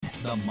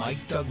The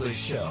Mike Douglas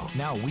Show.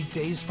 Now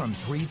weekdays from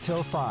 3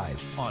 till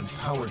 5 on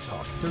Power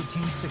Talk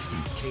 1360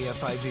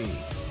 KFIV.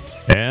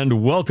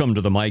 And welcome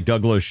to the Mike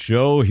Douglas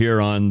Show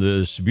here on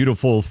this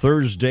beautiful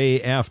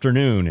Thursday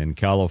afternoon in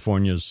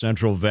California's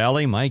Central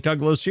Valley. Mike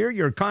Douglas here,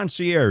 your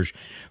concierge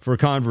for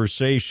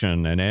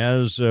conversation. And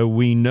as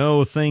we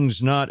know,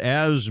 things not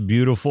as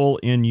beautiful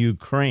in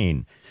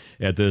Ukraine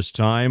at this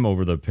time.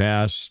 Over the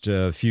past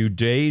few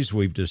days,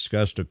 we've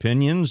discussed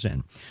opinions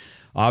and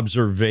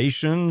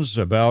observations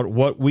about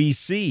what we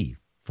see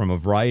from a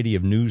variety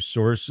of news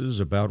sources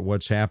about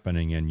what's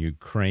happening in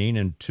Ukraine.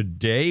 And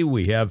today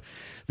we have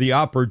the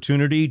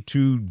opportunity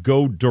to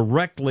go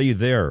directly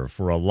there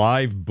for a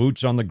live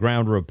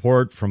boots-on-the-ground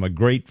report from a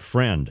great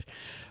friend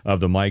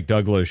of the Mike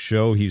Douglas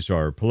Show. He's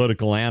our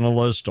political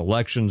analyst,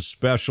 elections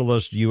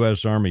specialist,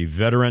 U.S. Army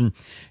veteran,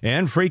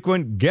 and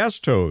frequent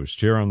guest host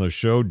here on the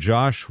show,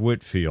 Josh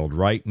Whitfield,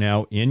 right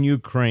now in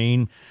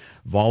Ukraine,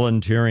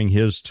 volunteering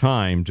his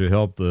time to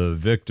help the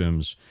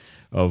victims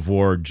of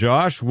war.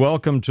 Josh,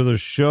 welcome to the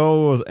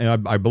show.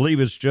 I believe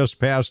it's just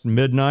past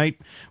midnight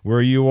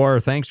where you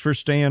are. Thanks for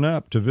staying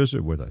up to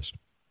visit with us.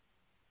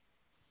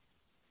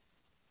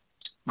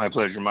 My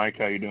pleasure, Mike.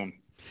 How you doing?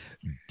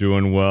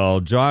 Doing well.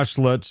 Josh,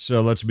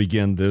 let's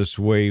begin this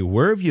way.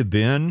 Where have you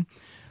been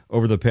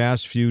over the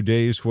past few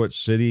days? What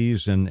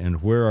cities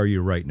and where are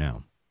you right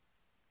now?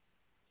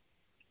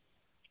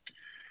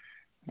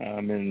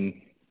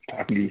 I'm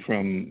talking to you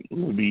from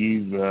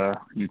Lviv,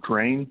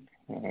 Ukraine.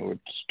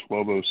 It's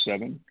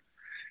 12:07,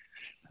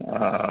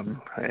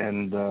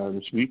 and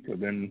this week I've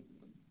been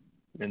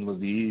in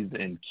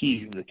Lviv and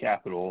Kyiv, the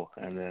capital,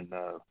 and then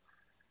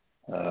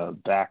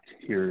back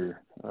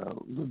here,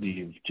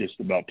 Lviv, just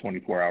about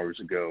 24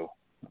 hours ago,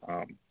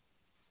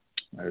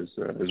 as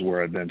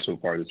where I've been so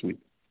far this week.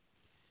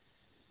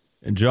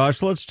 And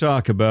Josh, let's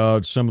talk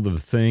about some of the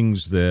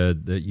things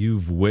that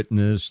you've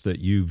witnessed, that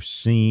you've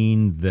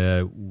seen,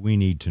 that we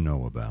need to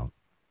know about.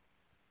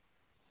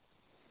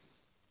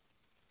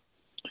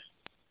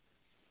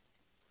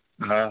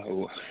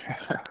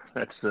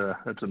 That's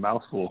a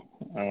mouthful.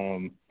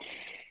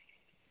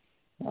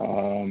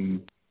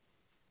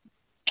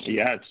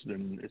 Yeah, it's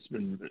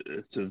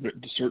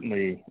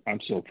certainly, I'm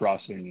still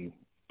processing,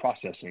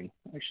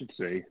 I should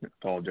say. I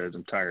apologize,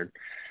 I'm tired.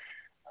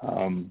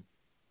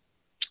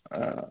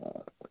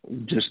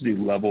 Just the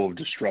level of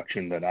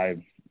destruction that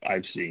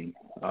I've seen.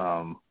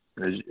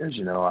 As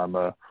you know,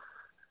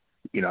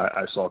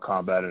 I saw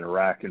combat in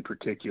Iraq in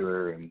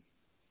particular, and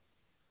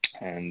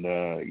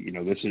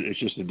it's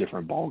just a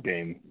different ball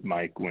game,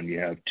 Mike, when you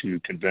have two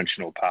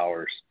conventional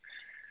powers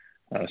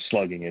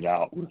slugging it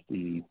out with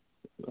the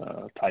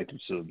types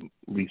of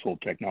lethal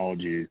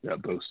technology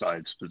that both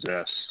sides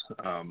possess.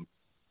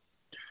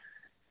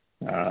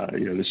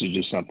 This is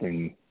just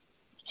something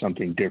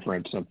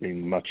different,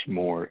 something much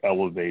more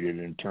elevated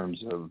in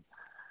terms of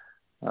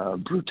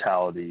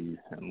brutality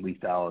and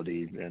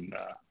lethality than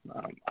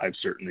I've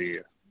certainly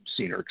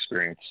seen or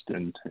experienced.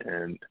 And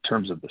in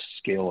terms of the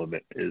scale of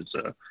it is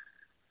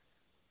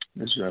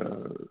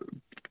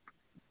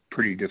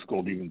pretty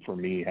difficult even for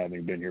me,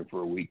 having been here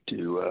for a week,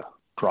 to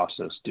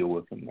process, deal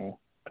with, and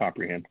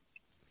comprehend.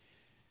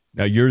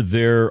 Now, you're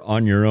there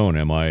on your own.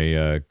 Am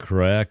I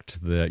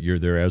correct that you're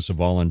there as a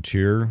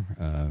volunteer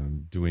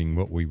doing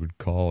what we would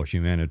call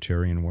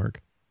humanitarian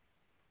work?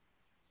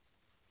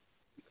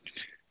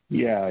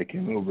 Yeah, I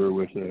came over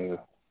with a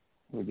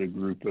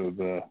group of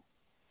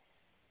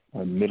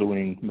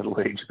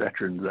middle-aged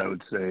veterans, I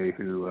would say,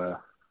 who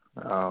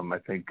I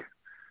think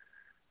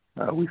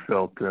we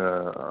felt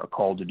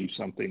called to do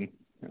something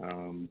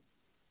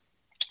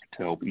to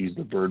help ease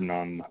the burden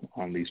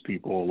on these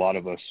people. A lot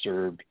of us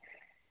served.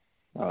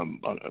 A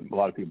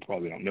lot of people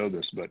probably don't know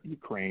this, but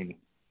Ukraine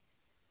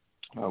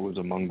was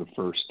among the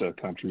first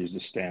countries to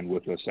stand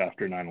with us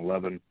after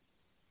 9/11,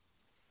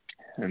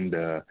 and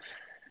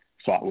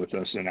fought with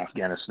us in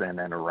Afghanistan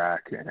and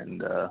Iraq.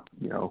 And at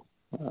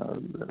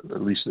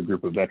least the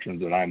group of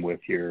veterans that I'm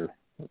with here,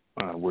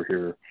 we're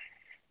here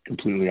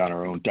completely on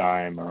our own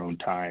dime, our own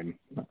time.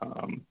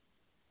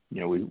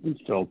 We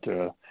felt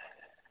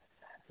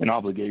an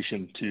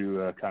obligation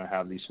to kind of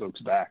have these folks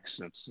back,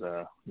 since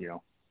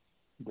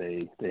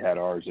they had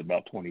ours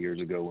about 20 years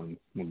ago when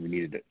we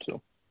needed it.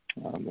 So,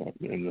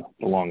 and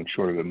the long and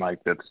short of it,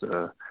 Mike, that's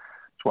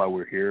why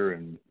we're here,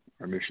 and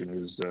our mission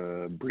is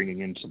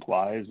bringing in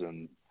supplies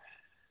and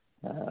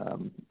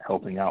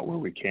helping out where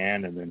we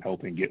can, and then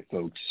helping get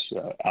folks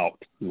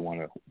out who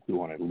want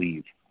to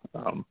leave.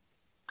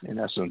 In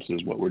essence,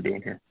 is what we're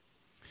doing here.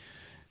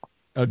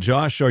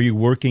 Josh, are you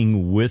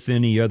working with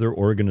any other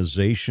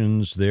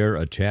organizations there,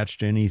 attached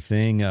to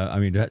anything?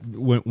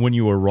 When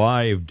you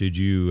arrived, did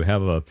you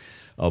have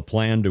a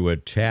plan to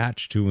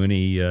attach to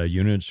any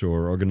units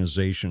or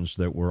organizations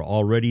that were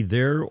already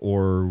there,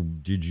 or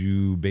did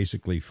you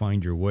basically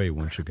find your way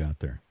once you got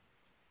there?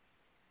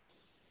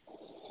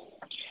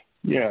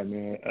 Yeah,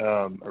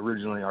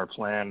 originally our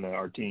plan,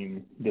 our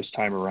team this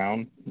time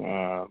around,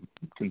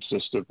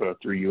 consists of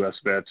 3 U.S.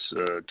 vets,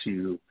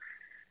 2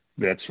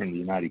 vets from the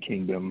United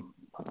Kingdom.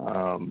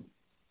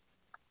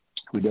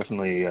 We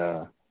definitely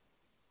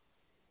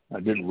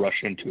didn't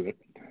rush into it.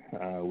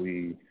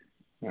 We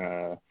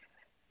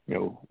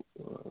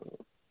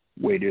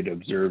waited,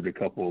 observed a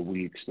couple of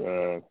weeks.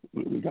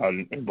 We got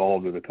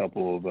involved with a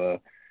couple of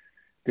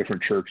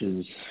different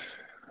churches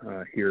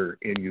here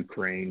in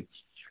Ukraine,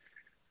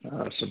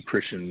 some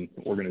Christian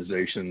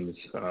organizations,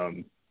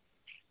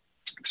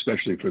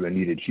 especially for the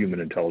needed human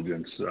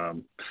intelligence.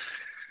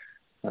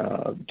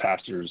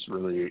 Pastors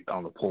really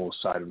on the Polish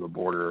side of the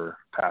border,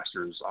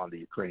 pastors on the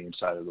Ukrainian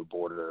side of the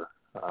border,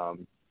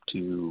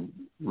 to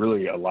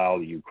really allow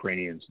the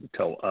Ukrainians to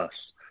tell us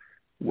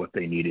what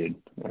they needed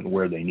and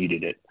where they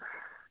needed it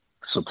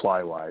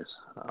supply-wise,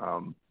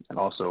 and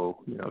also,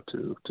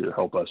 to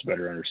help us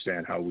better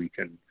understand how we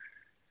can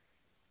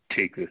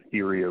take the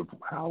theory of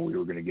how we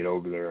were going to get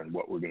over there and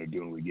what we're going to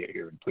do when we get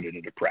here and put it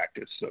into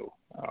practice. So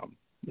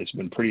it's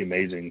been pretty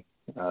amazing,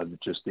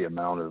 just the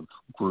amount of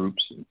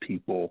groups and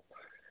people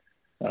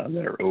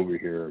that are over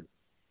here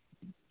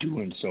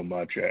doing so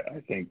much. I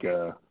think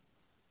a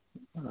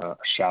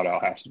shout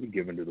out has to be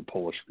given to the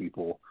Polish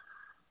people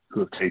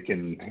who have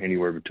taken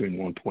anywhere between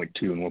 1.2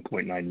 and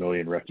 1.9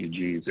 million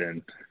refugees.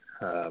 And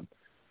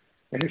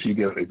if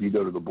you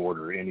go to the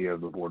border, any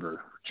of the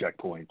border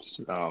checkpoints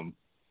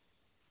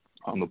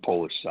on the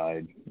Polish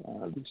side,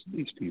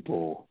 these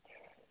people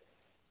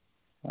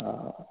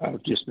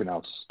have just been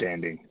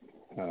outstanding.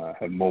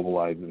 Have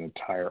mobilized an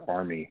entire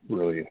army,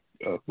 really,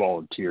 of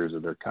volunteers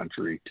of their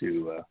country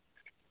to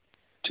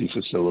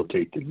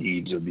facilitate the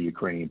needs of the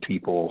Ukrainian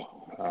people.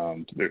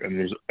 And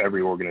there's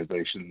every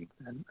organization,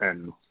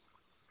 and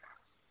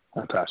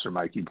Pastor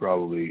Mike, you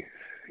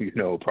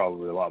know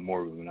probably a lot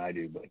more than I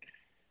do, but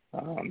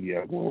you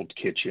have World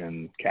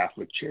Kitchen,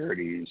 Catholic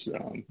Charities,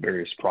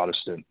 various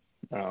Protestant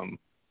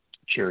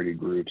charity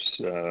groups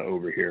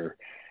over here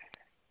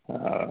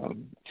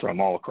from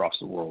all across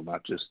the world,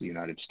 not just the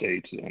United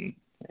States,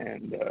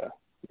 and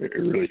it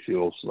really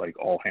feels like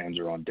all hands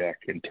are on deck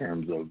in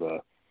terms of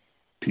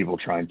people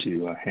trying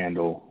to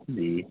handle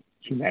the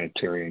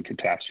humanitarian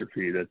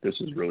catastrophe that this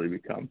has really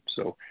become.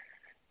 So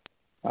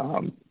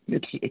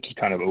it's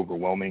kind of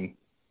overwhelming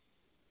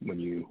when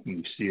you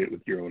see it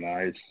with your own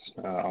eyes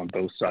on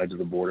both sides of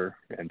the border,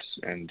 and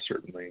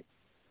certainly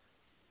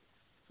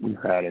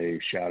we've had a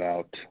shout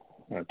out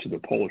to the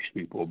Polish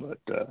people, but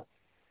the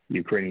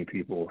Ukrainian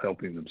people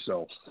helping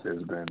themselves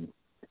has been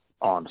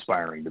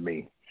awe-inspiring to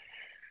me.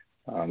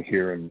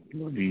 Here in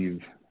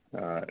Lviv,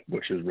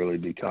 which has really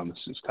become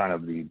kind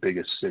of the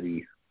biggest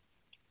city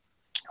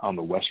on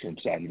the western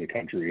side of the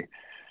country,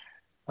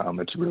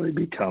 it's really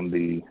become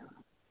the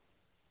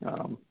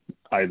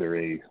either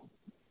a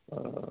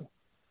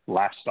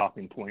last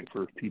stopping point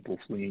for people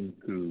fleeing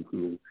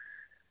who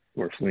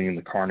are fleeing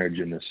the carnage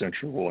in the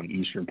central and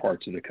eastern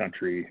parts of the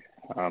country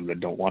that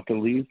don't want to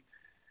leave.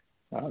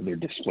 They're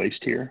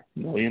displaced here,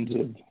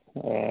 millions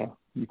of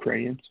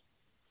Ukrainians,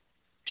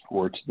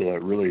 or it's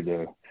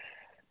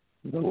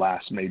the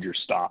last major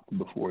stop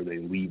before they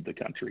leave the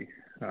country,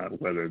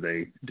 whether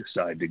they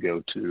decide to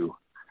go to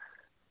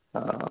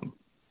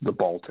the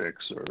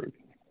Baltics or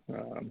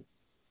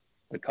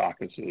the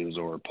Caucasus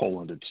or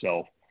Poland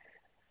itself.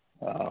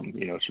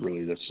 It's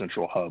really the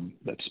central hub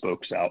that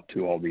spokes out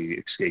to all the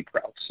escape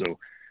routes. So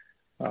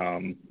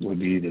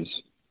Lviv has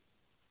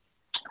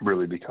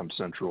really become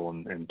central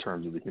in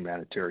terms of the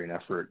humanitarian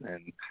effort,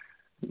 and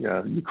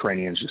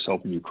Ukrainians just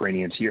helping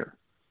Ukrainians here.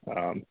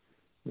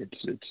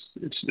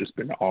 It's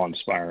been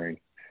awe-inspiring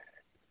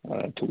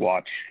to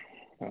watch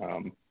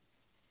and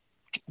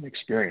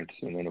experience.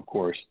 And then, of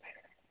course,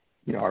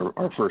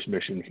 our first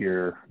mission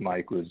here,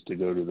 Mike, was to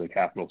go to the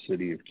capital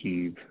city of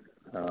Kyiv,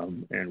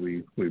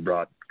 and we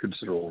brought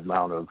considerable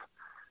amount of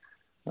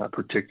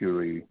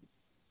particularly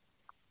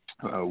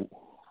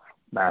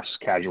mass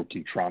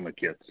casualty trauma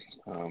kits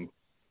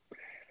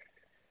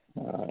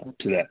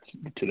to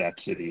that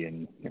city,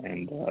 and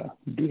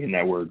being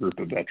that we're a group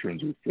of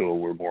veterans, we feel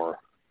we're more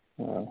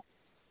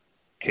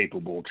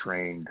capable,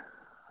 trained,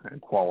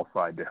 and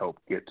qualified to help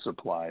get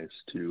supplies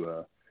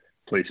to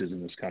places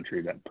in this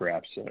country that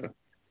perhaps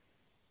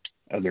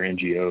other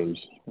NGOs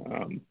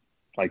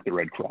like the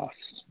Red Cross,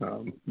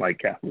 like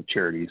Catholic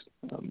Charities,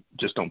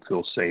 just don't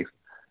feel safe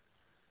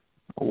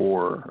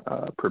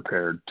or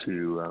prepared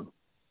to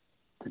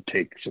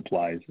take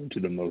supplies into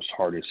the most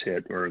hardest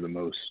hit or the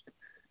most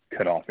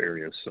cut off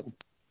areas. So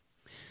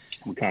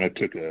we kind of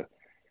took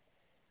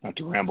not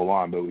to ramble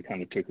on, but we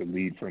kind of took a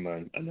lead from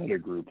another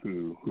group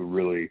who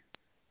really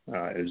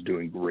is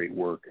doing great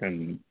work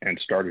and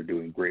started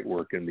doing great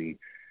work in the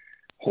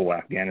whole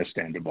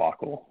Afghanistan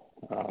debacle.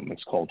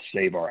 It's called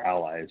Save Our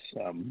Allies.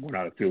 We're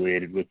not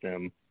affiliated with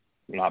them.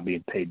 We're not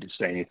being paid to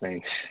say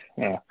anything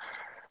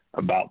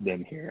about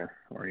them here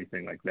or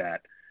anything like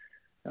that.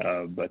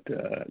 But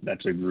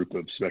that's a group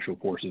of special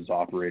forces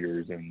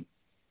operators, and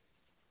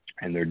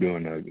they're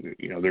doing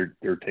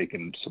they're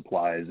taking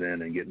supplies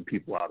in and getting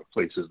people out of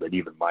places that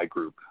even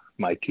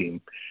my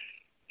team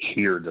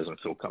here doesn't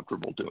feel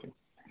comfortable doing.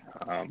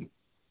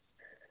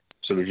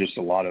 So there's just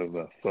a lot of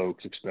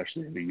folks,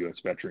 especially in the U.S.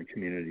 veteran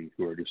community,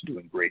 who are just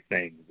doing great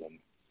things.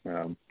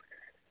 And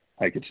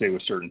I could say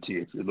with certainty,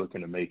 if you're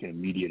looking to make an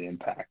immediate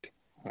impact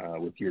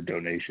with your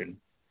donation.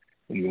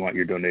 And you want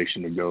your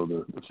donation to go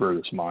the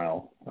furthest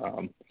mile,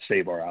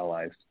 save our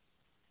allies,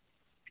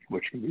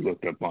 which can be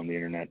looked up on the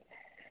internet.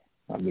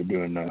 They're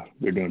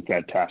doing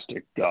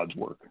fantastic God's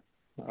work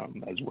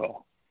as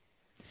well.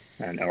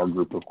 And our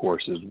group, of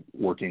course, is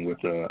working with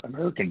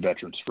American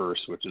Veterans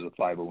First, which is a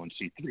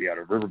 501c3 out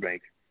of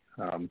Riverbank,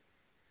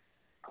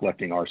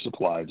 collecting our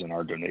supplies and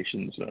our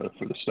donations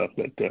for the stuff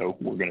that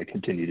we're going to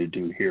continue to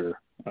do here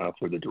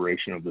for the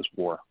duration of this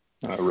war,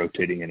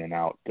 rotating in and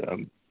out,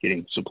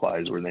 getting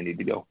supplies where they need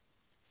to go.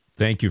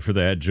 Thank you for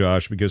that,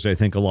 Josh, because I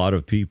think a lot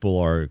of people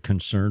are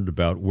concerned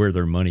about where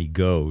their money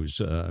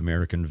goes.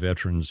 American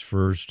Veterans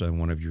First,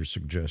 one of your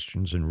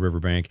suggestions in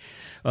Riverbank.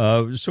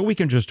 So we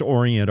can just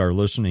orient our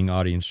listening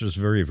audience just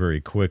very, very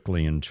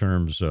quickly in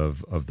terms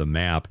of the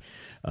map.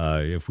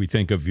 If we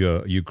think of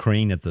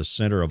Ukraine at the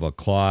center of a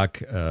clock,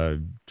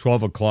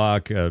 12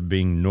 o'clock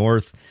being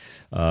north,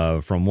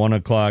 from 1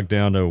 o'clock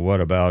down to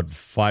about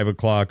 5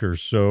 o'clock or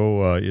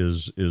so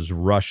is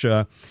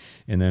Russia.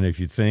 And then if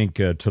you think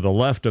to the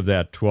left of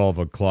that 12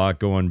 o'clock,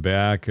 going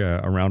back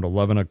around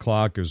 11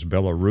 o'clock is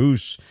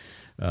Belarus,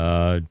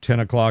 10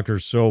 o'clock or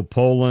so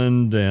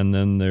Poland, and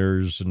then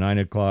there's 9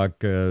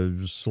 o'clock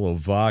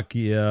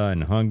Slovakia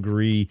and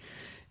Hungary,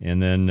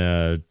 and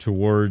then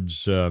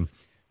towards a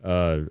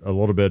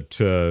little bit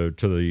to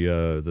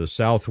the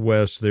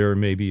southwest there,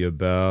 maybe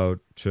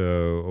about,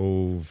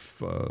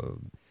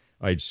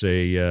 I'd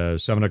say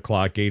 7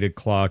 o'clock, 8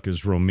 o'clock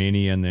is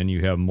Romania, and then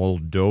you have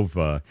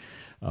Moldova.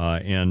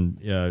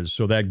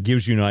 So that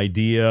gives you an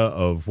idea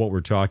of what we're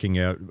talking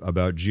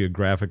about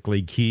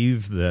geographically.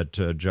 Kyiv, that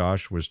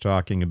Josh was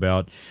talking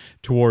about,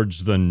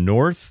 towards the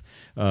north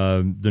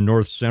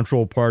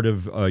central part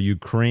of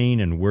Ukraine,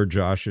 and where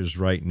Josh is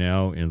right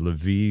now in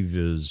Lviv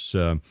is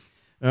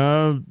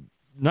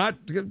not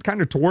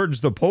kind of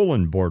towards the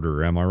Poland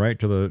border. Am I right?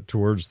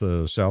 Towards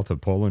the south of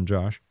Poland,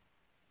 Josh?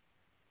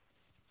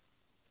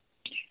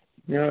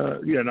 Yeah,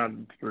 not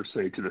per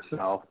se to the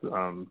south.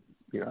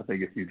 I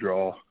think if you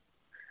draw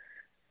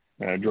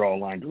a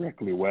line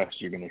directly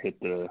west, you're going to hit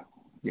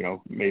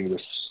maybe the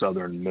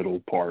southern middle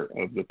part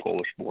of the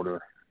Polish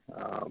border.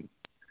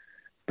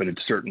 But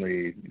it's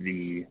certainly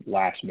the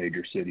last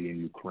major city in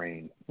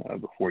Ukraine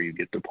before you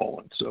get to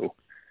Poland. So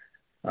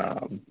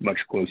much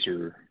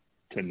closer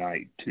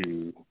tonight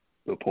to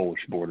the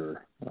Polish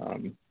border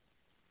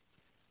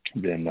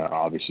than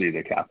obviously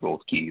the capital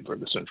of Kyiv or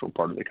the central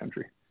part of the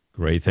country.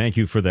 Great. Thank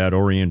you for that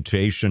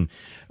orientation.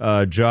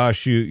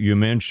 Josh, you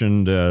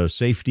mentioned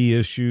safety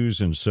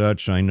issues and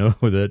such. I know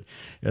that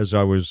as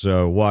I was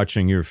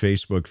watching your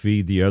Facebook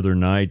feed the other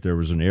night, there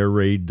was an air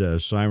raid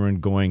siren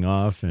going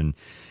off, and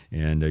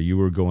you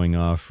were going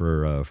off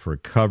for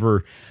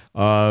cover.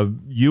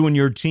 You and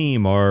your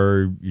team,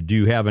 do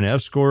you have an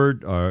escort?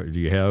 Do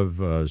you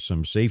have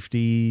some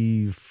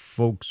safety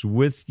folks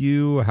with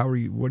you?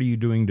 What are you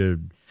doing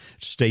to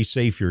stay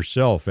safe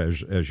yourself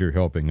as you're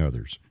helping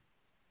others?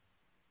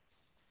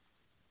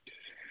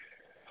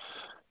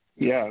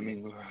 Yeah, I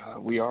mean,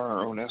 we are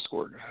our own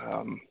escort.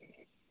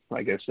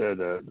 Like I said,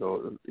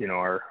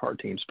 our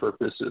team's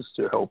purpose is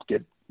to help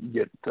get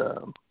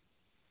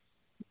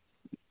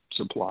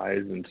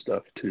supplies and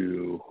stuff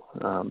to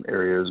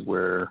areas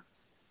where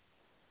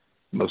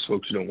most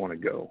folks don't want to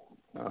go.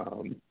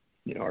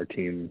 Our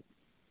team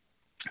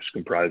is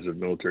comprised of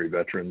military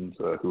veterans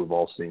who have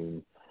all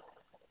seen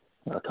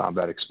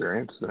combat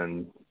experience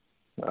and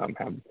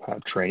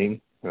have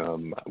training.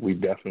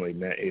 We've definitely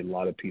met a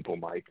lot of people,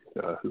 Mike,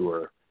 who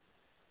are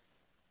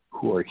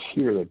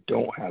here that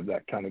don't have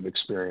that kind of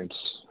experience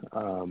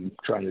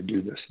trying to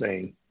do this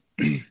thing.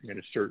 And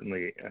it's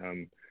certainly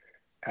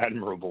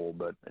admirable,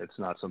 but it's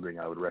not something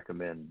I would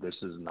recommend. This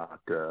is not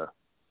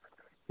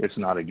it's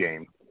not a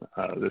game.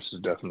 This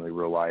is definitely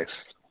real life.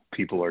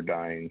 People are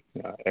dying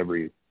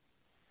every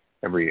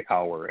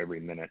hour, every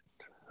minute.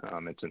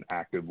 It's an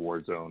active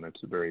war zone.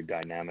 It's a very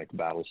dynamic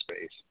battle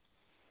space.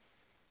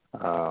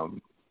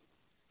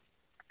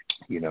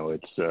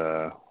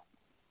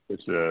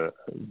 It's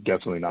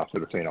definitely not for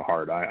the faint of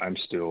heart. I'm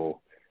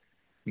still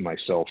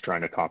myself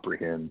trying to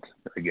comprehend,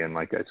 again,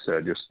 like I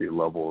said, just the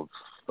level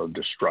of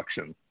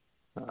destruction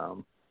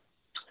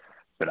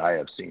that I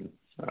have seen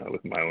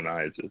with my own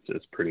eyes.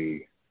 It's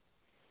pretty,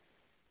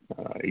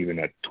 even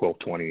at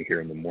 12:20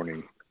 here in the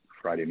morning,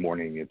 Friday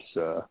morning, it's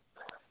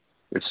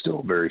still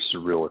a very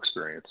surreal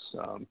experience,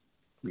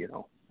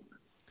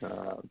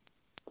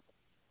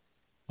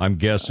 I'm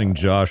guessing,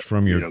 Josh,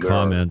 from your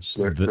comments...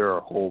 There are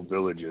whole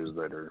villages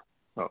that are...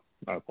 Oh,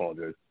 I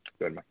apologize.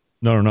 Go ahead, Mike.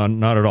 No,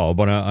 not at all.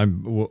 But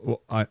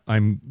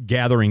I'm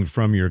gathering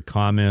from your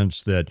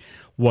comments that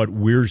what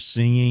we're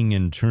seeing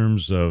in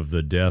terms of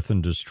the death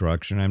and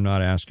destruction, I'm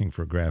not asking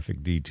for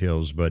graphic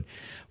details, but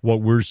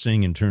what we're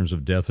seeing in terms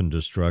of death and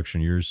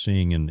destruction, you're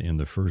seeing in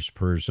the first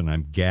person.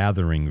 I'm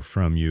gathering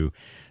from you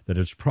that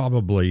it's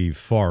probably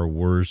far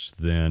worse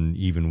than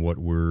even what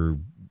we're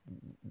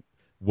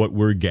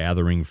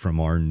gathering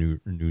from our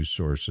news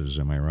sources.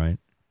 Am I right?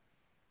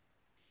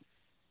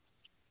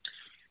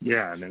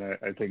 Yeah, I mean,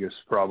 I think it's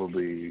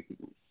probably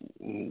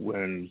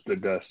when the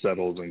dust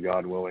settles and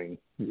God willing,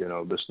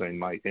 this thing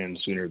might end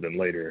sooner than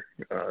later.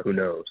 Who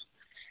knows?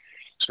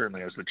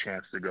 Certainly has the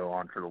chance to go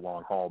on for the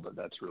long haul, but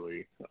that's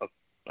really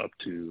up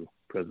to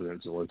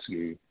President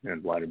Zelensky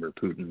and Vladimir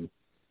Putin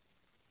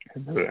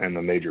and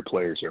the major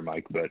players here,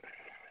 Mike. But,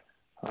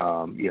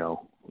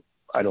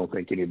 I don't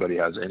think anybody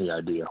has any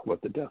idea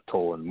what the death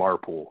toll in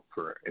Mariupol,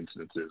 for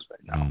instance, is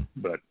right now.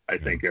 But I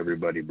think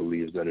everybody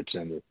believes that it's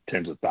in the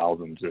tens of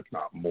thousands, if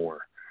not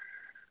more.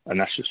 And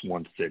that's just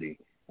one city.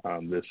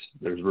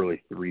 There's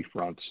really three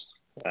fronts,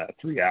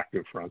 three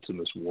active fronts in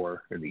this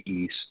war: in the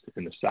east,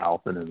 in the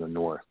south, and in the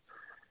north.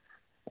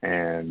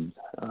 And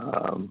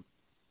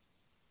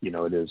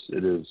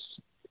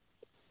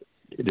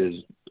it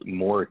is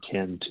more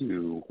akin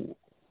to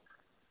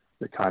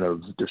the kind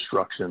of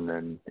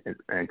destruction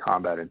and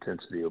combat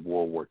intensity of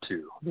World War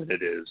II than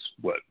it is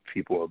what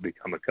people have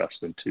become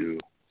accustomed to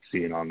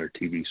seeing on their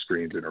TV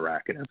screens in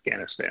Iraq and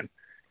Afghanistan.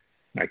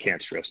 And I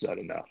can't stress that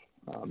enough.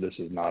 This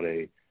is not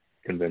a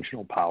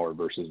conventional power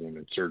versus an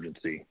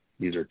insurgency.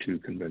 These are two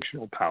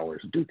conventional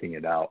powers duking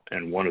it out.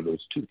 And one of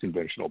those two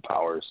conventional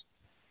powers,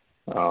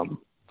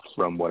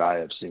 from what I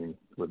have seen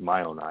with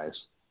my own eyes,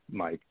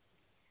 Mike,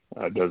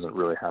 doesn't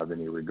really have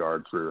any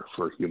regard for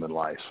human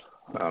life.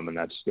 And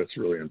that's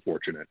really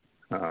unfortunate.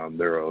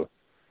 There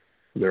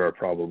are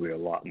probably a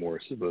lot more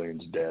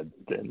civilians dead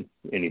than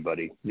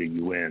anybody, the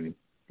UN,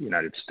 the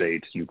United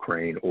States,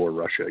 Ukraine, or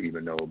Russia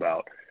even know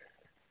about,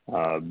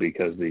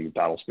 because the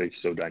battle space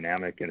is so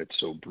dynamic and it's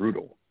so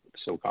brutal,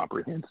 it's so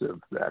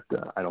comprehensive that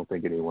I don't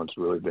think anyone's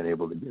really been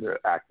able to get an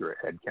accurate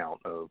head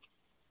count of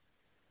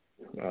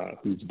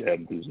who's dead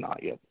and who's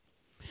not yet.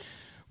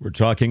 We're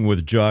talking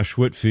with Josh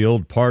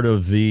Whitfield, part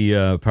of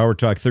the Power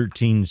Talk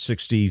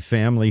 1360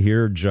 family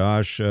here.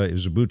 Josh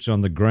is boots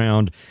on the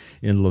ground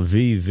in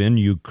Lviv in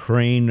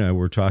Ukraine.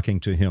 We're talking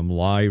to him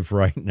live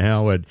right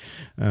now at,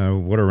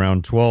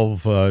 around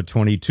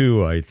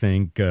 12:22, I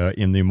think,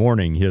 in the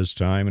morning his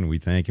time, and we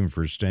thank him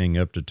for staying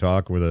up to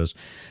talk with us.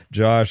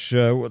 Josh,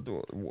 it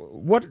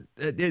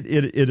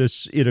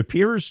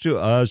appears to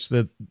us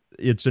that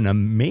it's an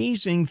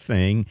amazing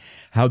thing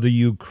how the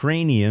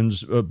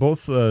Ukrainians,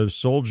 both the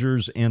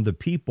soldiers and the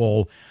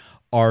people,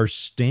 are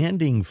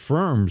standing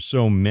firm,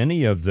 so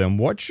many of them.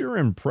 What's your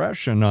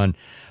impression on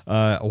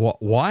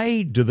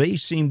why do they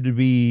seem to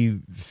be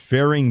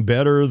faring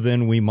better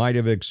than we might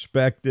have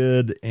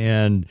expected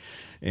and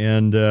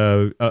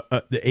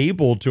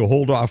able to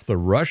hold off the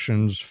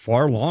Russians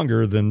far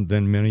longer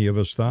than many of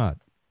us thought?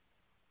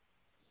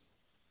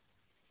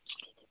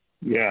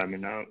 Yeah, I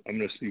mean, I'm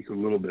going to speak a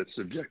little bit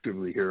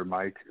subjectively here,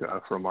 Mike,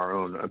 from our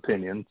own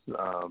opinions,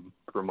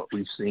 from what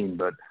we've seen.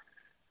 But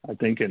I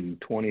think in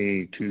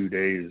 22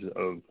 days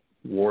of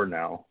war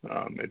now,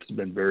 it's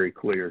been very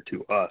clear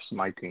to us,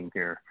 my team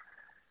here,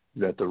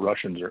 that the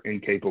Russians are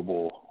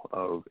incapable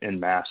of en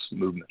masse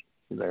movement.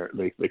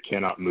 They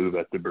cannot move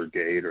at the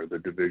brigade or the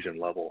division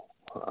level.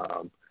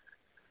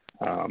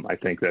 I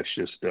think that's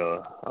just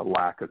a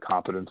lack of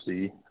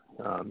competency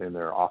in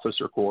their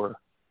officer corps.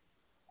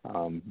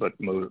 But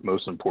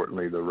most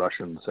importantly, the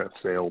Russians have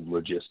failed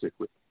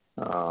logistically.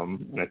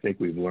 And I think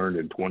we've learned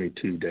in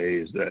 22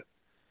 days that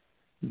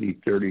the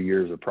 30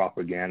 years of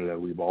propaganda that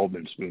we've all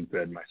been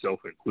spoon-fed, myself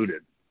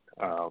included,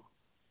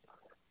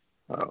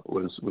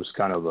 was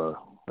kind of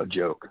a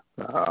joke.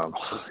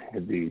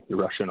 The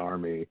Russian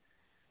army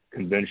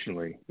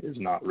conventionally is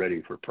not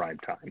ready for prime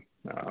time.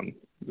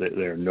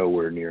 They're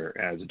nowhere near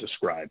as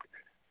described.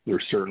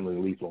 They're certainly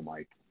lethal,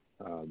 Mike.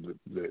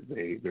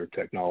 Their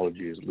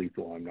technology is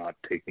lethal. I'm not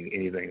taking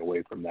anything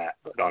away from that.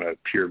 But on a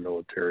pure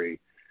military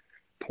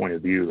point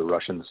of view, the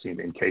Russians seem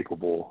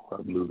incapable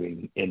of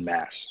moving en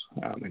masse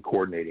and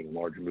coordinating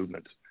large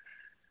movements.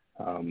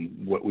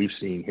 What we've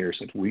seen here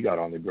since we got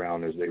on the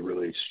ground is they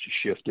really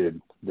shifted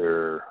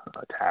their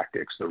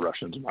tactics. The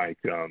Russians, Mike,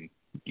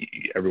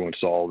 everyone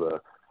saw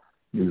the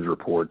news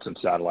reports and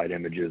satellite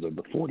images of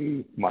the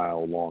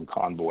 40-mile-long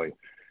convoy.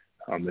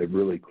 They've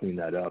really cleaned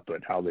that up,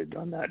 but how they've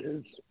done that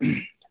is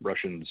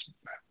Russians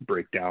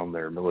break down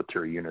their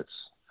military units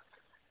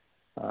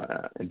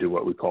into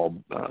what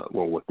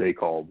they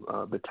call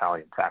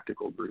battalion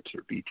tactical groups,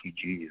 or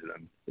BTGs.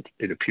 And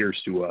it appears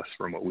to us,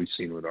 from what we've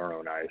seen with our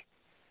own eyes,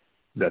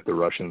 that the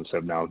Russians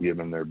have now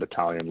given their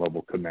battalion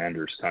level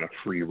commanders kind of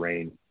free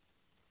rein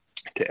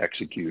to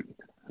execute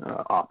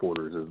op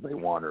orders as they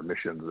want, or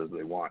missions as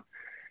they want.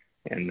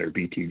 And their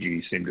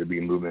BTGs seem to be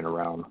moving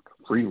around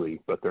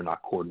freely, but they're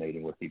not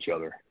coordinating with each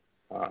other.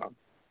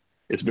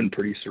 It's been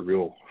pretty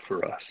surreal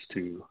for us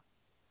to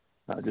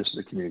just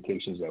the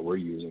communications that we're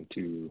using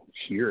to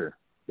hear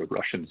the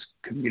Russians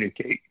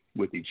communicate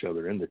with each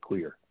other in the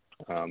clear,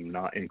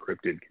 not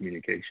encrypted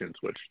communications,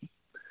 which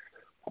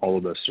all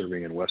of us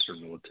serving in Western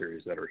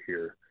militaries that are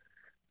here,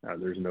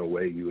 there's no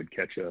way you would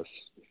catch us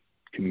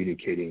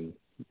communicating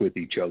with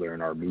each other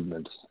in our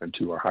movements and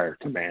to our higher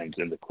commands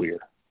in the clear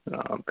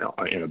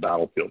in a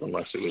battlefield,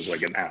 unless it was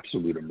like an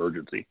absolute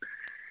emergency.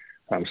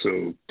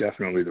 So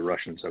definitely the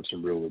Russians have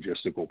some real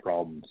logistical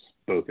problems,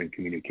 both in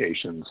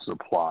communications,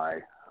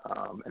 supply,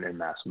 and en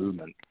masse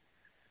movement.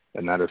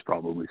 And that has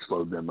probably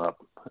slowed them up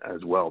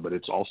as well. But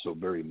it's also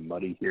very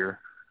muddy here.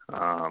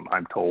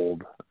 I'm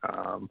told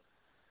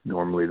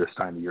normally this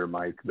time of year,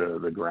 Mike,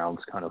 the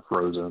ground's kind of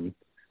frozen.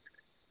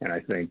 And I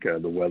think the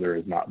weather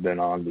has not been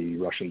on the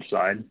Russian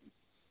side.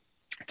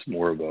 It's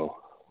more of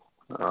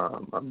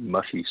a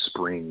mushy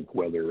spring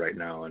weather right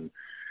now, and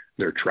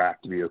their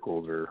tracked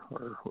vehicles are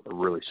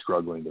really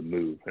struggling to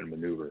move and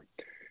maneuver.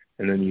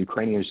 And then the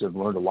Ukrainians have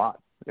learned a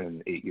lot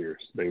in 8 years.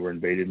 They were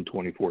invaded in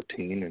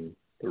 2014, and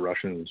the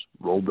Russians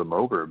rolled them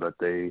over, but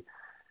I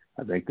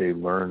think they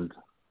learned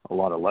a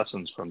lot of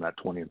lessons from that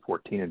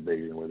 2014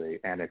 invasion where they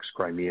annexed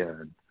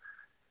Crimea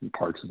and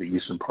parts of the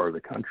eastern part of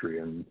the country,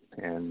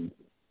 and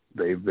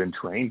they've been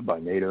trained by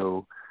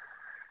NATO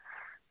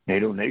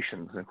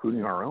nations,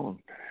 including our own.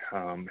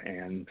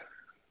 And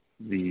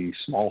the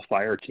small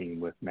fire team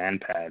with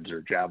MANPADS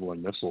or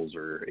Javelin missiles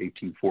or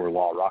AT-4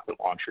 Law rocket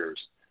launchers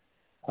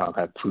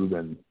have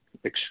proven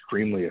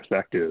extremely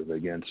effective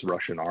against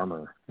Russian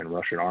armor and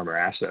Russian armor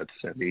assets.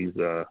 And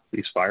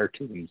these fire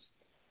teams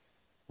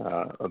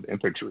of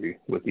infantry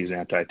with these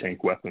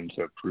anti-tank weapons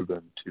have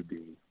proven to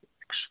be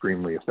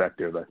extremely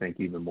effective. I think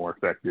even more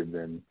effective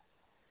than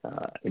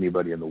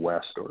anybody in the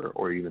West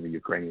or even the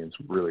Ukrainians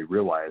really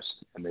realized,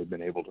 and they've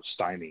been able to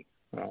stymie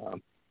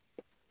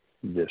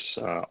this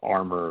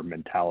armor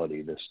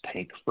mentality, this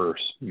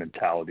tank-first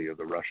mentality of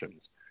the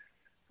Russians.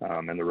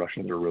 And the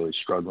Russians are really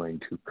struggling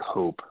to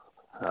cope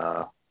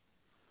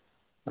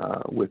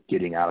with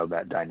getting out of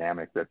that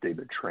dynamic that they've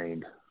been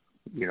trained,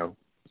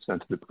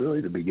 since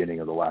really the beginning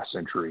of the last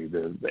century,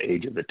 the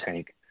age of the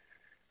tank.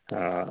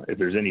 If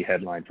there's any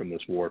headline from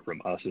this war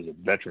from us as a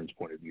veteran's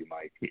point of view,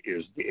 Mike,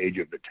 is the age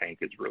of the tank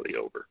is really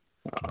over.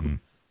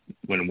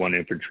 When one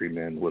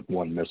infantryman with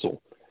one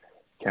missile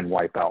can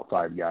wipe out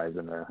 5 guys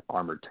in an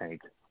armored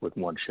tank with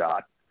one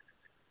shot,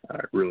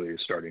 it really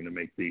is starting to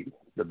make the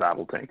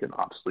battle tank an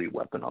obsolete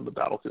weapon on the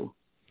battlefield.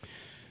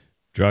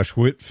 Josh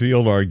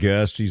Whitfield, our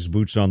guest, he's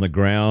boots on the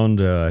ground,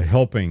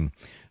 helping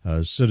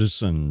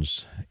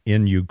citizens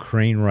in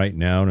Ukraine right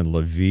now in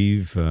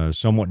Lviv,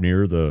 somewhat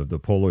near the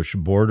Polish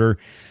border.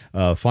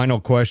 Final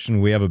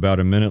question. We have about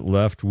a minute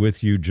left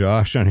with you,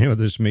 Josh. I know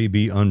this may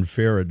be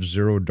unfair at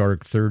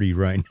 0:30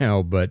 right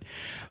now, but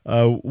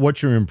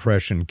what's your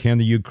impression? Can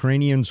the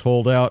Ukrainians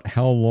hold out?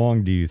 How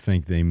long do you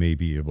think they may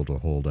be able to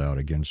hold out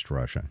against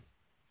Russia?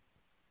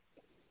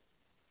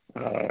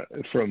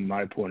 From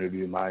my point of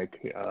view, Mike,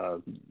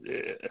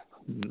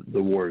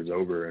 the war is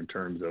over in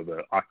terms of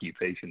an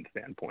occupation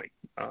standpoint.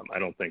 I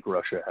don't think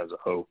Russia has a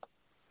hope,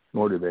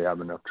 nor do they have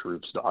enough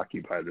troops to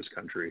occupy this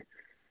country.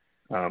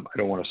 I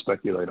don't want to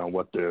speculate on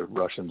what the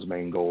Russians'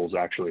 main goals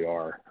actually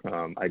are.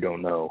 I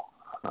don't know.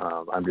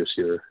 I'm just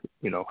here,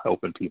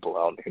 helping people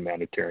out in a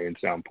humanitarian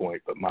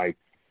standpoint. But Mike,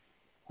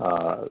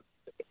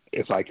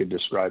 if I could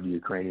describe the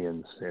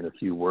Ukrainians in a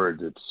few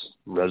words, it's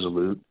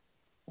resolute,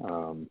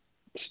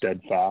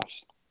 steadfast,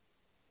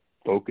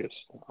 focused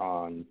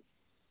on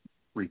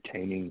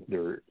retaining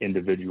their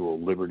individual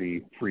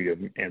liberty,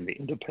 freedom, and the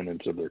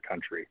independence of their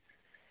country.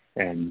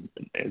 And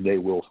they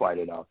will fight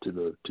it out to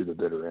the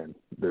bitter end.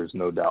 There's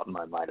no doubt in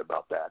my mind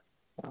about that.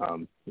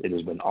 It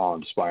has been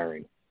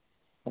awe-inspiring,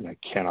 and I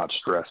cannot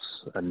stress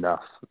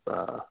enough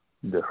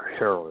the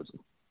heroism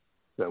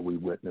that we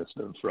witnessed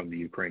from the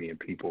Ukrainian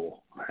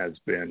people has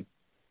been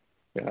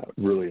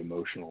really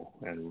emotional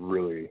and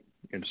really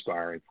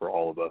inspiring for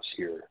all of us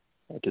here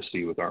to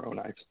see with our own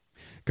eyes.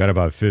 Got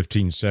about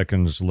 15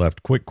 seconds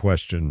left. Quick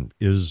question.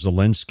 Is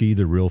Zelensky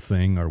the real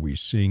thing? Are we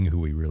seeing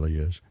who he really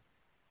is?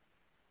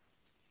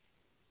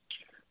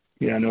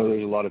 Yeah, I know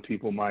there's a lot of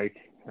people, Mike.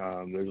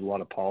 There's a lot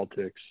of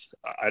politics.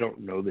 I don't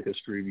know the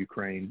history of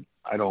Ukraine.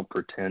 I don't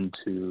pretend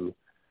to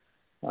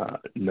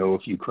know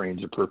if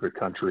Ukraine's a perfect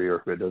country or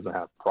if it doesn't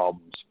have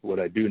problems.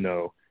 What I do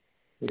know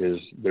is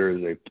there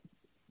is a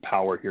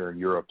power here in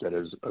Europe that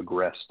has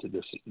aggressed to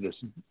this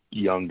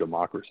young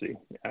democracy.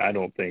 And I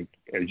don't think,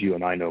 as you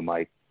and I know,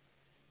 Mike,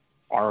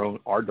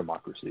 our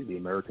democracy, the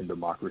American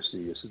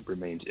democracy,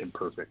 remains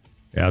imperfect.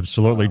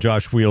 Absolutely.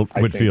 Josh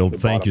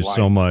Whitfield, thank you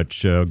so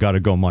much. Got to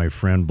go, my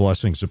friend.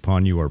 Blessings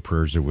upon you. Our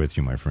prayers are with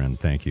you, my friend.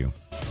 Thank you.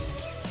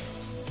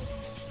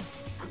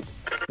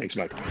 Thanks,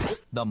 Mike.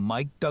 The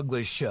Mike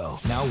Douglas Show,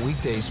 now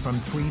weekdays from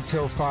 3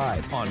 till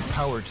 5 on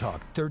Power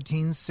Talk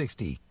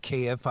 1360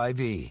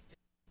 KFIV.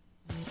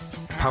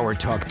 Power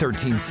Talk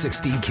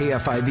 1360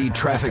 KFIV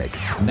traffic.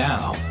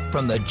 Now,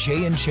 from the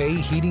J&J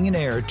Heating and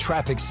Air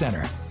Traffic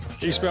Center.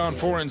 Eastbound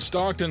 4 in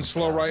Stockton,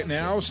 slow right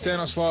now.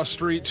 Stanislaus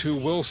Street to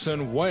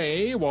Wilson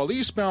Way, while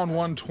eastbound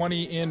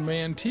 120 in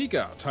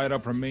Manteca, tied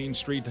up from Main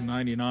Street to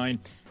 99,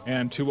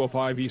 and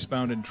 205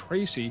 eastbound in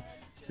Tracy.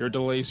 Your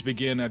delays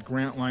begin at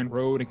Grant Line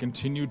Road and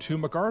continue to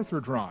MacArthur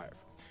Drive.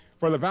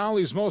 For the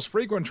Valley's most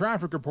frequent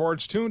traffic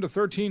reports, tune to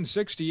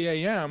 1360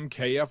 AM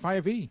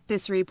KFIV.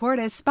 This report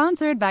is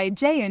sponsored by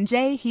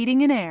J&J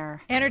Heating and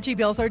Air. Energy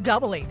bills are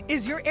doubling.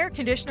 Is your air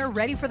conditioner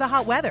ready for the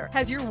hot weather?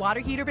 Has your water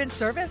heater been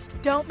serviced?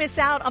 Don't miss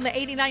out on the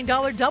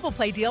 $89 double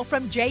play deal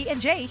from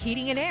J&J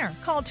Heating and Air.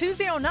 Call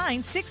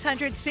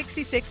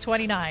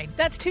 209-600-6629.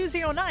 That's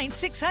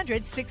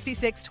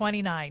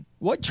 209-600-6629.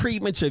 What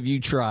treatments have you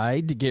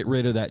tried to get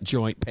rid of that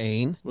joint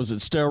pain? Was it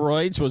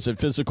steroids? Was it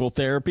physical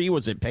therapy?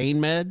 Was it pain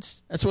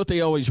meds? That's what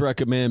they always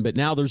recommend, but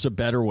now there's a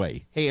better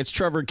way. Hey, it's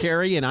Trevor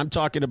Carey, and I'm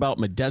talking about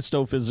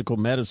Modesto Physical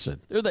Medicine.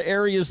 They're the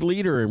area's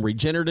leader in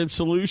regenerative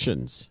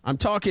solutions. I'm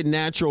talking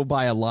natural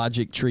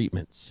biologic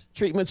treatments.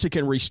 Treatments that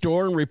can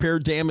restore and repair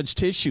damaged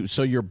tissue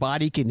so your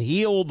body can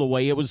heal the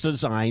way it was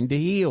designed to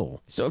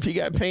heal. So if you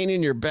got pain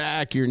in your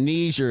back, your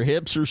knees, your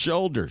hips, or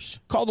shoulders,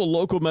 call the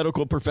local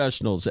medical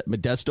professionals at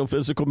Modesto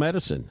Physical Medicine.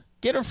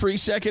 Get a free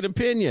second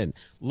opinion.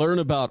 Learn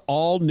about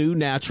all new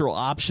natural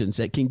options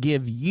that can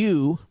give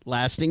you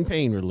lasting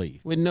pain relief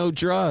with no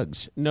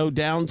drugs, no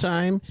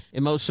downtime,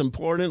 and most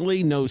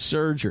importantly, no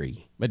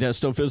surgery.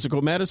 Modesto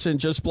Physical Medicine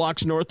just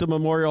blocks north of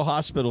Memorial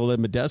Hospital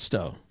in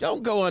Modesto.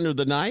 Don't go under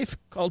the knife.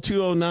 Call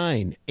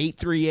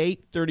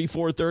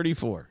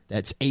 209-838-3434.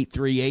 That's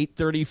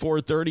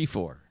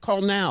 838-3434.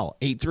 Call now,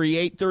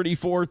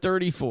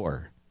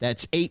 838-3434.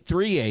 That's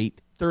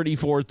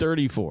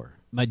 838-3434.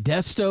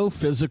 Modesto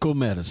Physical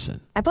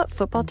Medicine. I bought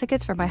football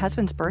tickets for my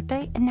husband's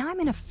birthday, and now I'm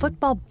in a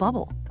football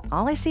bubble.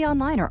 All I see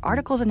online are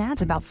articles and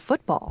ads about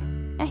football.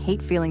 I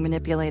hate feeling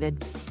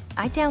manipulated.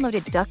 I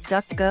downloaded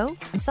DuckDuckGo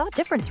and saw a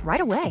difference right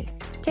away.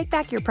 Take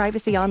back your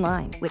privacy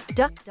online with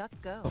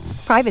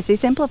DuckDuckGo. Privacy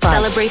simplified.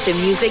 Celebrate the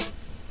music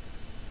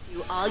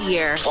all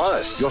year.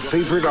 Plus, your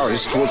favorite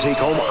artists will take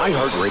home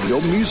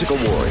iHeartRadio Music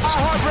Awards.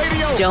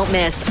 Don't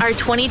miss our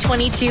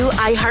 2022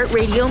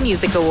 iHeartRadio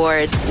Music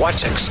Awards.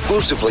 Watch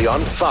exclusively on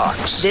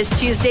Fox. This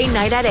Tuesday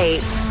night at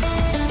 8.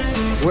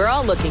 We're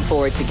all looking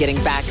forward to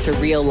getting back to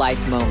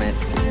real-life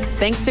moments.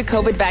 Thanks to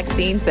COVID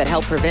vaccines that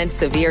help prevent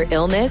severe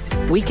illness,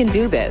 we can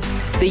do this.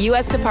 The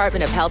U.S.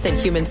 Department of Health and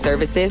Human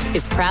Services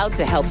is proud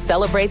to help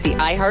celebrate the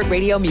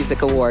iHeartRadio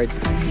Music Awards.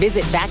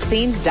 Visit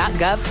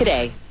vaccines.gov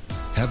today.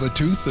 Have a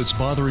tooth that's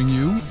bothering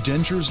you?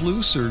 Dentures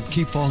loose or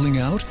keep falling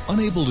out?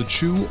 Unable to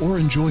chew or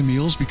enjoy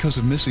meals because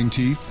of missing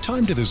teeth?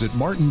 Time to visit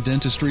Martin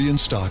Dentistry in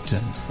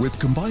Stockton. With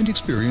combined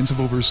experience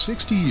of over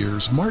 60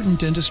 years, Martin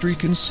Dentistry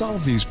can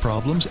solve these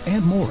problems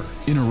and more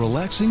in a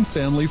relaxing,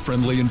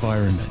 family-friendly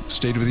environment.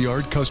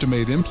 State-of-the-art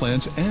custom-made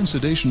implants and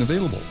sedation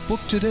available.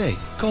 Book today.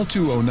 Call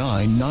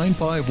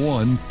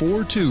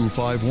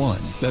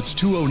 209-951-4251. That's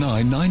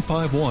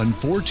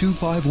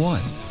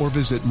 209-951-4251. Or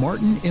visit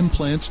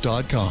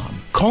martinimplants.com.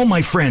 Call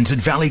my friends at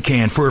Valley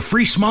Can for a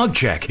free smog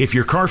check. If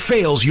your car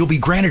fails, you'll be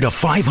granted a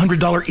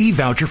 $500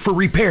 e-voucher for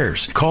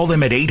repairs. Call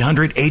them at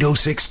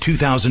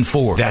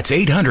 800-806-2004. That's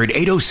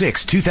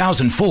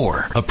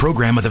 800-806-2004, a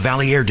program of the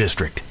Valley Air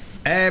District.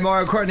 Hey,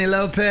 Mario Courtney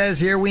Lopez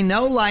here. We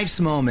know life's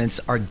moments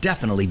are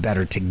definitely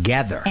better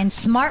together. And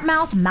Smart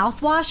Mouth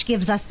mouthwash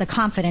gives us the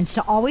confidence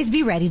to always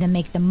be ready to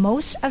make the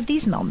most of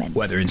these moments.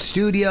 Whether in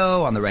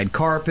studio, on the red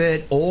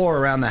carpet, or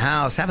around the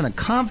house, having the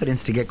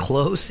confidence to get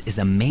close is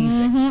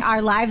amazing.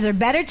 Our lives are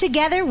better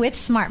together with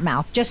Smart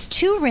Mouth. Just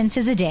 2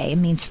 rinses a day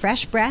means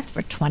fresh breath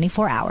for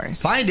 24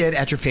 hours. Find it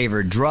at your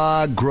favorite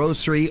drug,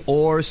 grocery,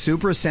 or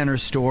supercenter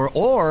store,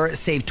 or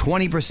save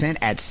 20%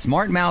 at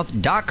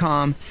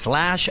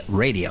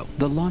smartmouth.com/radio.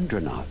 The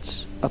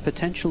Laundronauts, a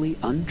potentially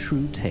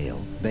untrue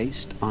tale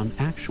based on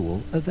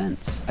actual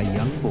events. A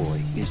young boy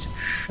is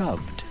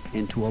shoved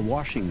into a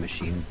washing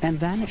machine and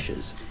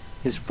vanishes.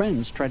 His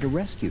friends try to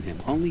rescue him,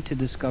 only to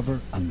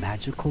discover a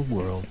magical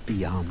world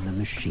beyond the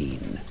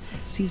machine.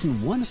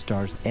 Season 1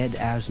 stars Ed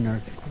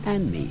Asner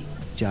and me,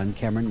 John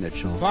Cameron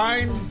Mitchell.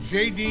 Find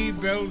J.D.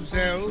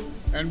 Belzell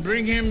and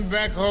bring him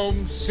back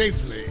home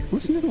safely.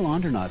 Listen to The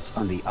Laundronauts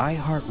on the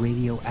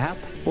iHeartRadio app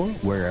or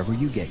wherever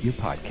you get your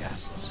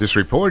podcasts. This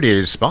report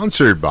is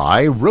sponsored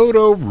by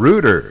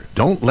Roto-Rooter.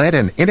 Don't let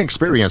an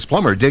inexperienced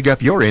plumber dig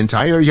up your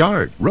entire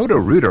yard.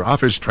 Roto-Rooter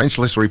offers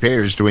trenchless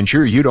repairs to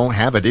ensure you don't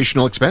have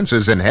additional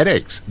expenses and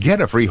headaches.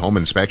 Get a free home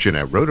inspection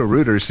at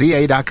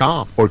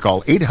rotorooterca.com or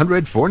call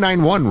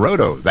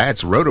 800-491-ROTO.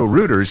 That's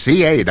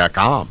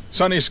rotorooterca.com.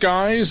 Sunny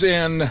skies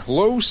and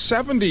low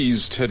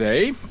 70s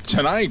today.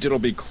 Tonight it'll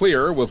be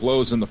clear with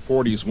lows in the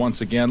 40s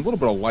once again. A little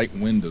bit of light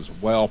wind as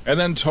well. And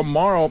then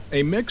tomorrow,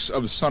 a mix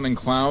of sun and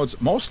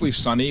clouds, mostly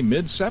sunny,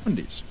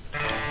 mid-70s.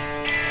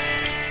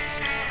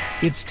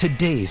 It's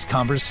today's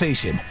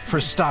conversation for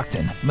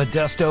Stockton,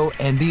 Modesto,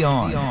 and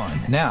beyond.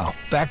 Now,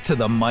 back to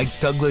the Mike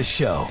Douglas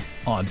Show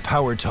on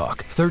Power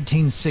Talk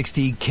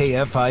 1360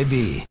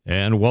 KFIV.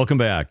 And welcome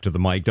back to the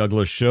Mike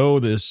Douglas Show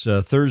this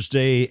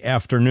Thursday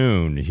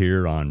afternoon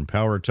here on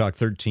Power Talk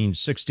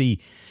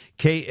 1360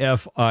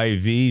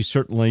 KFIV.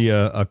 Certainly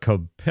a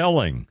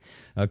compelling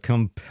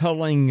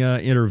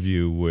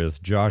interview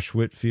with Josh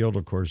Whitfield.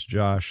 Of course,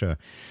 Josh,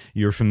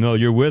 you're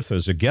familiar with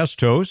as a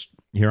guest host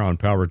here on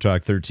Power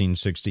Talk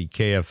 1360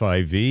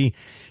 KFIV.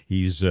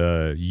 He's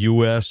a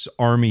U.S.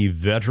 Army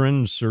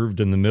veteran,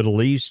 served in the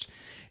Middle East,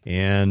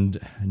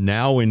 and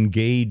now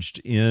engaged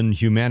in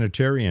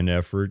humanitarian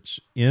efforts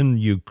in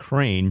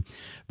Ukraine,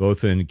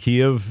 both in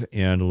Kiev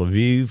and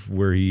Lviv,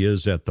 where he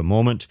is at the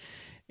moment.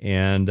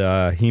 And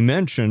he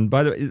mentioned,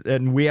 by the way,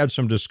 and we had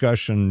some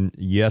discussion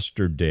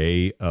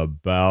yesterday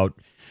about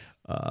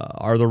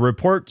are the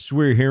reports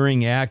we're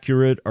hearing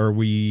accurate? Are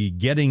we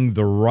getting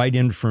the right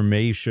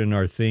information?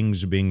 Are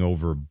things being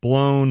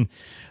overblown,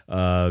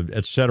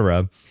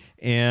 etc.?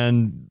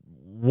 And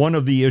one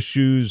of the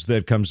issues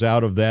that comes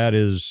out of that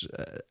is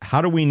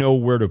how do we know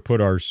where to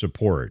put our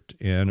support?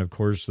 And, of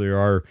course, there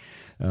are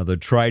the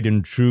tried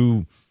and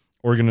true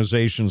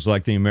organizations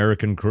like the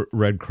American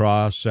Red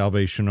Cross,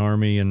 Salvation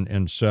Army,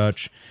 and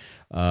such.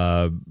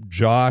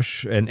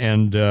 Josh,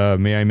 and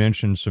may I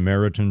mention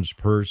Samaritan's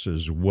Purse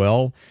as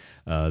well.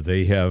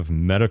 They have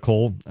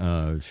medical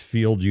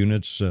field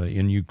units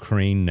in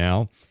Ukraine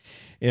now.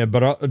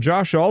 But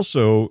Josh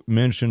also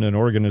mentioned an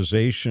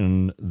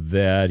organization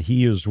that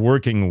he is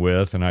working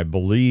with, and I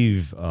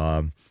believe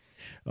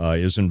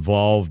is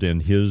involved in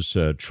his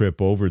trip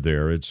over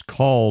there. It's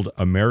called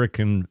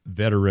American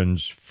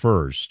Veterans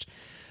First.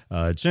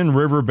 It's in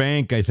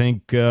Riverbank, I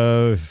think,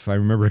 if I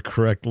remember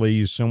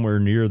correctly, somewhere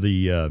near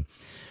the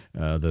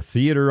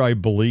theater, I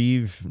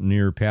believe,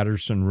 near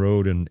Patterson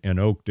Road and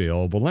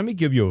Oakdale. But let me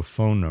give you a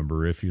phone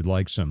number if you'd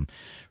like some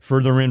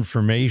further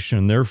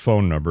information. Their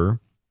phone number,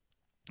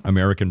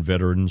 American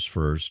Veterans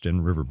First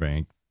in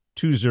Riverbank,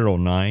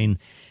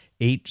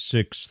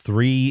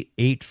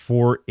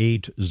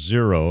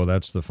 209-863-8480.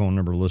 That's the phone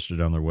number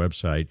listed on their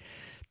website,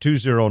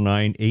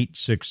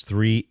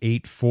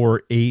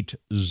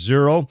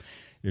 209-863-8480.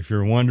 If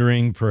you're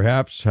wondering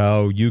perhaps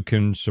how you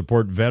can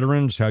support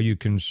veterans, how you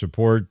can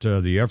support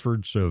the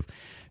efforts of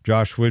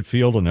Josh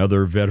Whitfield and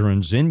other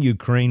veterans in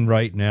Ukraine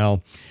right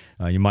now,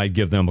 you might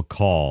give them a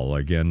call.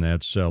 Again,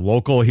 that's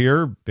local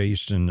here,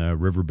 based in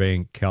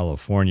Riverbank,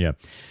 California.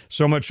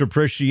 So much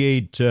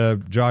appreciate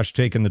Josh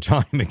taking the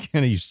time.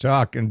 Again, he's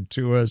talking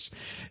to us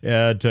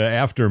at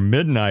after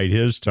midnight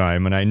his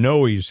time, and I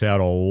know he's had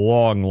a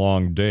long,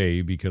 long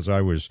day because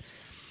I was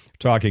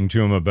talking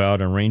to him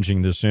about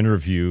arranging this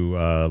interview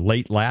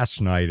late last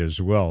night as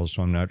well,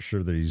 so I'm not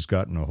sure that he's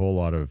gotten a whole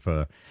lot of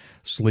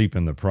sleep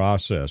in the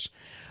process.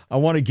 I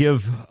want to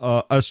give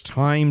us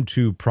time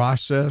to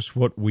process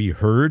what we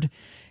heard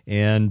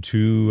and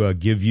to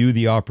give you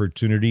the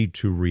opportunity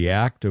to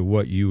react to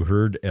what you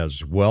heard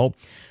as well.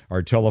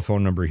 Our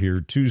telephone number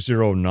here,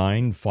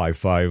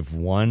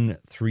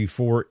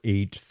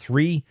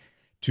 209-551-3483,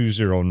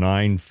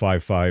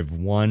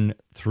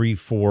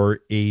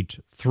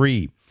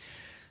 209-551-3483.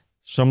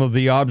 Some of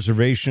the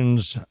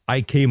observations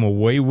I came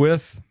away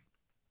with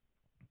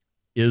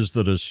is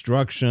the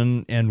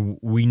destruction, and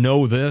we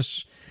know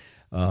this.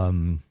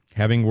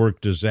 Having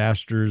worked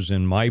disasters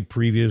in my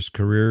previous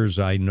careers,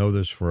 I know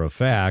this for a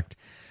fact.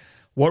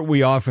 What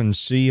we often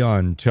see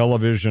on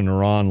television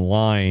or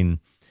online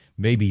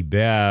may be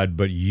bad,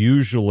 but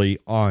usually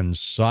on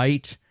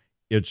site,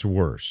 it's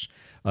worse.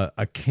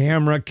 A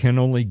camera can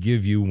only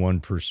give you one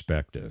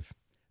perspective.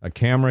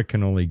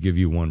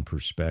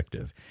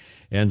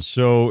 And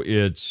so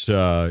it's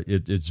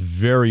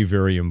very,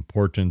 very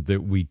important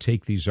that we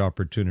take these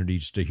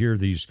opportunities to hear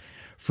these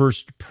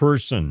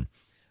first-person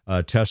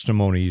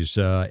testimonies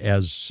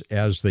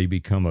as they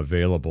become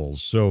available.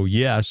 So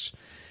yes,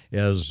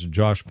 as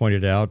Josh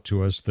pointed out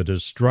to us, the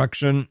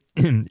destruction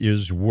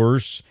is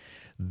worse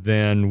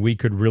than we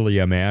could really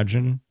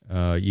imagine,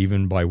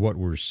 even by what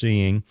we're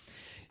seeing.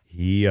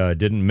 He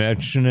didn't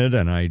mention it,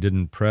 and I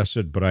didn't press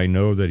it, but I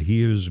know that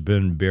he has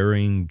been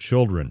burying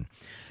children,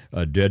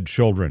 dead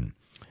children,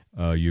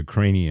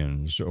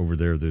 Ukrainians over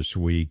there this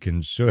week.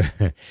 And so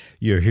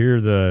you hear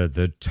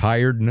the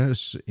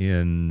tiredness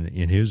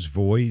in his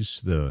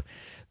voice, the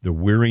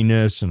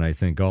weariness, and I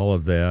think all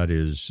of that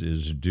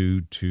is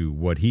due to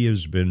what he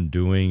has been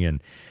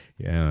doing.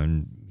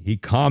 And he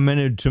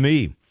commented to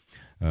me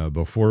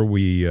before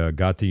we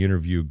got the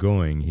interview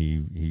going.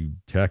 He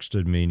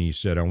texted me and he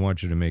said, "I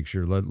want you to make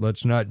sure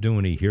let's not do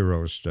any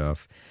hero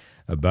stuff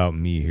about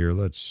me here.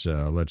 Let's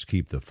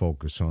keep the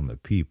focus on the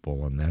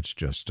people." And that's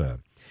just a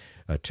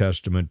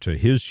testament to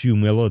his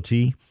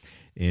humility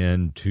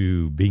and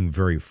to being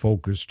very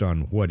focused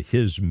on what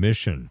his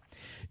mission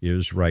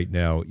is right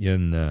now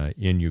in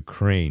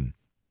Ukraine.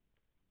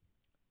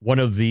 One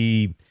of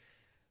the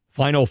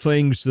final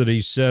things that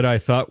he said I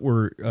thought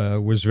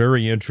was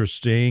very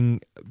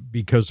interesting,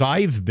 because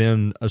I've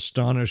been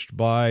astonished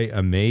by,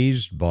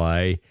 amazed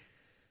by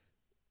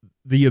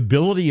the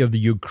ability of the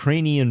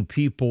Ukrainian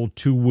people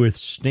to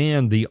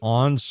withstand the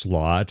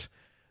onslaught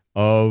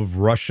of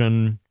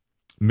Russian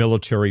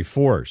military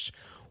force.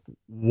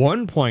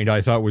 One point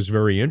I thought was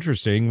very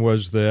interesting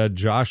was that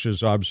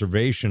Josh's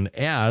observation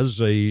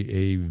as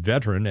a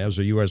veteran, as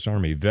a U.S.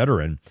 Army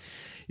veteran,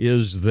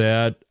 is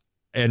that,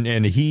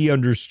 and he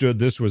understood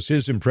this was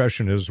his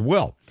impression as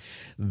well,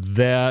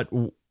 that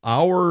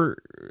our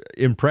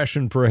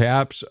impression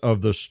perhaps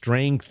of the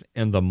strength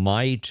and the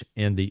might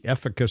and the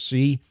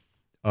efficacy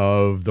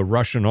of the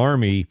Russian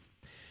army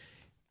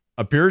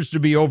appears to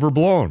be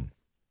overblown,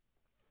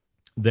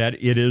 that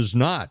it is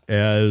not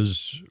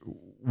as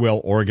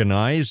well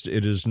organized,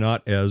 it is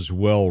not as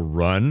well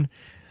run,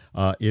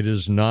 it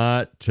is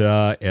not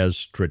as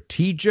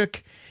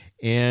strategic,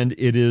 and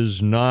it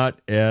is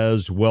not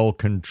as well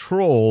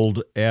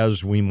controlled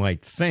as we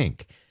might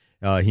think.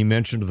 He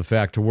mentioned the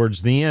fact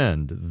towards the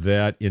end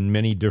that in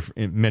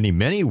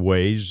many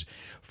ways,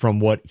 from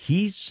what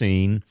he's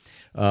seen,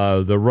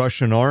 the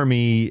Russian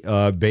army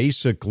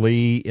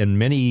basically in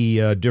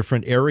many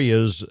different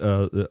areas,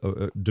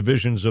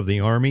 divisions of the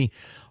army,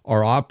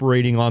 are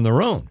operating on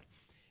their own,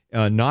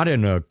 not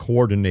in a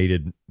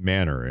coordinated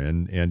manner.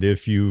 And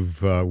if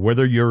you've,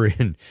 whether you're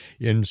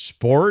in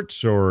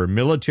sports or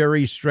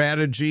military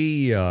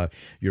strategy,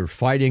 you're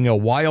fighting a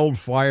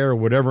wildfire,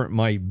 whatever it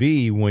might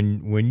be,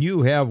 when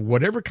you have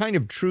whatever kind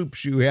of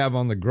troops you have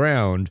on the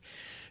ground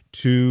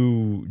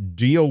to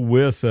deal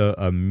with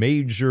a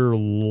major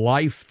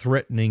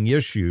life-threatening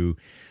issue,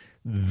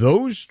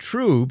 those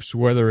troops,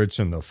 whether it's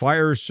in the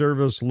fire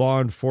service,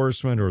 law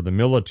enforcement, or the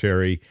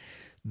military,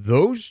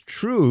 those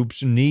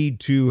troops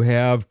need to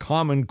have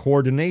common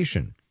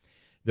coordination.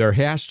 There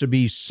has to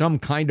be some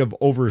kind of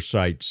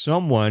oversight,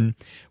 someone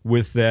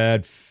with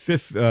that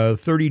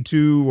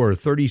 32 or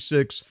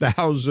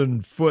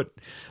 36,000 foot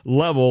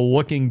level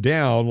looking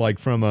down, like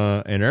from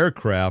an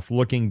aircraft,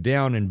 looking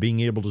down and being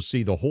able to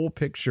see the whole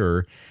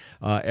picture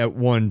at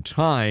one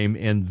time,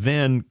 and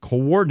then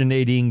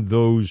coordinating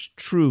those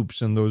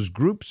troops and those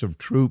groups of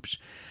troops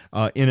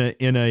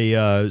in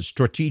a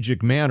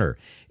strategic manner.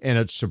 And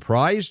it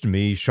surprised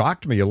me,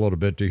 shocked me a little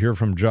bit to hear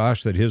from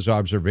Josh that his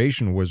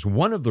observation was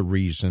one of the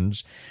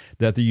reasons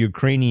that the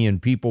Ukrainian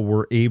people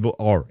were able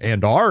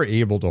and are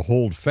able to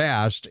hold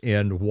fast,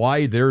 and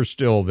why they're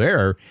still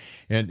there.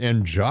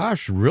 And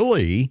Josh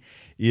really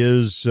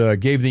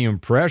gave the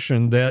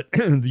impression that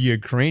the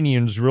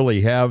Ukrainians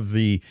really have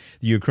the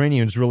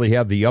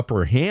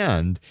upper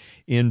hand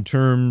in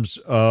terms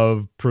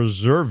of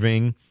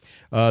preserving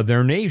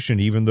their nation,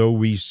 even though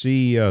we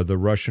see the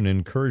Russian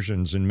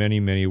incursions in many,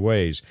 many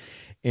ways.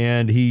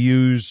 And he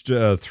used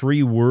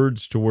three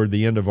words toward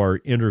the end of our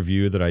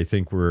interview that I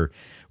think were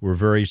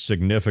very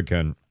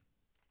significant: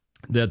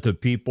 that the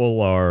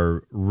people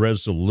are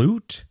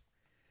resolute,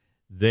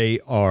 they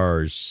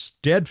are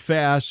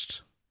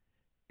steadfast,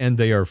 and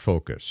they are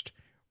focused.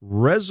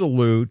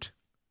 Resolute,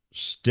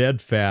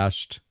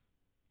 steadfast,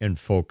 and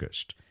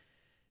focused.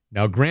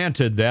 Now,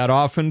 granted, that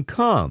often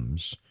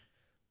comes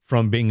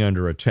from being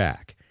under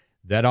attack.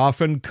 That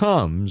often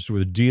comes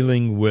with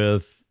dealing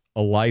with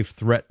a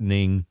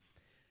life-threatening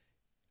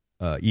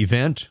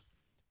event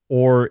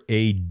or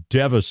a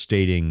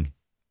devastating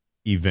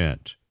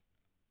event.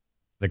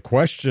 The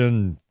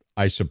question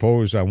I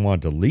suppose I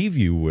want to leave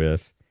you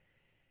with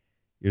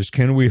is,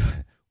 can we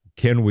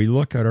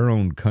look at our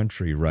own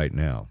country right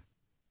now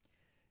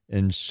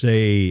and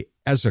say,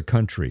 as a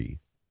country,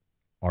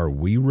 are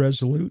we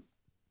resolute?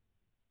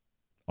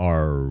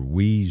 Are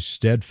we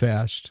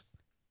steadfast?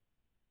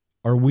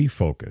 Are we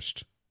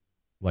focused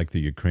like the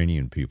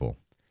Ukrainian people?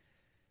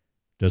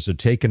 Does it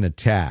take an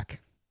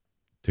attack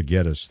to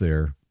get us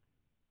there?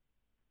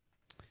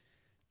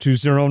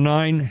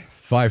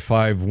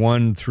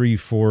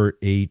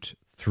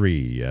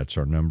 209-551-3483. That's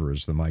our number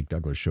as the Mike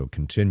Douglas Show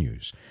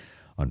continues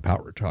on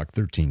Power Talk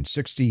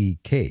 1360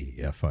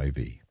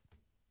 KFIV.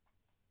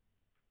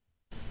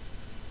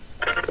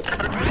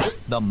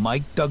 The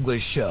Mike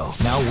Douglas Show,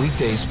 now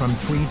weekdays from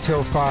 3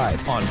 till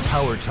 5 on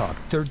Power Talk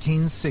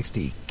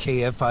 1360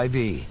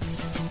 KFIV.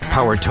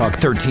 Power Talk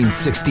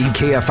 1360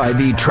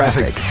 KFIV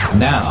traffic.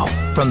 Now,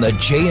 from the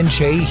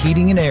J&J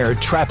Heating and Air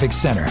Traffic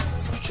Center.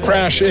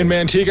 Crash in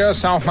Manteca,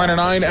 South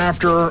 99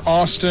 after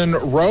Austin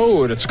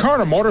Road. It's a car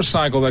and a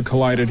motorcycle that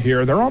collided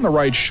here. They're on the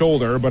right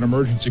shoulder, but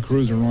emergency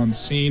crews are on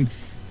scene,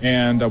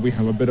 and we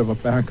have a bit of a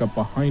backup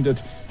behind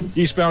it.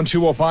 Eastbound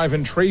 205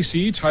 in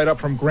Tracy, tied up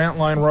from Grant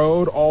Line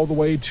Road all the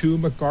way to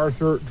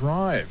MacArthur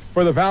Drive.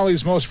 For the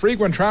Valley's most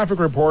frequent traffic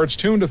reports,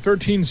 tune to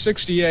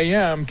 1360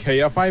 AM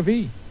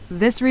KFIV.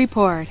 This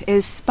report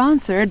is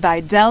sponsored by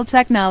Dell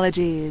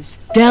Technologies.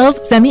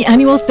 Dell's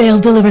semi-annual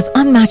sale delivers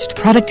unmatched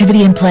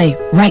productivity and play.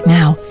 Right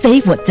now,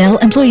 save what Dell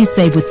employees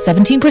save with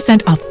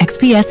 17% off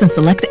XPS and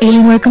select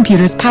Alienware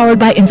computers powered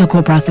by Intel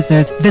Core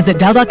processors. Visit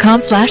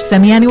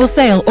Dell.com/semi-annual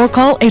sale or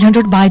call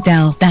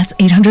 800-BY-DELL. That's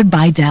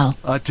 800-BY-DELL.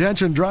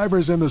 Attention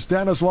drivers in the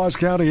Stanislaus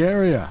County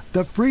area.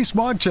 The free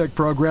smog check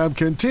program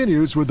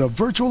continues with a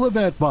virtual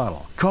event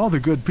model. Call the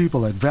good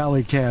people at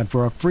Valley Can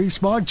for a free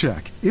smog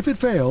check. If it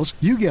fails,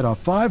 you get a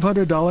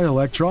 $500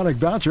 electronic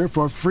voucher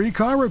for free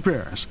car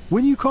repairs.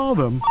 When you call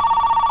them,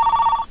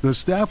 the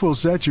staff will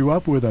set you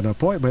up with an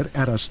appointment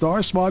at a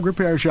Star Smog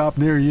repair shop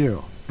near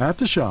you. At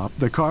the shop,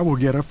 the car will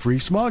get a free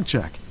smog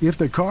check. If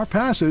the car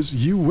passes,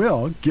 you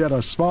will get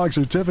a smog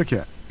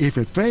certificate. If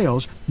it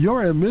fails,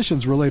 your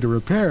emissions-related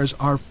repairs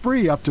are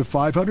free up to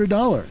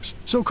 $500.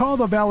 So call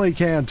the Valley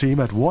Can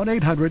team at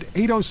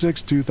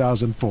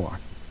 1-800-806-2004.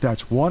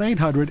 That's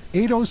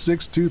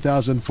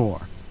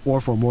 1-800-806-2004.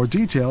 Or for more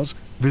details,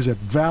 visit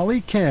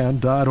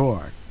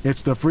valleycan.org.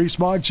 It's the free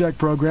smog check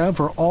program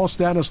for all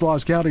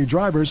Stanislaus County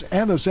drivers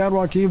and the San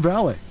Joaquin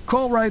Valley.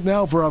 Call right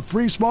now for a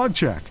free smog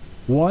check.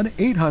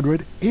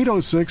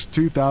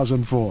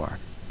 1-800-806-2004.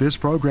 This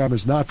program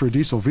is not for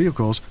diesel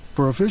vehicles.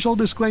 For official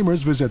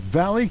disclaimers, visit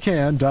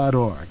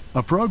valleycan.org,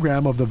 a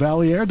program of the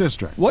Valley Air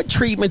District. What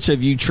treatments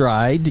have you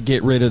tried to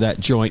get rid of that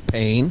joint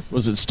pain?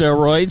 Was it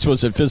steroids?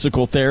 Was it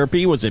physical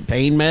therapy? Was it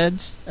pain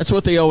meds? That's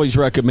what they always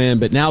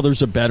recommend, but now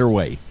there's a better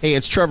way. Hey,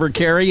 it's Trevor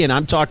Carey, and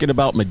I'm talking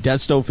about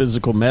Modesto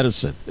Physical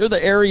Medicine. They're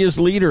the area's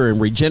leader in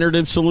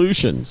regenerative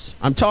solutions.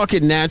 I'm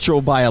talking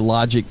natural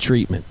biologic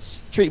treatments.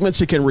 Treatments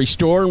that can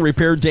restore and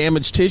repair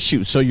damaged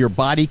tissue so your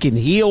body can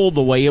heal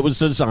the way it was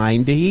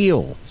designed to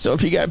heal. So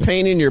if you got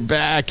pain in your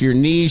back, your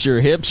knees,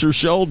 your hips, or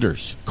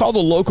shoulders, call the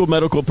local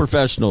medical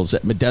professionals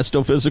at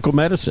Modesto Physical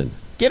Medicine.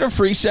 Get a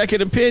free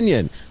second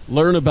opinion.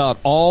 Learn about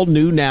all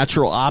new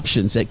natural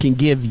options that can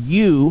give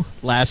you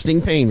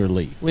lasting pain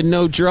relief with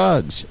no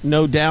drugs,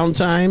 no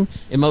downtime,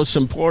 and most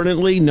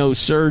importantly, no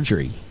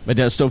surgery.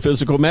 Modesto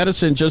Physical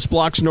Medicine just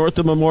blocks north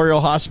of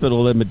Memorial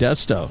Hospital in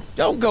Modesto.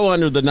 Don't go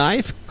under the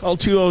knife. Call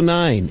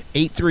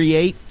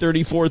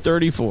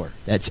 209-838-3434.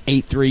 That's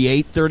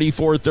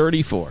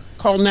 838-3434.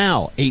 Call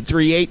now,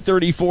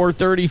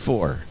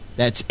 838-3434.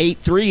 That's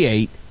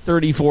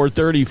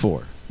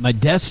 838-3434.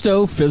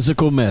 Modesto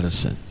Physical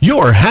Medicine.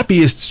 Your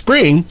happiest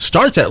spring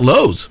starts at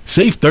Lowe's.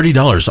 Save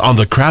 $30 on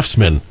the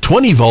Craftsman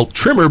 20-volt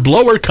trimmer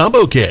blower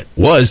combo kit.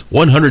 Was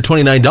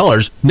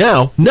 $129,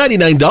 now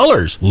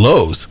 $99.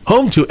 Lowe's,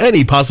 home to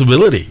any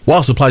possibility.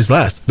 While supplies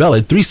last,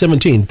 valid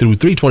 3/17 through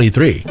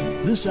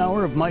 3/23. This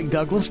hour of Mike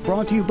Douglas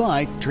brought to you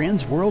by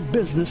Trans World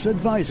Business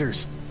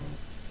Advisors.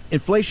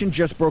 Inflation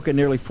just broke a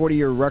nearly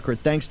 40-year record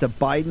thanks to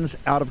Biden's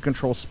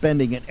out-of-control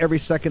spending, and every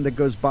second that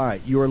goes by,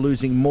 you are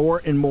losing more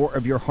and more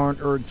of your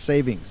hard-earned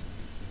savings.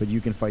 But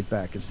you can fight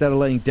back. Instead of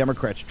letting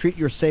Democrats treat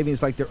your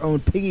savings like their own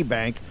piggy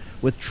bank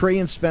with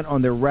trillions spent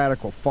on their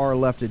radical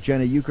far-left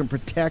agenda, you can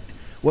protect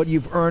what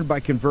you've earned by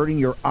converting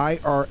your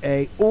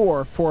IRA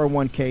or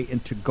 401k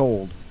into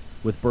gold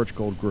with Birch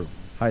Gold Group.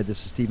 Hi,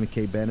 this is Stephen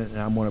K. Bennett, and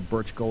I'm one of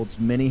Birch Gold's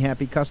many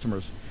happy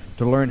customers.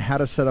 To learn how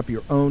to set up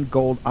your own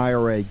gold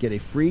IRA, get a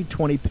free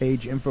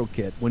 20-page info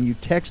kit when you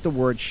text the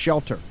word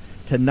SHELTER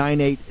to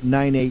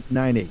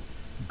 989898.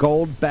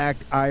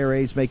 Gold-backed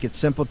IRAs make it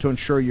simple to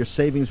ensure your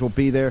savings will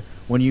be there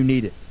when you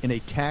need it in a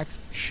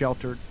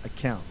tax-sheltered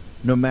account.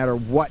 No matter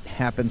what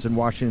happens in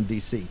Washington,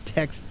 D.C.,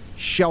 text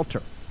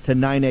SHELTER to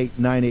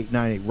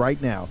 989898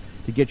 right now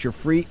to get your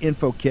free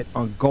info kit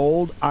on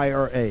gold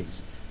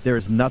IRAs. There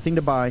is nothing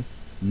to buy,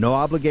 no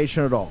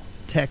obligation at all.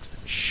 Text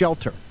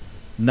SHELTER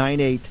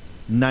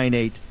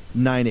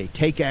 989898.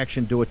 Take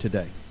action. Do it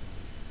today.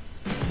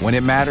 When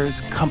it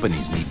matters,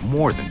 companies need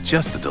more than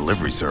just a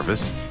delivery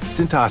service.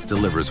 Cintas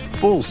delivers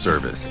full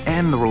service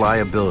and the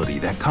reliability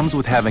that comes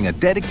with having a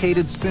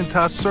dedicated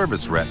Cintas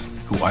service rep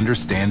who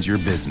understands your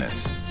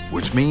business,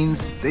 which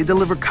means they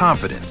deliver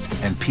confidence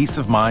and peace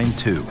of mind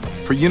too.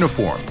 For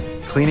uniforms,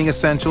 cleaning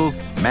essentials,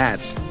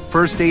 mats,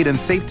 first aid and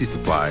safety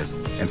supplies,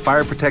 and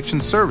fire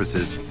protection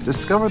services,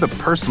 discover the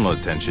personal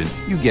attention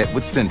you get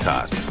with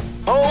Cintas.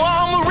 Oh,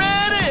 I'm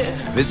ready!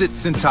 Visit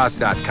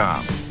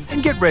Cintas.com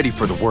and get ready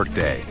for the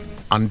workday.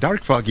 On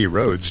dark, foggy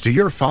roads, do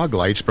your fog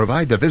lights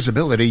provide the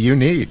visibility you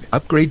need?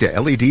 Upgrade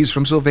to LEDs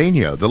from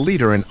Sylvania, the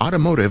leader in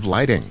automotive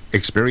lighting.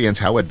 Experience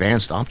how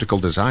advanced optical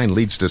design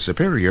leads to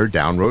superior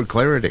down-road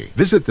clarity.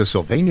 Visit the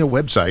Sylvania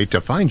website to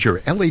find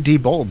your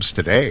LED bulbs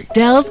today.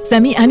 Dell's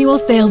semi-annual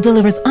sale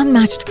delivers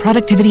unmatched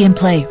productivity and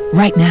play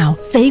right now.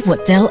 Save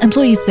what Dell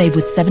employees save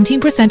with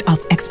 17%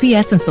 off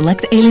XPS and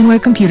select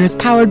Alienware computers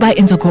powered by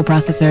Intel Core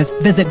processors.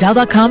 Visit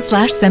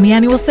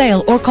Dell.com/semi-annual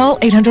sale or call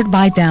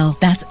 800-BY-DELL.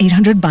 That's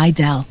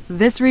 800-BY-DELL.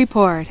 This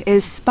report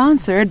is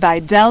sponsored by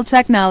Dell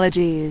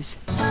Technologies.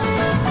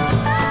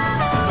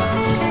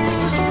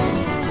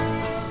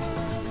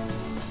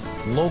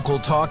 Local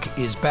Talk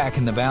is back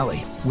in the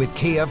Valley with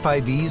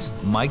KFIV's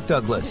Mike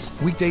Douglas.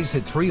 Weekdays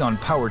at 3 on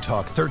Power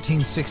Talk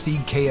 1360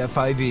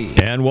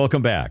 KFIV. And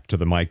welcome back to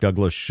the Mike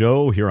Douglas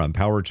Show here on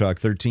Power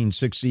Talk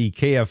 1360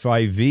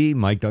 KFIV.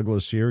 Mike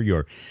Douglas here,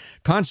 your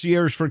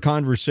concierge for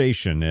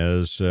conversation,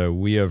 as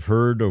we have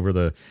heard over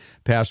the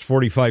past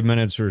 45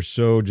 minutes or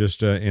so,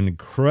 just an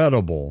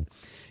incredible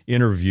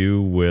interview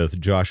with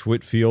Josh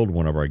Whitfield,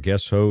 one of our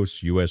guest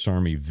hosts, U.S.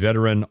 Army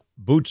veteran,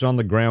 boots on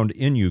the ground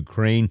in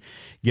Ukraine,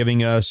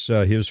 giving us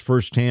his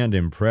firsthand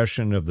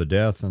impression of the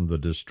death and the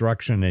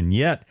destruction, and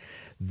yet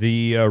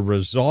the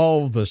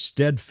resolve, the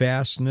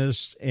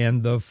steadfastness,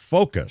 and the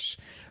focus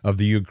of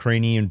the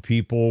Ukrainian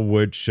people,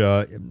 which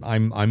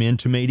I'm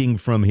intimating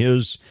from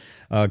his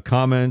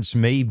comments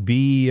may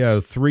be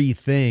three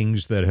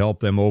things that help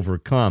them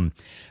overcome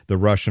the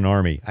Russian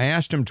army. I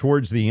asked him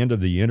towards the end of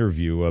the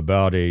interview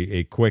about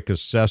a quick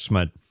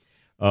assessment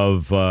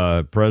of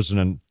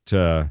President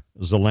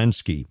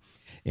Zelensky,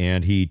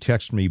 and he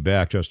texted me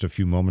back just a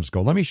few moments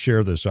ago. Let me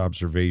share this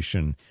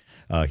observation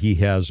he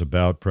has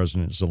about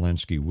President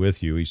Zelensky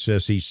with you. He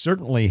says he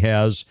certainly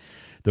has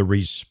the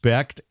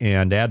respect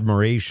and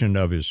admiration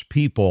of his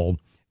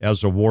people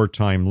as a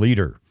wartime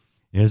leader.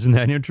 Isn't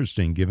that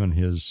interesting, given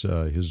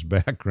his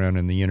background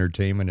in the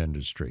entertainment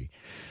industry?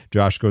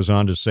 Josh goes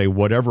on to say,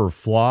 whatever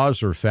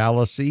flaws or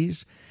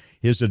fallacies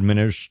his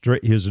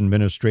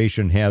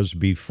administration has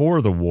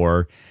before the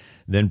war,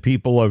 then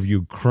people of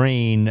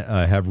Ukraine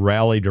have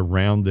rallied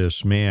around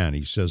this man.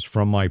 He says,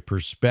 from my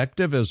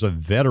perspective as a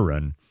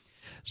veteran,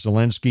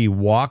 Zelensky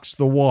walks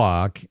the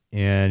walk,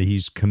 and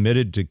he's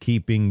committed to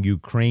keeping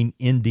Ukraine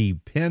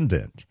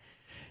independent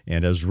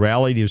and has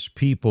rallied his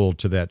people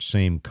to that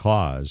same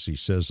cause. He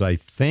says, I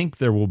think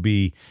there will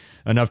be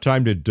enough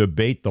time to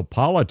debate the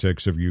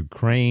politics of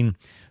Ukraine,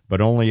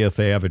 but only if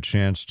they have a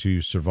chance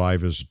to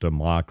survive as a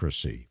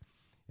democracy.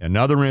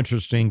 Another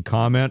interesting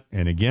comment,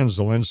 and again,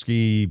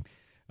 Zelensky,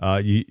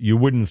 you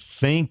wouldn't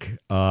think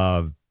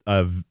a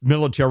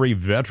military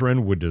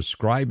veteran would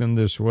describe him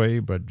this way,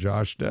 but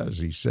Josh does.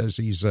 He says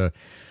he's a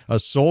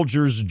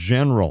soldier's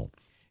general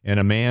and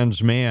a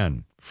man's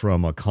man.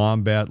 From a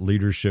combat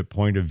leadership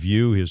point of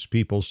view, his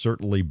people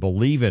certainly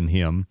believe in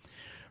him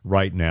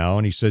right now.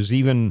 And he says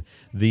even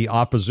the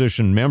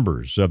opposition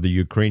members of the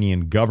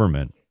Ukrainian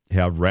government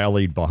have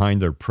rallied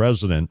behind their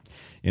president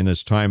in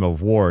this time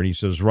of war. And he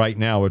says right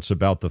now it's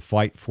about the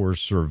fight for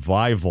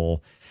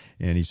survival.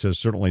 And he says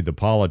certainly the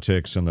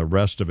politics and the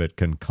rest of it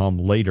can come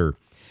later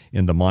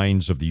in the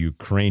minds of the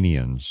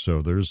Ukrainians.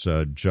 So there's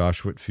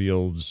Josh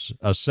Whitfield's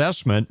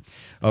assessment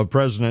of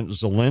President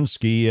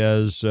Zelensky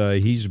as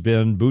he's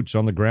been boots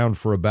on the ground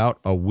for about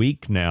a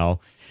week now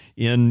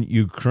in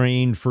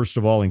Ukraine, first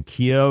of all in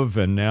Kiev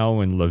and now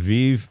in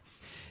Lviv.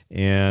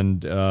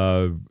 And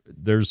and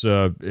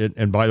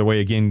by the way,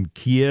 again,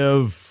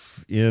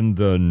 Kiev in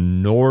the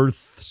north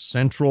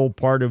central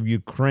part of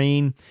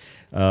Ukraine,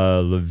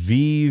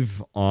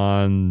 Lviv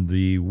on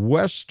the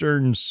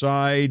western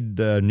side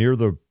near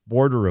the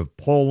border of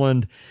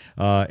Poland,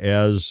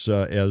 as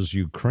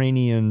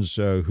Ukrainians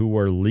who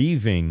are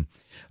leaving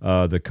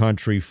the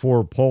country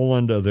for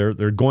Poland,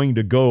 they're going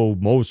to go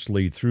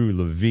mostly through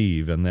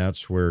Lviv, and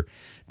that's where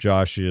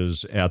Josh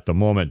is at the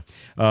moment.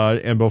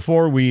 And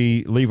before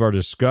we leave our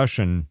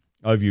discussion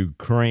of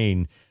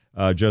Ukraine,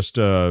 just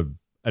an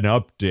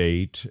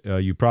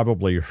update. You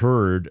probably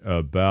heard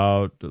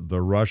about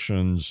the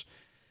Russians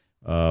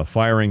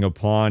firing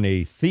upon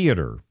a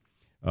theater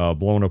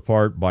blown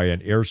apart by an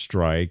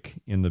airstrike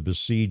in the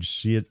besieged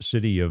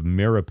city of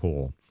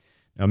Mariupol.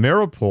 Now,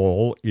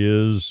 Mariupol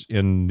is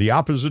in the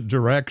opposite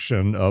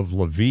direction of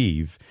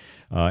Lviv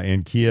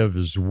and Kiev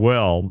as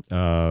well.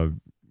 Mariupol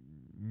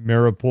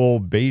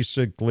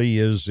basically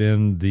is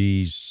in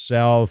the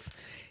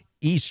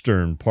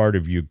southeastern part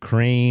of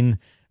Ukraine,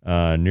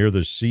 near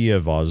the Sea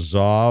of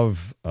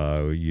Azov.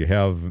 You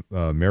have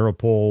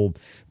Mariupol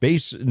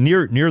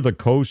near the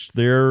coast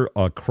there.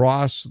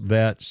 Across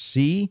that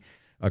sea,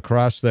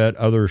 across that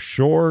other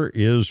shore,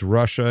 is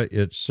Russia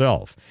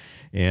itself.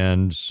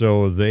 And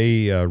so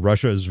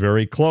Russia is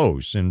very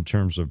close in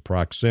terms of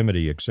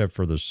proximity, except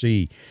for the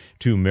sea,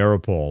 to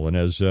Mariupol. And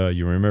as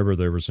you remember,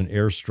 there was an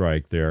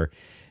airstrike there,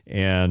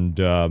 and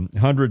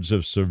hundreds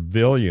of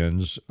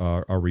civilians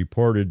are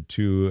reported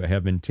to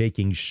have been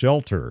taking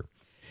shelter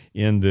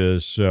in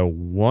this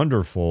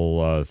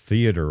wonderful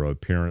theater,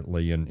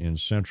 apparently, in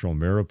central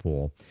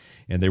Mariupol.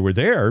 And they were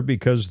there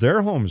because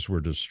their homes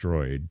were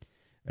destroyed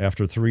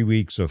after 3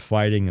 weeks of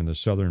fighting in the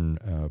southern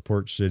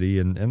port city.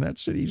 And that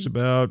city's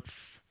about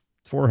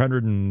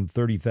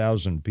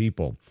 430,000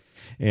 people.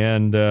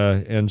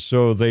 And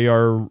so they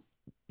are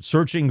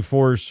searching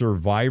for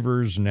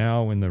survivors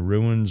now in the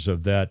ruins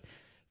of that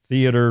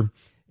theater.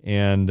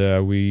 And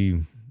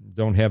we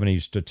don't have any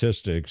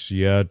statistics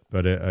yet,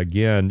 but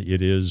again,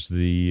 it is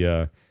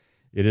the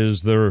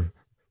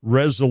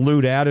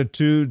resolute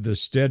attitude, the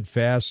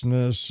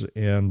steadfastness,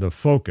 and the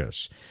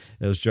focus,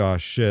 as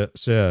Josh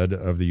said,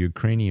 of the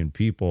Ukrainian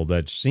people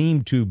that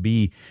seem to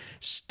be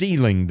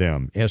steeling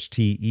them,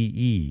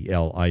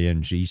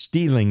 steeling,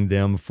 steeling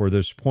them for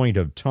this point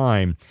of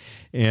time.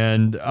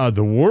 And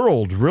the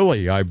world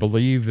really, I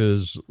believe,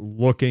 is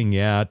looking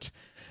at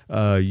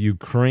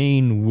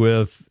Ukraine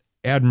with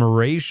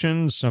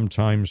admiration,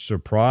 sometimes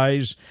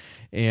surprise,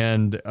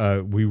 and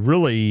we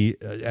really,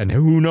 and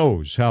who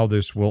knows how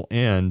this will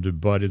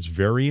end, but it's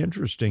very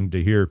interesting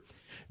to hear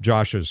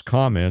Josh's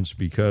comments,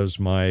 because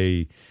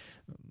I'm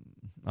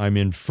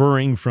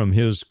inferring from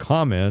his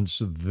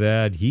comments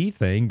that he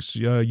thinks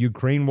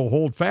Ukraine will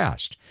hold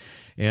fast,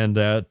 and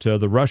that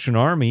the Russian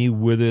army,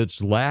 with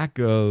its lack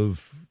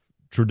of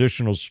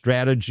traditional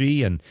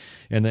strategy, and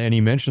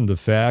he mentioned the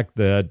fact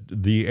that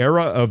the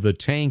era of the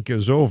tank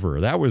is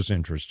over. That was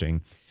interesting.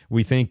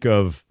 We think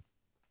of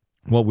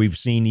what we've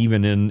seen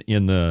even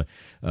in the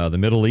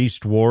Middle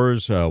East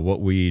wars, what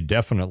we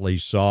definitely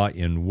saw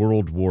in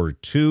World War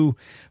II,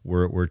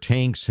 where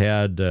tanks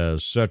had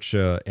such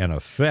an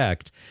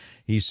effect.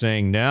 He's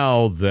saying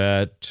now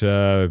that,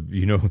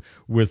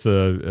 with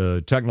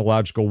the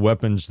technological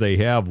weapons they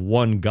have,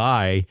 one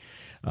guy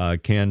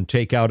can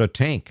take out a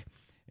tank.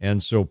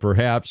 And so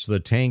perhaps the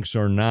tanks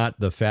are not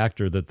the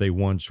factor that they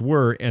once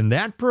were. And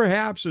that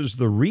perhaps is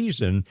the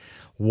reason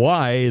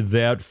why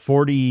that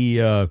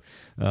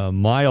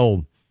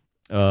 40-mile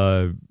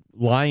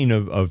line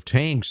of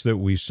tanks that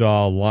we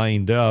saw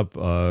lined up,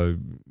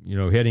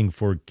 heading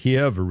for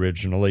Kiev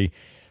originally,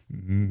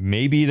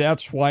 maybe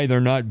that's why they're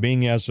not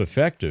being as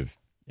effective.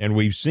 And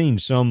we've seen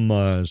some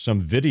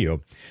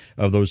video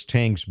of those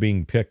tanks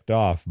being picked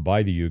off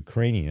by the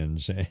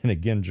Ukrainians. And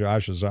again,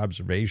 Josh's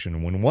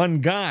observation, when one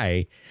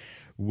guy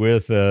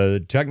with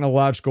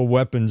technological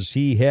weapons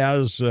he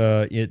has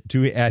at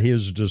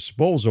his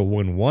disposal,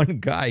 when one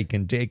guy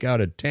can take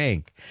out a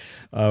tank,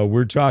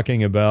 we're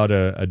talking about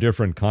a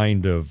different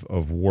kind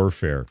of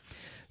warfare.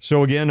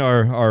 So again,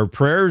 our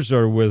prayers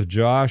are with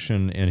Josh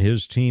and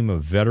his team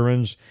of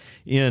veterans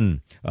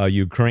in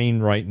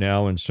Ukraine right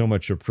now, and so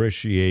much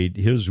appreciate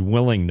his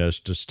willingness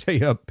to stay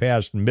up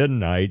past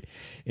midnight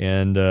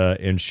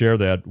and share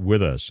that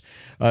with us.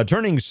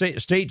 Turning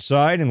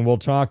stateside, and we'll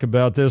talk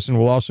about this, and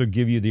we'll also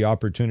give you the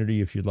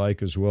opportunity, if you'd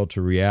like as well,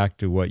 to react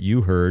to what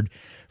you heard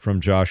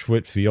from Josh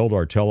Whitfield.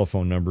 Our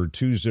telephone number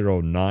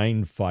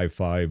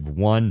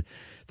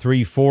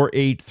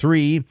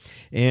 209-551-3483.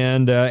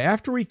 And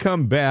after we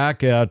come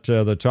back at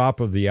the top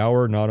of the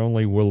hour, not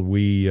only will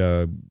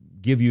we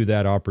give you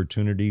that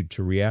opportunity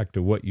to react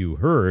to what you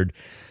heard,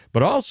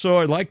 but also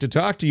I'd like to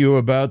talk to you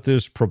about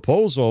this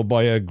proposal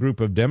by a group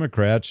of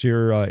Democrats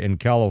here in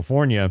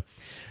California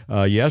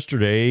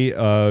yesterday,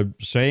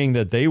 saying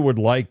that they would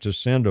like to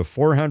send a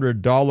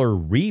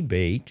 $400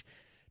 rebate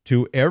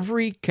to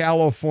every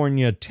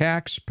California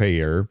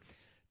taxpayer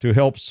to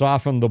help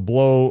soften the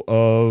blow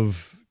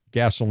of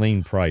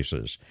gasoline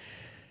prices.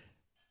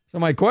 So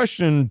my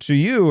question to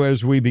you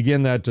as we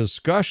begin that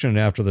discussion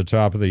after the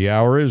top of the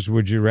hour is,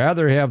 would you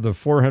rather have the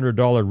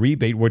 $400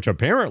 rebate, which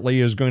apparently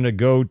is going to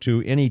go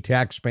to any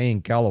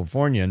tax-paying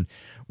Californian,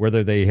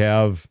 whether they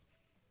have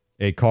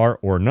a car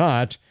or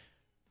not,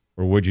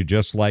 or would you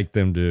just like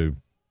them to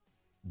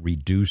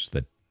reduce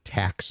the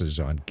taxes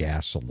on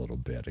gas a little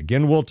bit?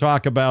 Again, we'll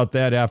talk about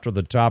that after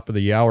the top of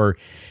the hour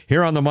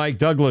here on the Mike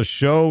Douglas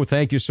Show.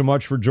 Thank you so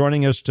much for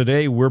joining us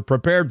today. We're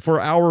prepared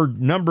for hour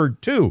number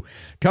 2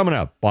 coming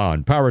up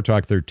on Power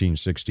Talk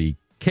 1360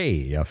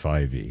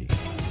 KFIV.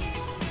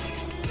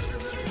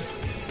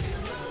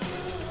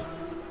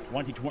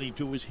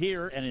 2022 is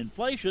here, and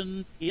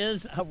inflation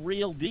is a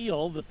real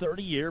deal. The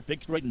 30-year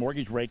fixed-rate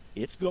mortgage rate,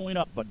 it's going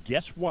up. But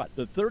guess what?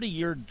 The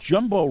 30-year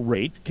jumbo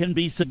rate can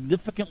be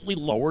significantly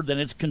lower than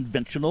its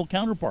conventional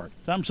counterpart.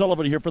 Tom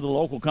Sullivan here for the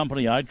local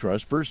company I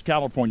trust, First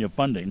California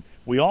Funding.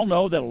 We all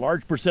know that a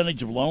large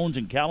percentage of loans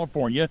in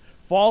California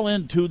fall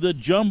into the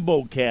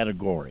jumbo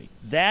category.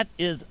 That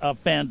is a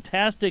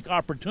fantastic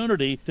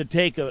opportunity to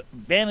take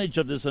advantage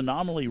of this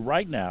anomaly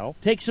right now.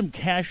 Take some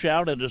cash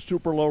out at a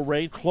super low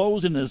rate,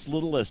 close in as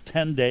little as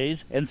 10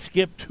 days, and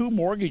skip 2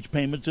 mortgage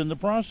payments in the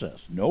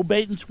process. No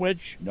bait and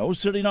switch, no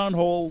sitting on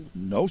hold,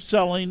 no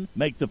selling.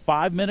 Make the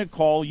 5-minute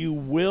call. You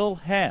will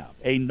have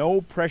a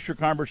no-pressure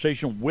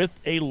conversation with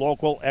a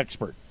local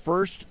expert.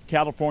 First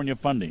California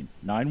Funding,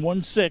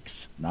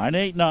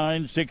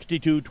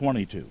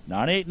 916-989-6222,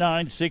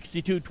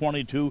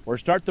 989-6222, or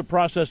start the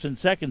process in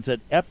seconds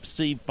at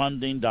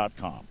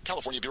fcfunding.com.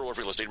 California Bureau of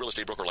Real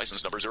Estate Broker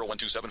License Number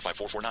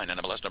 01275449,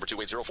 NMLS Number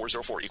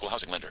 280404, Equal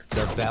Housing Lender.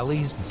 The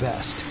Valley's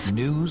best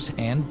news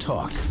and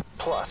talk,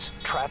 plus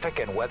traffic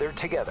and weather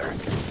together.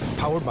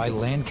 Powered by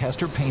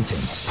Lancaster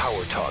Painting.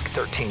 Power Talk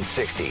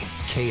 1360,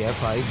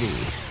 KFIV,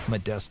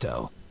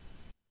 Modesto.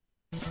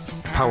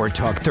 Power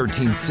Talk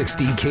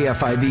 1360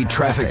 KFIV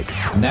traffic.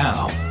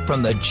 Now,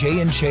 from the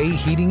J&J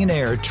Heating and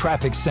Air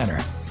Traffic Center.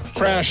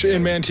 Crash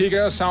in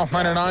Manteca, South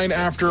 99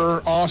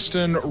 after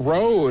Austin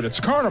Road. It's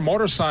a car and a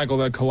motorcycle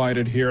that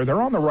collided here.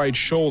 They're on the right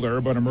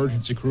shoulder, but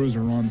emergency crews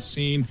are on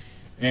scene,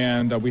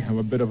 and we have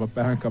a bit of a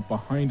backup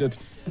behind it.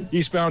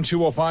 Eastbound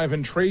 205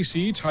 in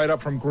Tracy, tied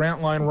up from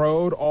Grant Line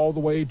Road all the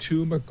way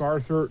to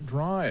MacArthur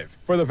Drive.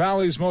 For the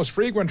Valley's most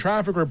frequent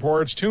traffic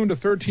reports, tune to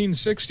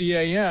 1360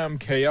 AM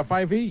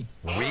KFIV.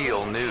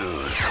 Real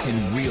news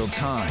in real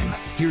time.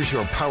 Here's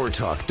your Power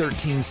Talk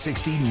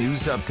 1360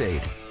 news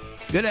update.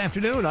 Good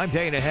afternoon, I'm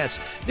Dana Hess.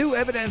 New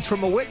evidence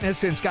from a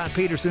witness in Scott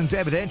Peterson's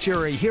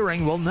evidentiary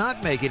hearing will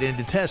not make it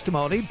into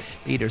testimony.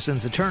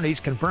 Peterson's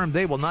attorneys confirmed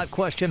they will not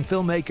question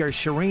filmmaker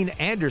Shireen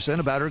Anderson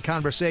about her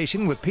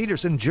conversation with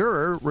Peterson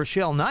juror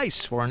Rochelle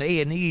Nice for an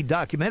A&E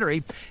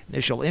documentary.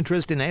 Initial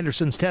interest in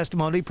Anderson's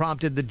testimony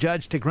prompted the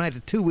judge to grant a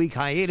 2-week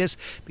hiatus.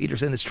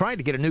 Peterson is trying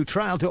to get a new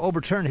trial to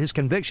overturn his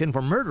conviction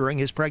for murdering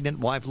his pregnant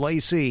wife,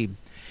 Lacey.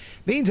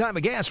 Meantime,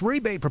 a gas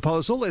rebate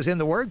proposal is in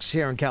the works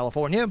here in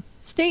California.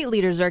 State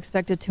leaders are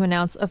expected to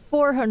announce a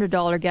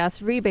 $400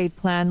 gas rebate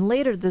plan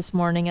later this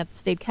morning at the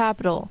state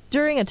capitol,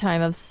 during a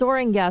time of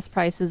soaring gas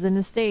prices in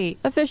the state.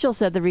 Officials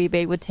said the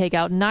rebate would take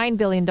out $9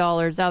 billion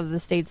out of the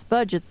state's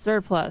budget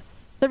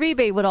surplus. The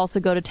rebate would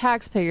also go to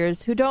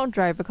taxpayers who don't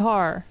drive a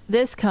car.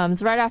 This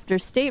comes right after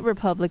state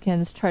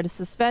Republicans try to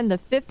suspend the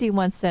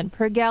 51-cent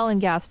per gallon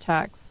gas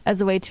tax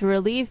as a way to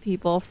relieve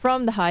people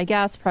from the high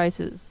gas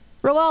prices.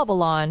 Roel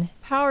Balan,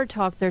 Power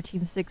Talk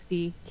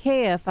 1360,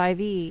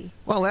 KFIV.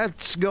 Well,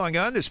 that's going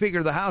on. The Speaker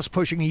of the House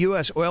pushing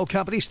U.S. oil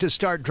companies to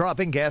start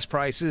dropping gas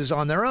prices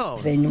on their own.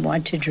 If they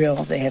want to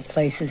drill, they have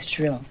places to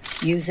drill.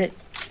 Use it,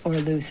 or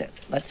lose it.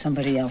 Let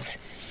somebody else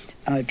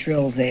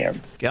drill there.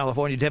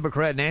 California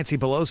Democrat Nancy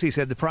Pelosi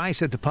said the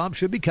price at the pump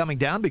should be coming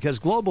down because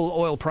global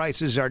oil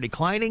prices are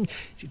declining.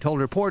 She told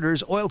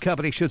reporters oil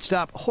companies should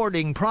stop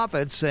hoarding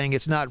profits, saying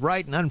it's not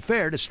right and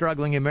unfair to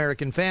struggling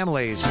American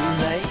families.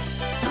 Moonlight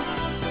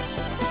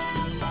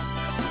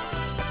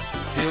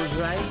feels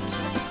right.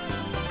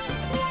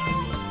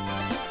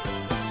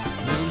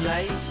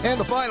 Moonlight. And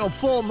the final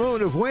full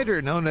moon of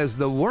winter, known as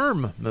the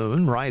worm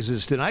moon,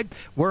 rises tonight.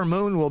 Worm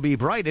moon will be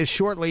brightest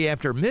shortly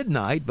after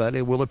midnight, but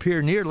it will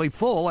appear nearly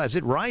full as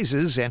it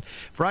rises. And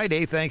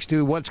Friday, thanks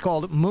to what's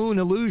called moon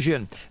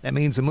illusion. That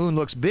means the moon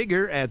looks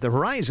bigger at the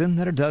horizon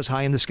than it does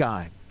high in the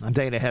sky. I'm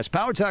Dana Hess,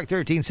 Power Talk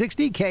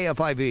 1360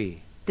 KFIV.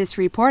 This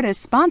report is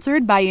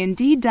sponsored by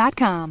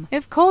Indeed.com.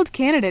 If cold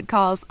candidate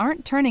calls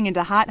aren't turning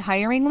into hot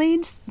hiring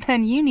leads,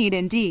 then you need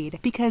Indeed,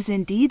 because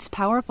Indeed's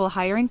powerful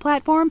hiring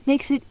platform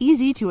makes it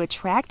easy to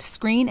attract,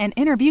 screen, and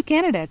interview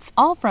candidates,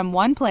 all from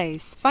one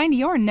place. Find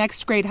your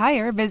next great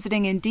hire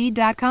visiting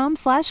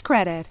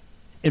Indeed.com/credit.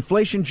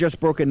 Inflation just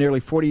broke a nearly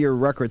 40-year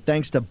record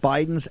thanks to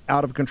Biden's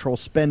out-of-control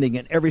spending,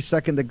 and every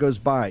second that goes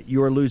by,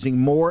 you are losing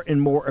more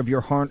and more of your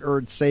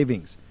hard-earned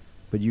savings.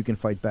 But you can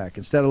fight back.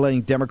 Instead of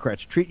letting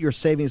Democrats treat your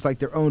savings like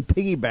their own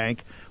piggy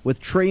bank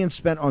with trillions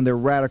spent on their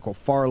radical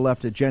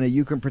far-left agenda,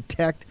 you can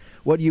protect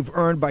what you've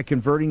earned by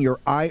converting your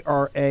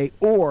IRA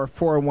or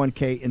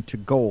 401k into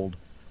gold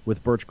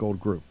with Birch Gold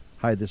Group.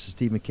 Hi, this is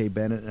Steve McKay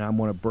Bennett, and I'm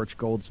one of Birch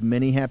Gold's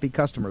many happy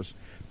customers.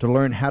 To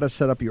learn how to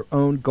set up your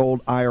own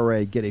gold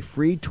IRA, get a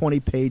free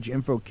 20-page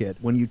info kit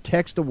when you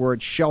text the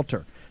word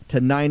SHELTER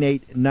to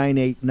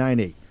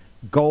 989898.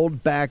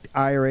 Gold-backed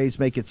IRAs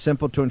make it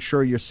simple to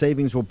ensure your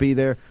savings will be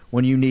there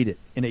when you need it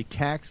in a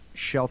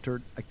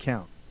tax-sheltered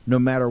account. No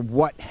matter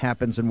what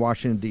happens in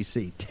Washington,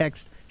 D.C.,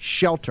 text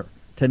SHELTER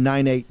to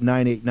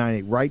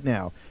 989898 right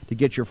now to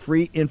get your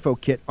free info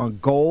kit on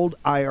gold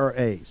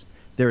IRAs.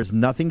 There is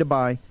nothing to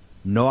buy,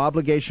 no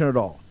obligation at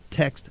all.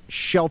 Text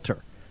SHELTER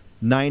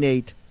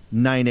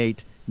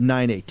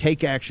 989898.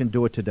 Take action.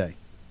 Do it today.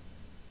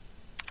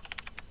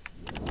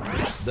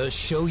 The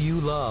show you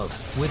love,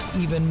 with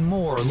even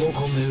more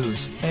local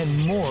news and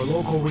more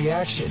local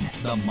reaction.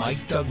 The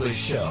Mike Douglas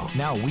Show.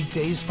 Now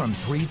weekdays from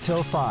 3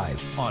 till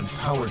 5 on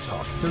Power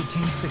Talk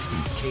 1360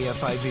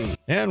 KFIV.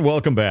 And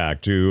welcome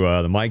back to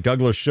the Mike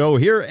Douglas Show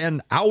here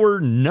in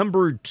hour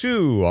number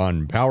 2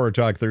 on Power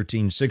Talk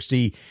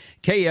 1360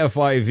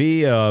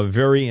 KFIV. A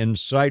very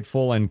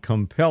insightful and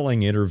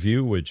compelling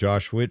interview with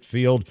Josh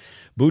Whitfield,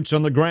 boots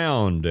on the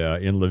ground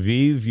in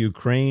Lviv,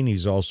 Ukraine.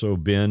 He's also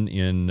been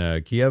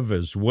in Kiev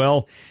as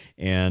well.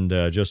 And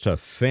just a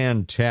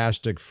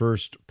fantastic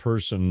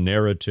first-person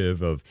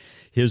narrative of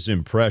his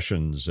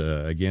impressions.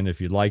 Again, if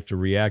you'd like to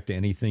react to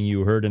anything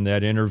you heard in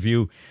that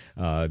interview,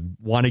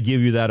 want to give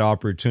you that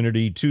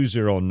opportunity,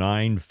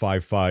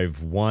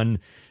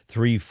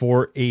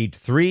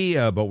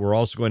 209-551-3483. But we're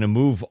also going to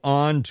move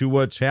on to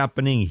what's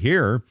happening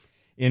here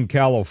in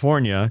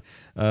California.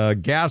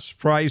 Gas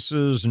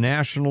prices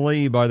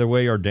nationally, by the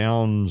way, are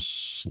down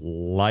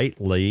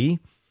slightly.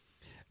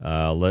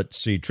 Let's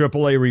see.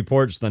 AAA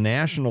reports the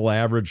national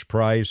average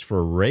price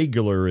for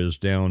regular is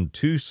down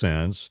 2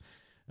 cents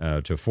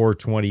to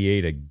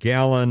 $4.28 a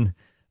gallon,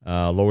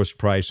 lowest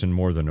price in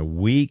more than a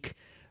week.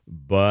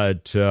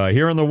 But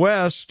here in the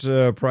West,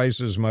 price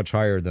is much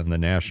higher than the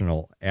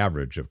national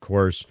average. Of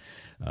course,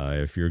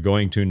 if you're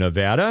going to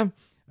Nevada,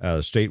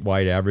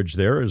 statewide average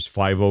there is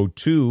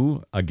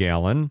 $5.02 a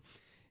gallon.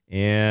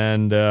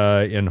 And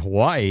in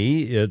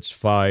Hawaii, it's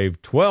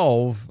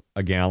 $5.12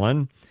 a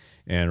gallon.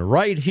 And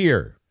right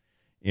here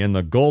in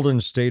the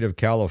golden state of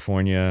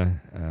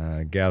California,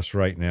 gas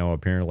right now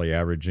apparently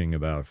averaging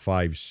about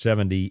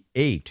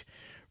 $5.78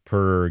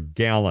 per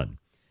gallon.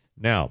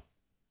 Now,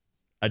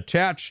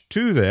 attached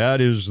to that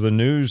is the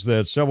news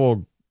that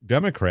several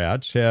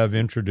Democrats have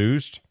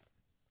introduced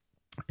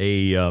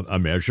a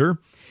measure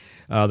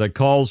that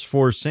calls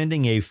for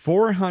sending a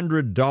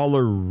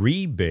 $400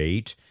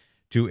 rebate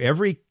to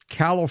every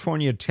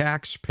California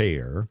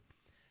taxpayer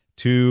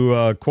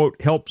to,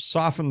 quote, help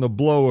soften the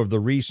blow of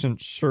the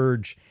recent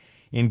surge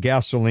in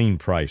gasoline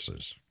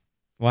prices.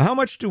 Well, how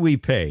much do we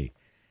pay?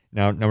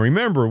 Now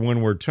remember, when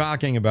we're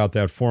talking about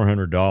that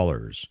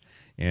 $400,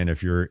 and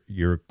if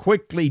you're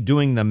quickly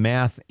doing the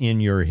math in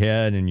your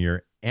head and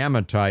you're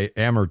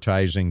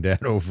amortizing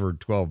that over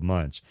 12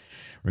 months,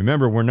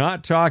 remember, we're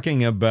not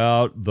talking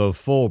about the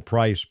full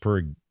price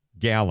per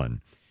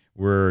gallon.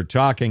 We're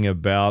talking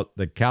about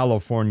the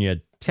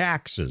California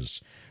taxes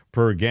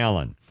per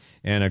gallon.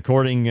 And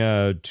according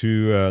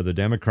to the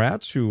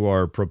Democrats who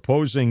are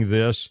proposing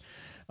this,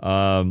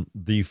 the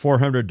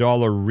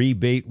 $400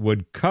 rebate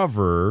would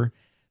cover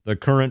the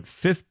current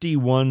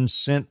 51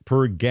 cent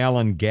per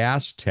gallon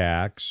gas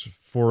tax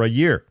for a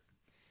year.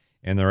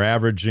 And they're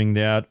averaging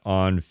that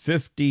on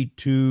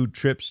 52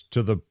 trips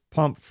to the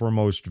pump for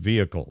most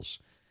vehicles.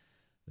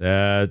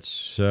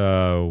 That's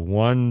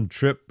one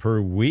trip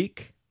per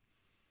week.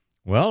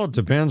 Well, it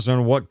depends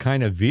on what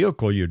kind of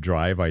vehicle you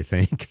drive, I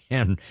think,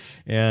 and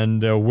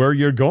where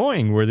you're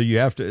going, whether you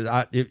have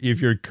to,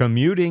 if you're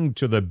commuting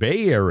to the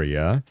Bay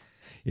Area,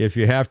 if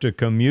you have to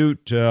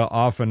commute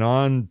off and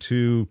on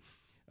to,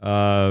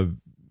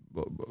 some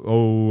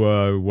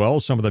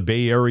of the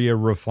Bay Area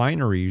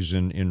refineries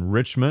in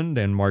Richmond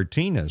and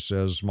Martinez,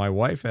 as my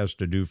wife has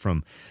to do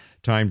from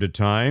time to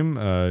time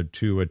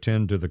to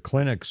attend to the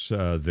clinics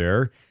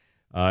there.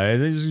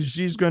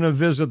 She's going to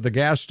visit the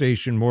gas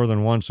station more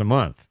than once a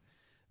month,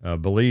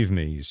 believe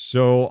me.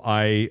 So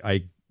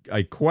I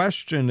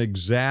question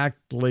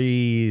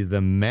exactly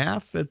the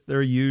math that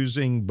they're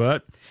using,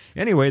 but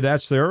anyway,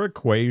 that's their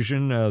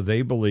equation.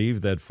 They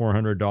believe that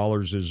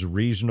 $400 is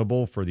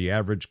reasonable for the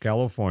average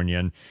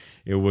Californian.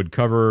 It would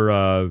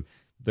cover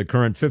the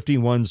current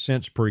 51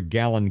 cents per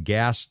gallon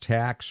gas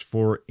tax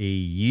for a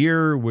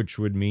year, which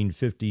would mean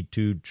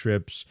 52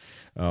 trips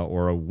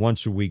or a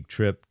once-a-week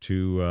trip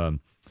to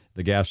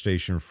the gas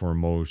station for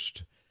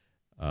most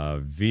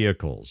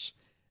vehicles.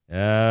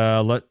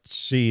 Let's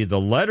see. The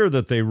letter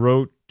that they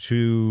wrote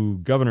to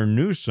Governor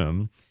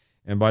Newsom,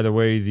 and by the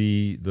way,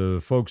 the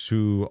folks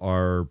who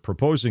are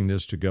proposing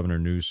this to Governor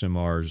Newsom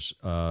are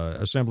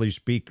Assembly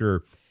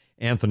Speaker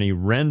Anthony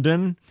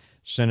Rendon,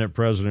 Senate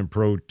President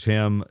Pro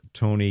Tem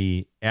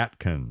Tony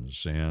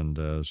Atkins,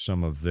 and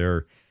some of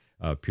their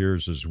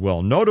peers as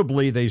well.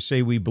 Notably, they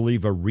say we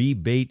believe a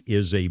rebate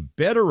is a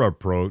better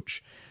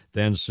approach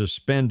than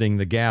suspending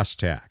the gas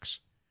tax.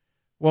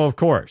 Well, of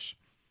course,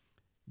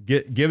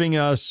 giving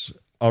us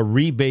a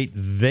rebate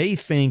they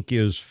think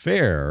is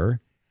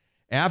fair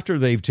after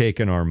they've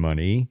taken our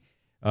money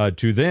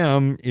to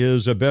them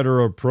is a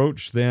better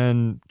approach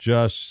than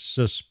just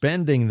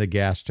suspending the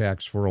gas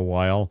tax for a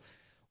while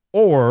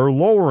or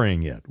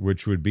lowering it,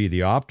 which would be the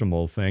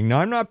optimal thing.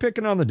 Now, I'm not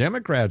picking on the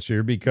Democrats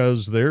here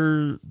because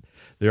there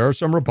are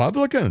some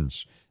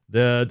Republicans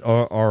that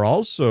are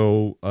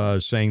also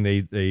saying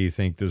they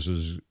think this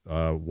is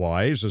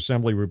wise.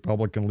 Assembly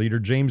Republican leader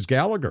James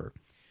Gallagher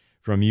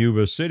from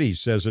Yuba City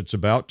says it's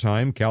about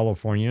time.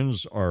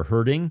 Californians are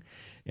hurting,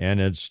 and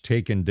it's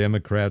taken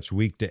Democrats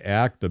week to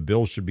act. The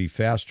bill should be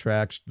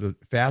fast-tracked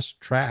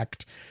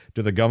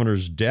to the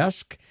governor's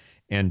desk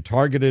and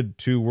targeted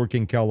to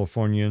working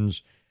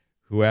Californians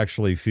who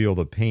actually feel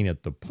the pain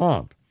at the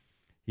pump.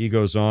 He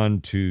goes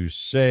on to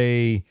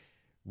say,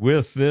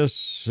 with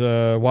this,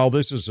 while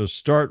this is a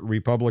start,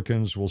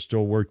 Republicans will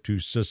still work to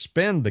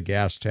suspend the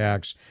gas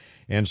tax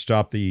and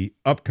stop the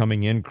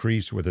upcoming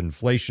increase with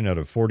inflation at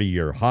a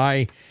 40-year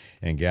high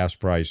and gas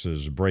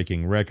prices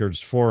breaking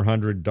records.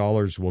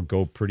 $400 will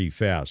go pretty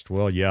fast.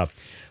 Well, yeah,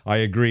 I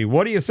agree.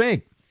 What do you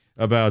think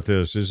about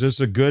this? Is this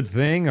a good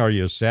thing? Are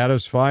you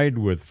satisfied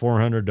with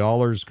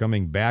 $400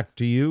 coming back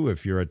to you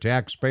if you're a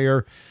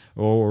taxpayer?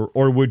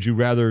 Or would you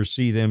rather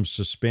see them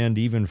suspend,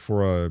 even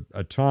for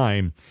a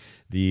time,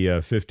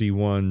 the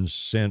 51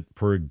 cent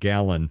per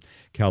gallon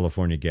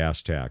California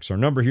gas tax? Our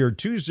number here,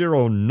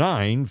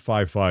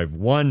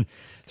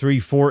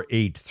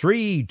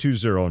 209-551-3483,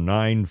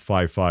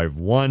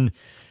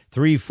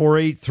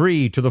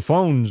 209-551-3483. To the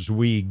phones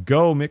we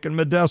go. Mick and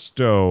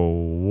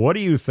Modesto, what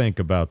do you think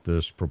about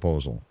this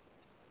proposal?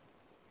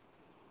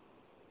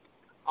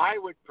 I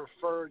would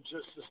prefer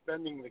just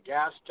suspending the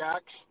gas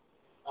tax.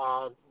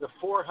 The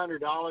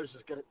 $400 is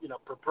going to,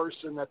 per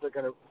person that they're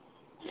going to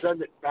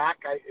send it back.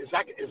 Is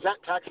that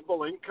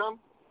taxable income?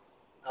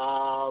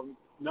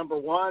 Number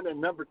one, and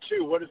number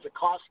two, what is the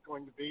cost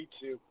going to be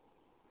to,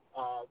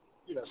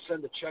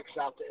 send the checks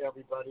out to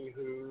everybody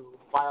who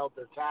filed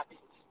their taxes?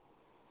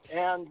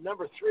 And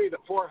number three, the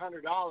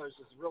 $400 is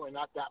really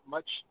not that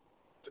much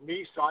to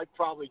me, so I'd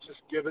probably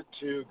just give it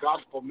to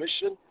Gospel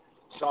Mission,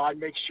 so I'd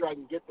make sure I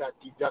can get that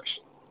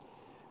deduction.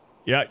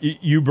 Yeah,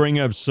 you bring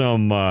up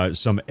some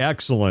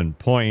excellent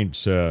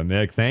points,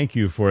 Mick. Thank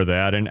you for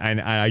that. And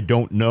I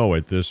don't know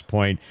at this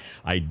point.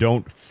 I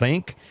don't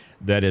think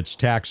that it's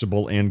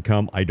taxable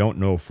income. I don't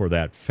know for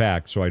that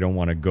fact, so I don't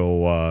want to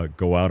go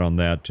out on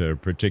that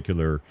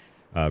particular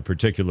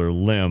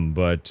limb.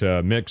 But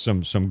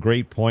Mick, some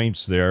great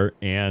points there.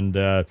 And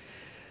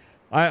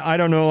I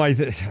don't know. I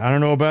don't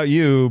know about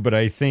you, but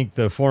I think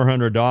the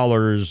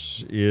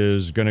 $400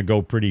 is going to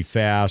go pretty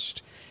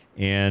fast.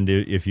 And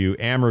if you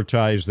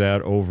amortize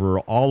that over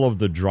all of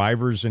the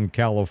drivers in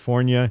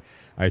California,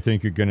 I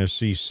think you're going to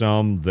see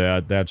some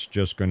that's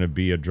just going to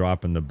be a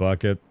drop in the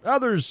bucket.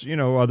 Others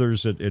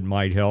it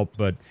might help.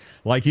 But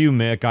like you,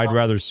 Mick, I'd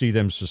rather see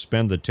them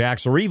suspend the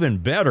tax, or even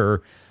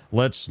better,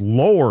 let's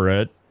lower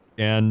it.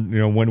 And,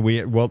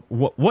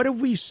 what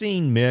have we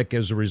seen, Mick,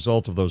 as a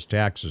result of those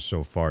taxes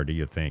so far, do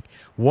you think?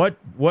 What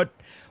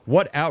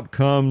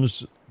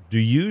outcomes do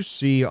you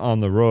see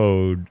on the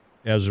road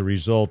as a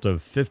result of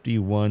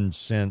 51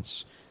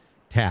 cents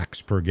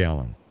tax per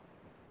gallon?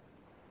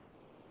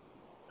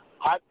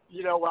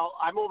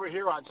 I'm over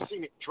here on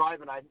Scenic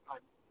Drive, and I'm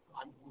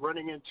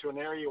running into an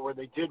area where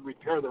they did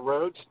repair the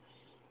roads.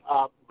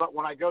 But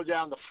when I go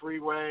down the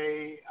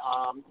freeway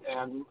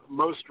and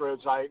most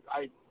roads, I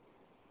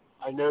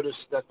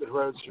noticed that the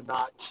roads are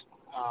not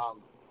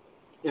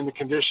in the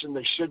condition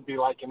they should be,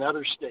 like in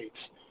other states.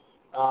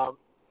 But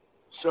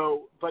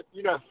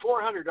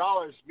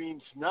 $400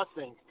 means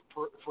nothing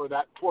for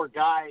that poor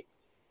guy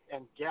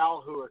and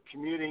gal who are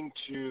commuting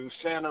to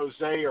San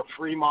Jose or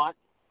Fremont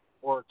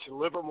or to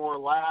Livermore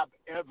Lab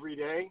every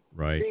day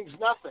Right. means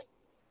nothing.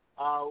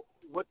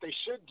 What they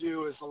should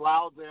do is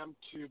allow them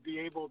to be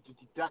able to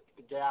deduct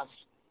the gas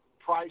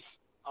price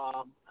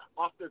off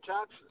their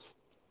taxes.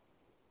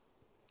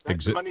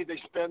 That's the money they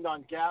spend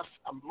on gas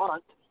a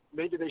month.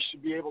 Maybe they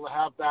should be able to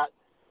have that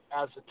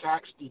as a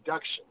tax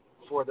deduction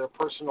for their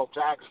personal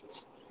taxes.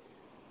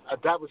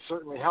 That would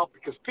certainly help,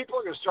 because people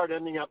are going to start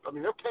ending up,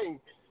 they're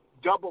paying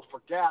double for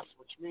gas,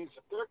 which means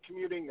if they're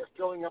commuting, they're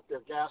filling up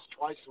their gas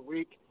twice a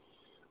week.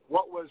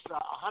 What was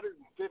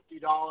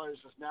 $150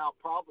 is now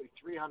probably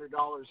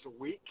 $300 a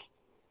week.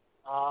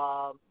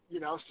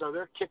 So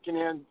they're kicking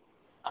in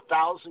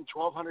 $1,000,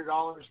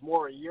 $1,200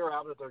 more a year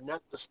out of their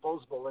net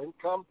disposable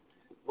income,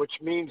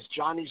 which means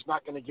Johnny's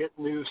not going to get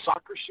new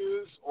soccer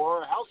shoes,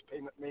 or a house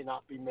payment may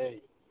not be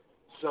made.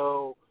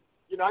 So,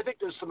 I think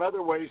there's some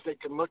other ways they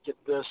can look at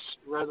this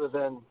rather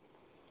than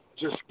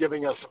just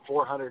giving us a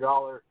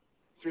 $400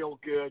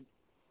 feel-good,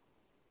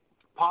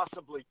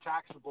 possibly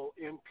taxable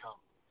income.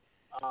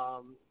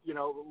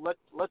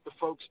 Let the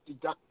folks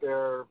deduct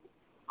their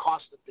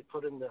cost that they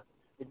put in the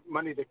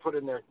money they put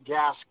in their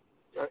gas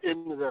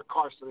into their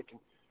car, so they can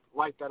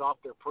write that off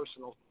their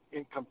personal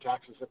income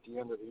taxes at the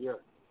end of the year.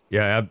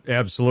 Yeah,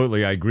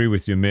 absolutely. I agree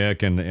with you,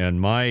 Mick. And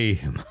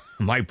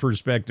my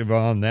perspective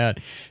on that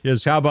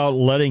is, how about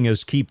letting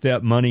us keep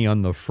that money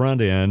on the front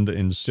end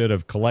instead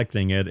of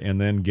collecting it and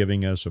then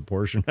giving us a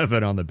portion of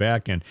it on the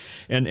back end?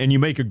 And you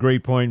make a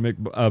great point, Mick,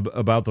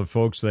 about the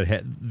folks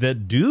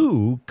that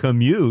do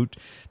commute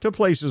to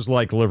places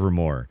like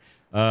Livermore,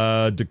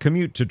 to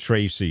commute to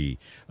Tracy,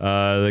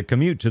 the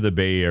commute to the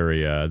Bay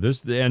Area.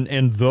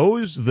 And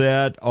those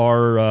that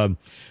are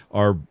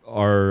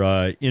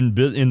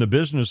in the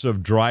business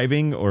of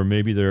driving, or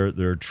maybe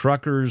they're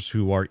truckers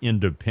who are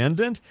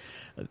independent.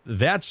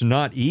 That's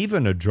not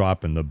even a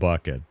drop in the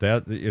bucket.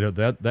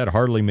 That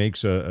hardly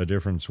makes a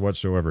difference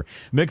whatsoever.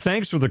 Mick,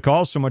 thanks for the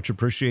call. So much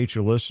appreciate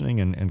you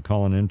listening and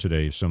calling in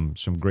today. Some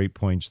great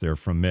points there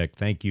from Mick.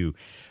 Thank you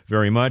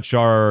very much.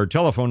 Our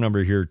telephone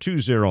number here,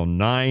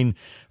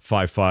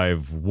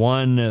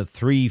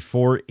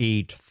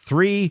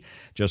 209-551-3483.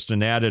 Just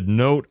an added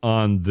note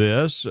on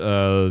this,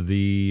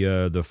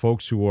 the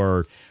folks who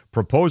are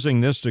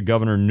proposing this to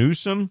Governor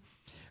Newsom,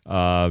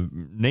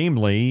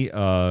 namely,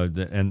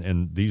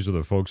 and these are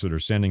the folks that are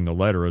sending the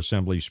letter,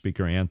 Assembly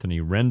Speaker Anthony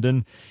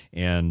Rendon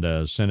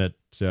and Senate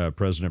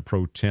President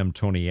Pro Tem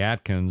Tony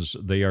Atkins.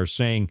 They are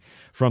saying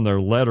from their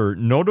letter,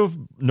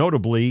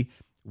 notably,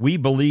 we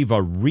believe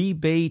a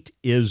rebate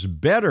is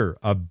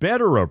a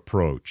better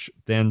approach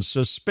than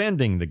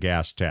suspending the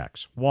gas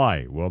tax.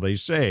 Why? Well, they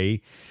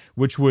say,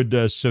 which would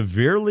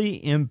severely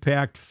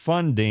impact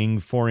funding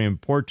for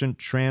important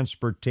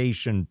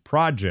transportation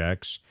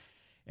projects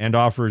and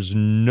offers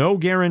no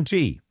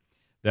guarantee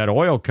that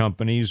oil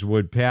companies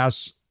would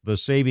pass the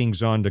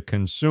savings on to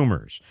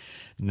consumers.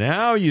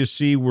 Now you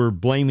see we're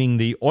blaming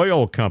the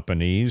oil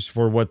companies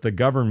for what the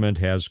government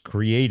has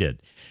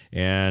created.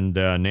 And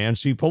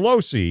Nancy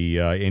Pelosi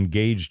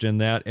engaged in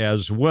that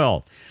as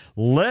well.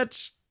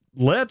 Let's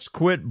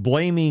quit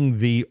blaming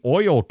the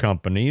oil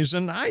companies,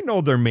 and I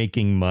know they're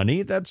making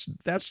money. That's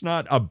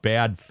not a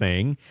bad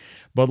thing,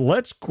 but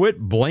let's quit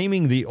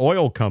blaming the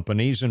oil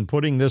companies and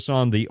putting this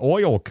on the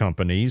oil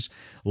companies.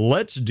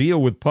 Let's deal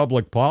with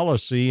public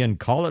policy and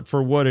call it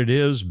for what it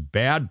is: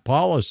 bad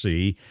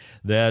policy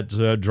that's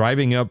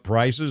driving up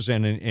prices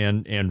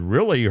and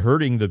really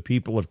hurting the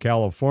people of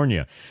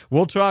California.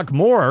 We'll talk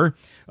more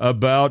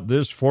about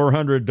this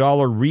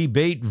 $400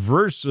 rebate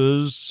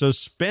versus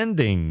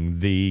suspending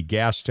the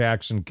gas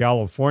tax in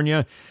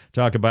California.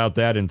 Talk about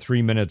that in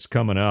 3 minutes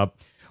coming up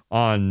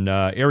on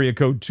area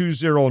code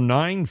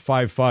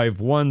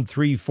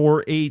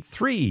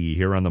 209-551-3483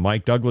 here on the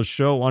Mike Douglas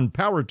Show on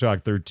Power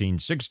Talk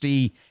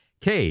 1360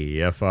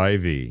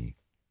 KFIV.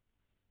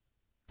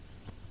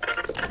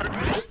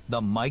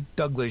 The Mike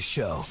Douglas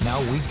Show, now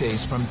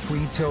weekdays from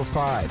 3 till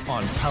 5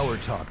 on Power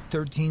Talk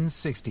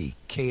 1360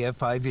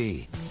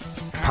 KFIV.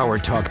 Power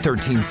Talk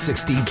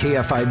 1360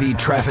 KFIV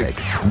traffic.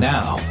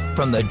 Now,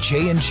 from the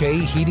J&J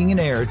Heating and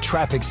Air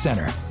Traffic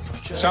Center.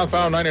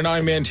 Southbound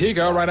 99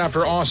 Manteca, right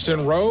after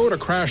Austin Road, a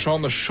crash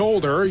on the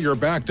shoulder. You're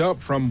backed up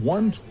from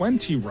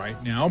 120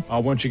 right now.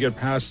 Once you get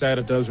past that,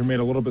 it does remain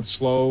a little bit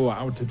slow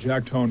out to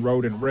Jacktone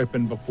Road and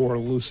Ripon before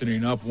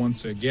loosening up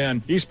once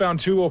again. Eastbound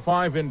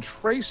 205 in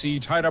Tracy,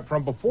 tied up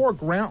from before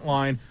Grant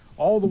Line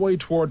all the way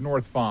toward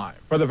North 5.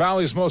 For the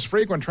Valley's most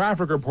frequent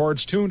traffic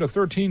reports, tune to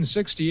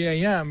 1360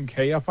 AM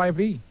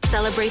KFIV.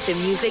 Celebrate the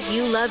music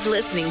you loved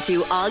listening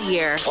to all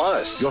year.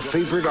 Plus, your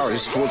favorite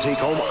artists will take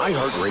home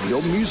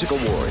iHeartRadio Music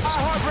Awards.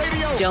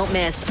 Don't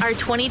miss our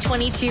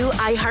 2022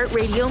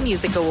 iHeartRadio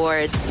Music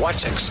Awards.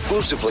 Watch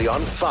exclusively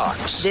on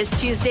Fox. This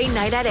Tuesday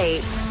night at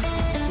 8.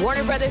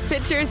 Warner Brothers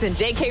Pictures and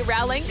J.K.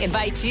 Rowling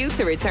invite you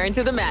to return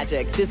to the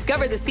magic.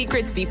 Discover the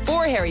secrets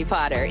before Harry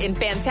Potter in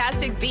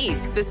Fantastic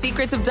Beasts: The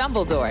Secrets of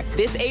Dumbledore.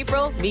 This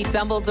April, meet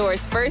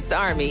Dumbledore's first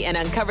army and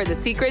uncover the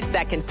secrets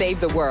that can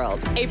save the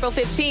world. April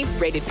 15th,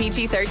 rated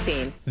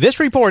PG-13. This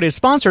report is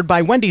sponsored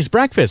by Wendy's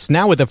Breakfast,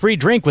 now with a free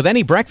drink with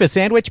any breakfast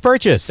sandwich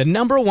purchase. The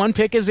number one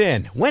pick is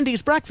in.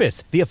 Wendy's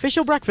Breakfast, the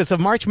official breakfast of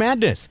March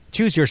Madness.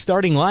 Choose your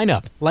starting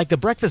lineup, like the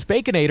Breakfast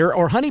Baconator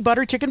or Honey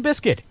Butter Chicken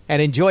Biscuit, and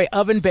enjoy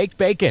oven-baked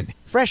bacon,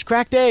 fresh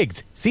cracked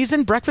eggs,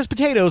 seasoned breakfast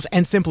potatoes,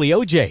 and Simply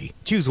OJ.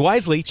 Choose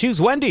wisely,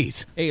 choose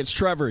Wendy's. Hey, it's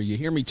Trevor. You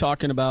hear me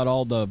talking about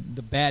all the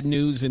bad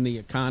news in the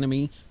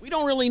economy? We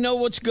don't really know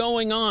what's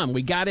going on.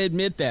 We got to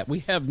admit that. We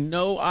have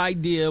no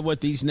idea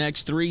what these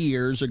next 3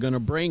 years are going to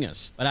bring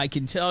us. But I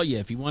can tell you,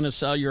 if you want to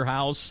sell your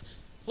house,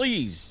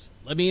 please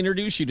let me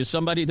introduce you to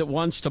somebody that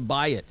wants to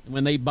buy it. And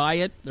when they buy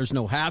it, there's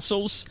no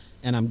hassles,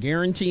 and I'm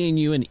guaranteeing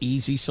you an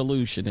easy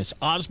solution. It's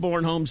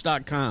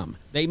OsborneHomes.com.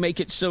 They make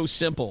it so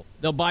simple.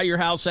 They'll buy your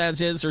house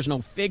as is. There's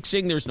no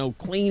fixing. There's no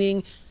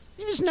cleaning.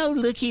 There's no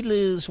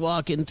looky-loos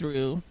walking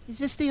through. Is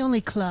this the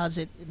only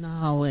closet in the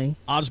hallway?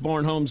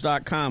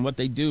 OsborneHomes.com. What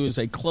they do is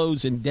they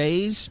close in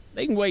days.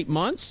 They can wait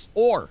months.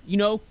 Or,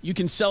 you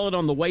can sell it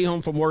on the way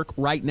home from work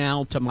right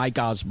now to Mike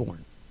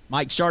Osborne.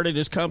 Mike started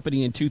his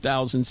company in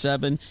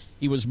 2007.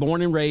 He was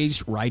born and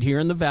raised right here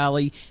in the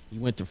Valley. He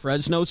went to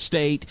Fresno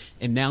State,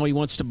 and now he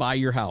wants to buy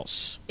your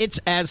house. It's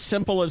as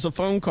simple as a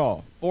phone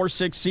call.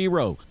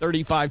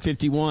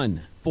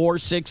 460-3551.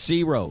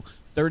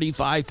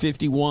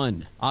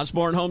 460-3551.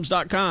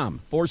 OsborneHomes.com.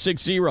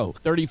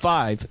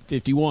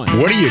 460-3551.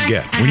 What do you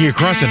get when you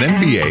cross an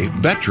MBA,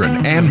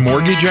 veteran, and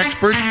mortgage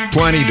expert?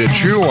 Plenty to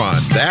chew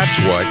on. That's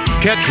what.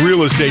 Catch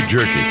Real Estate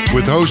Jerky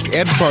with host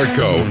Ed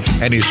Parco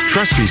and his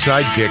trusty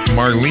sidekick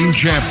Marlene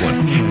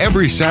Champlin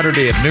every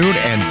Saturday at noon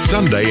and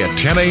Sunday at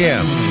 10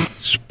 a.m.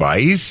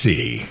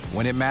 Spicy.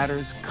 When it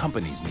matters,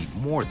 companies need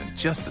more than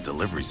just a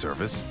delivery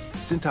service.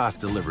 Cintas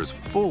delivers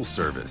full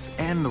service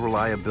and the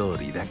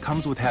reliability that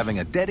comes with having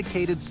a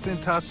dedicated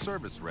Cintas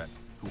service rep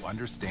who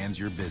understands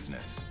your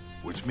business,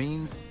 which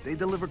means they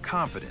deliver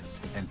confidence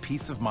and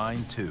peace of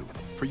mind too.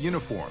 For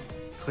uniforms,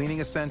 cleaning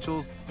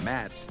essentials,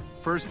 mats,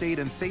 first aid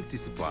and safety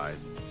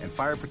supplies, and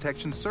fire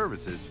protection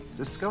services,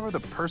 discover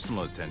the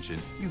personal attention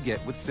you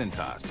get with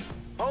Cintas.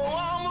 Oh,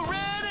 I'm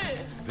ready!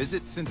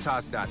 Visit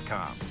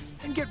Cintas.com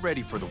and get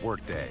ready for the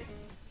workday.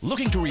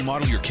 Looking to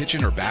remodel your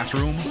kitchen or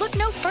bathroom? Look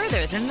no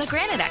further than the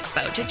Granite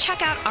Expo to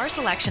check out our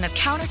selection of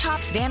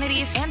countertops,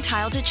 vanities, and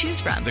tile to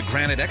choose from. The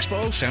Granite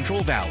Expo,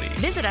 Central Valley.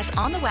 Visit us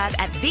on the web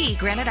at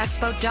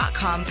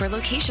thegraniteexpo.com for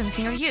locations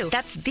near you.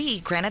 That's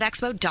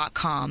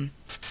thegraniteexpo.com.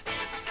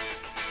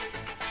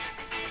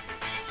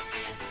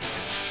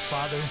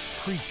 Father,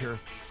 preacher,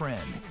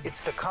 friend.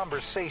 It's the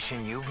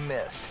conversation you've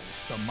missed.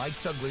 The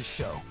Mike Douglas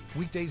Show.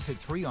 Weekdays at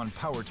 3 on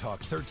Power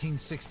Talk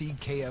 1360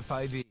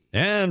 KFIV.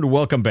 And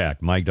welcome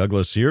back. Mike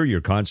Douglas here, your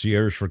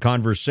concierge for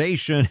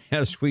conversation,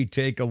 as we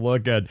take a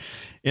look at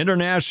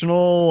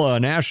international,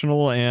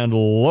 national, and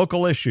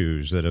local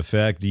issues that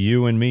affect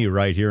you and me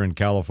right here in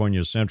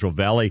California's Central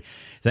Valley.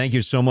 Thank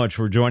you so much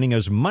for joining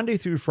us Monday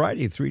through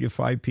Friday, 3 to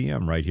 5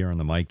 p.m. right here on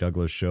the Mike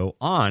Douglas Show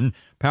on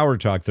Power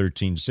Talk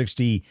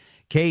 1360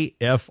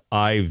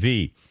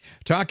 KFIV.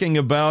 Talking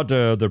about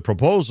the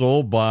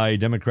proposal by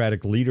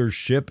Democratic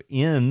leadership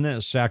in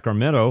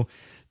Sacramento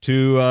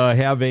to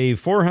have a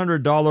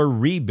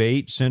 $400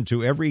 rebate sent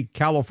to every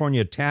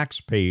California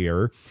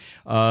taxpayer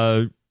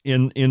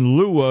in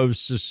lieu of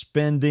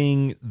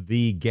suspending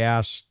the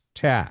gas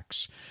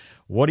tax.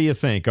 What do you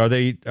think? Are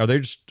they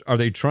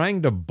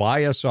trying to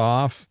buy us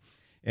off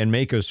and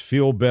make us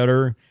feel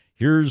better?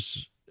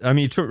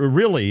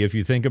 Really, if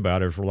you think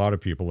about it, for a lot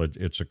of people,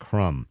 it's a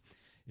crumb.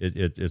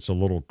 It's a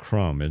little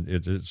crumb.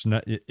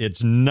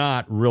 It's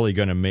not really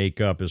going to make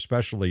up,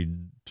 especially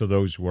to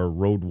those who are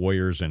road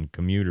warriors and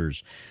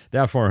commuters.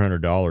 That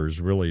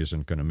 $400 really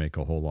isn't going to make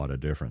a whole lot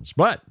of difference.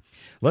 But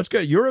let's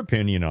get your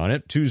opinion on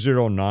it.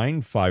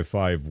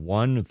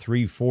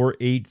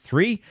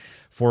 209-551-3483.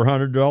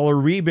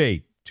 $400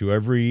 rebate to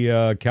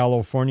every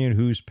Californian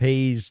who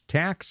pays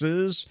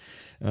taxes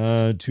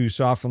to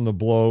soften the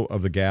blow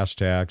of the gas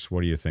tax.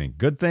 What do you think?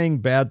 Good thing,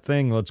 bad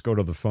thing? Let's go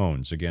to the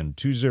phones. Again,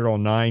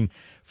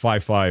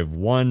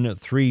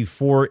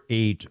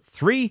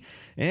 209-551-3483.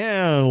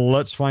 And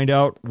let's find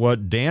out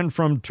what Dan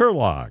from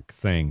Turlock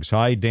thinks.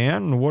 Hi,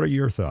 Dan. What are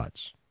your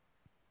thoughts?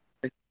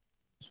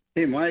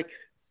 Hey, Mike.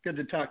 Good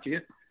to talk to you.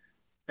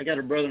 I got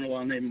a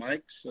brother-in-law named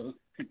Mike, so I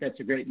think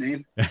that's a great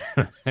name.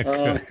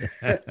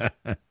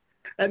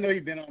 I know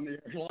you've been on the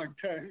air a long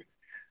time.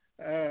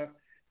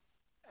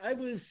 I've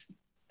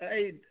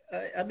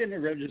been a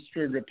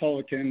registered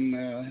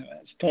Republican,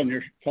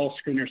 Paul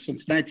Screener,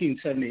 since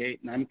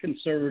 1978, and I'm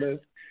conservative,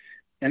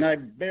 and I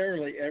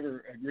barely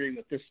ever agree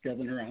with this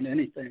governor on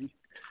anything.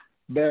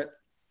 But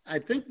I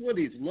think what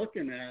he's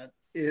looking at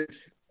is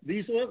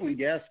these oil and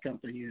gas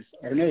companies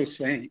are no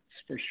saints,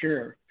 for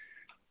sure.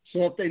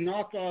 So if they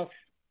knock off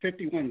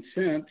 51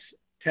 cents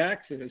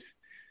taxes,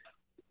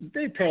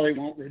 they probably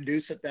won't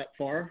reduce it that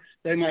far.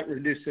 They might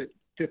reduce it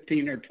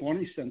 15 or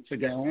 20 cents a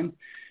gallon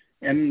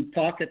and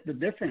pocket the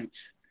difference.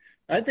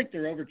 I think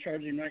they're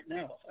overcharging right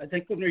now. I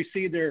think when we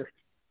see their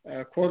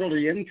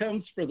quarterly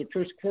incomes for the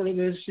first quarter of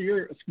this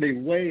year, it's going to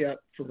be way up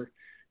for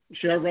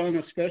Chevron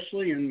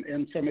especially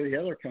and some of the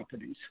other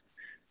companies.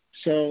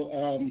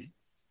 So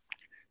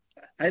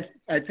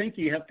I think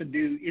you have to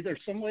do either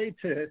some way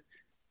to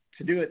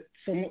do it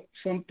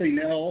something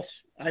else.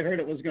 I heard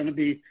it was going to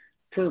be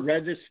per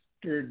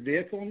registered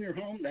vehicle in your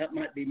home. That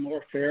might be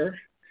more fair.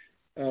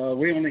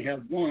 We only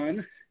have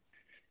one,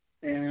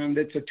 and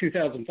it's a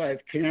 2005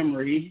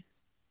 Camry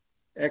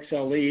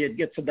XLE. It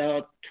gets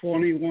about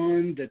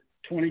 21 to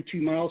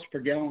 22 miles per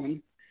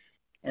gallon.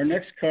 Our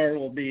next car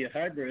will be a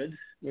hybrid,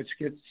 which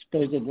gets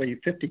supposedly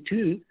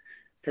 52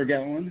 per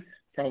gallon,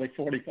 probably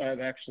 45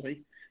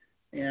 actually.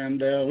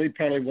 And we'd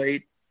probably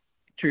wait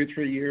 2 or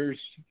 3 years,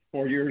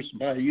 4 years to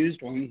buy a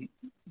used one,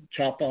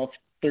 chop off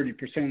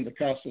 30% of the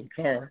cost of the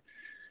car.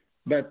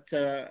 But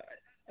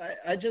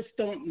I just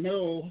don't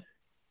know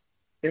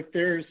if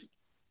there's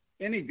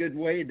any good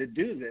way to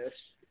do this.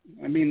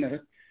 I mean,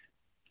 the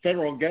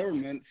federal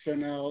government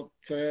sent out,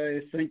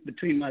 I think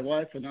between my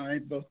wife and I,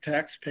 both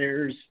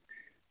taxpayers,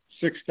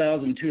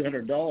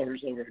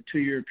 $6,200 over a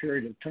 2-year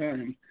period of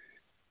time.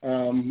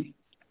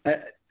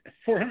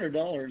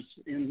 $400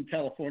 in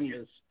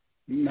California is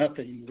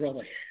nothing,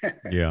 really.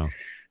 Yeah.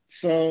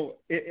 So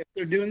if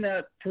they're doing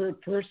that per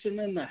person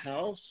in the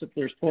house, if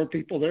there's 4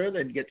 people there,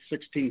 they'd get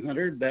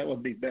 $1,600. That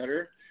would be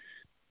better.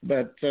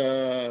 But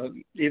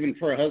even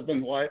for a husband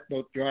and wife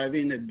both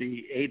driving, it'd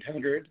be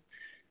 $800.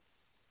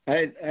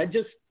 I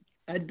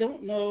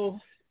don't know,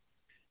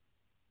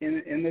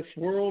 in this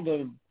world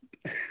of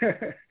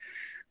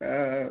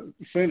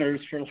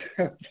sinners, for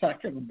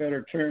lack of a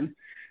better term,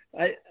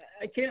 I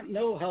can't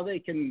know how they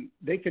can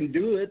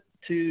do it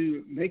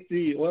to make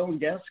the oil and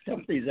gas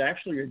companies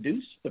actually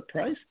reduce the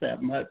price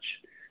that much.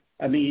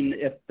 I mean,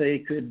 if they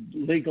could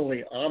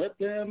legally audit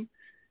them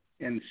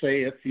and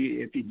say, if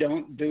you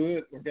don't do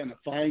it, we're going to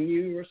fine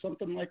you or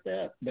something like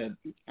that. But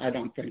I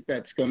don't think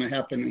that's going to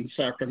happen in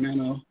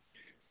Sacramento.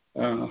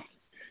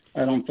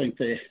 I don't think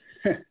they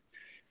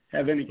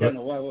have any kind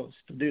of laws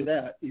to do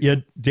that. Yeah,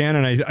 Dan,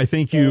 and I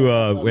think you,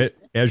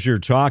 as you're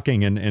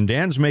talking, and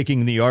Dan's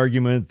making the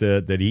argument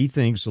that he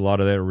thinks a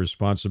lot of that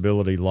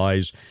responsibility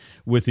lies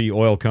with the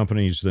oil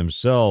companies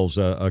themselves.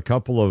 A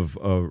couple of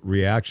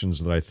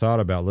reactions that I thought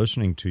about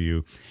listening to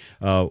you.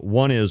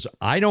 One is,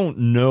 I don't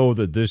know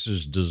that this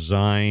is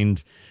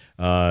designed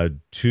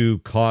to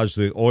cause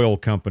the oil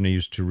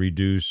companies to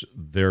reduce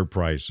their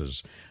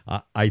prices.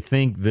 I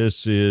think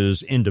this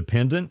is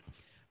independent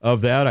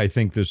of that. I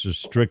think this is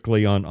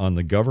strictly on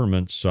the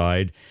government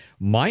side.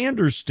 My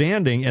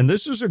understanding, and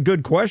this is a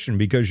good question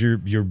because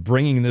you're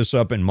bringing this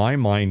up in my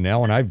mind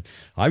now, and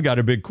I've got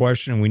a big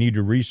question we need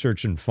to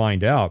research and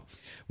find out.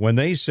 When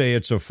they say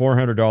it's a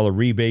 $400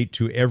 rebate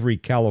to every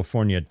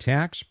California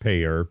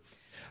taxpayer,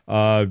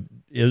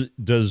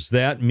 does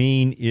that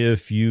mean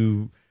if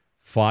you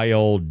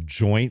file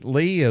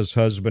jointly as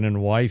husband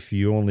and wife,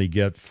 you only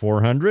get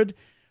 $400?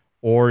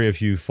 Or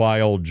if you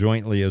file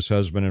jointly as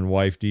husband and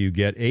wife, do you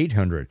get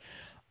 $800?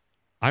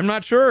 I'm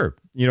not sure.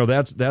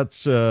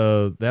 That's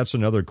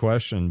another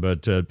question.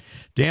 But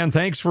Dan,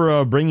 thanks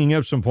for bringing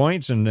up some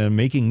points and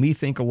making me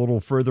think a little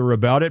further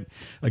about it.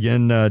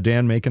 Again,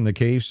 Dan making the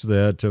case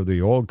that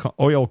the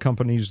oil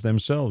companies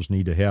themselves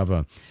need to have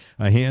a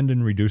hand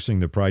in reducing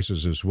the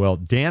prices as well.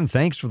 Dan,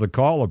 thanks for the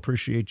call.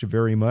 Appreciate you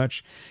very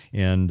much,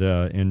 and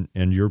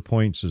your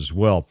points as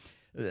well.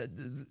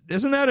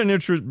 Isn't that an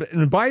interest?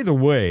 And by the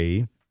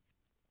way,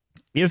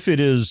 and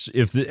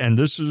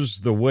this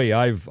is the way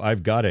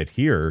I've got it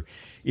here,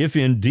 if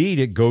indeed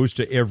it goes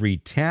to every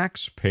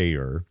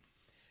taxpayer,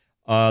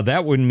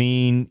 that would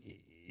mean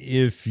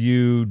if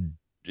you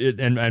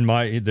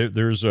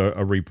there's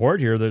a report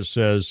here that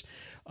says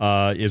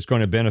it's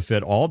going to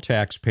benefit all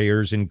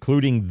taxpayers,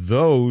 including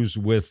those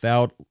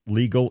without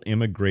legal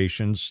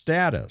immigration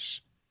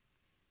status.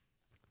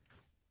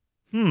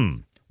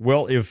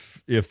 Well,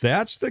 if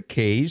that's the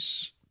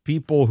case,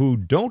 people who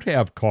don't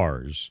have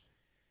cars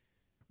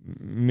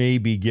may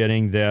be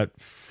getting that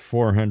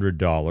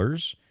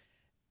 $400,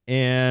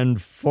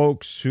 and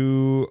folks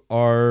who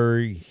are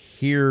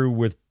here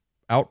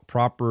without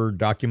proper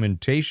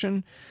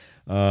documentation,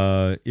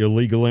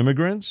 illegal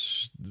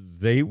immigrants,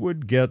 they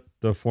would get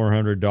the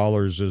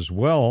 $400 as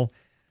well.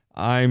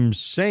 I'm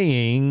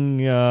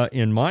saying,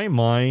 in my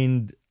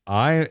mind,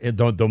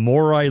 the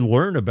more I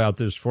learn about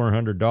this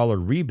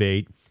 $400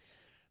 rebate,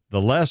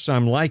 the less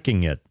I'm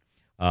liking it.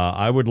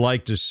 I would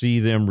like to see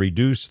them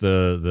reduce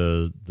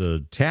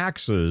the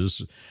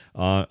taxes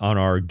on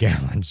our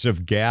gallons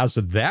of gas.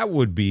 That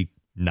would be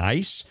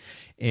nice.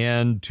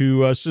 And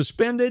to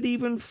suspend it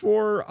even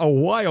for a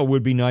while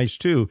would be nice,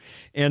 too.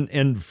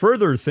 And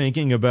further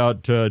thinking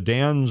about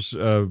Dan's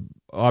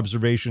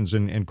observations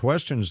and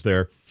questions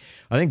there,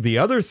 I think the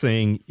other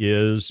thing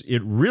is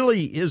it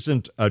really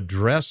isn't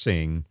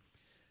addressing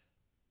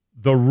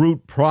the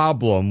root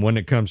problem when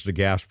it comes to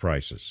gas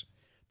prices.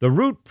 The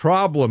root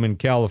problem in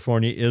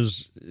California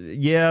is,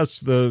 yes,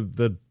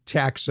 the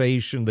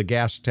taxation, the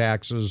gas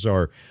taxes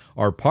are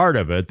part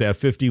of it. That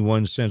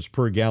 51 cents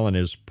per gallon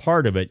is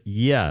part of it,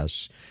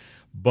 yes.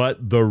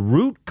 But the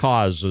root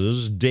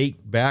causes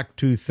date back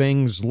to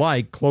things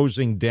like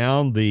closing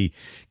down the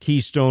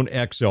Keystone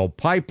XL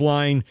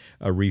pipeline,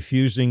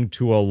 refusing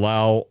to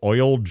allow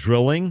oil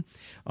drilling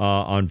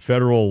on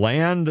federal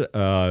land,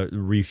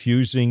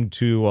 refusing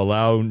to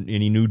allow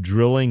any new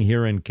drilling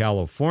here in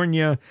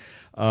California.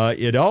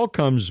 It all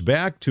comes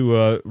back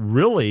to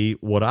really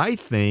what I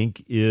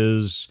think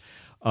is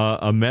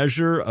a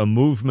measure, a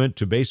movement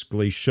to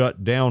basically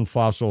shut down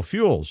fossil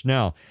fuels.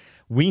 Now,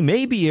 we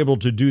may be able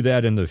to do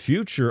that in the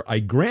future. I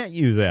grant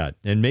you that.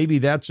 And maybe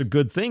that's a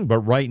good thing. But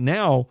right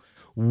now,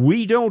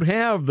 we don't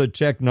have the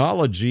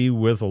technology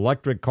with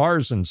electric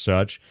cars and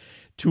such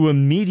to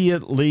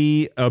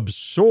immediately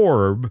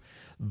absorb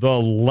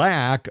the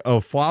lack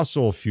of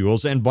fossil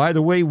fuels. And by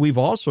the way, we've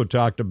also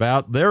talked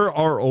about there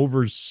are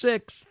over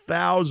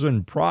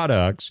 6,000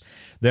 products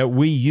that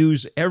we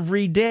use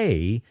every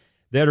day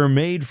that are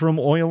made from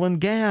oil and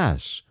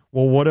gas.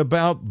 Well, what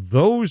about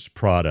those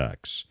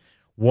products?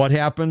 What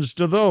happens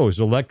to those?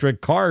 Electric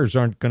cars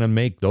aren't going to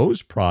make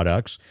those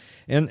products.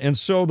 And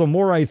so the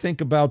more I think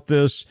about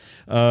this,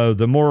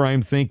 the more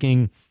I'm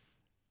thinking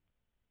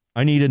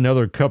I need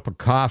another cup of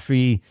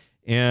coffee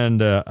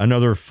and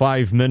another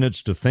 5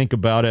 minutes to think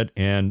about it,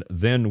 and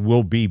then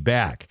we'll be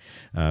back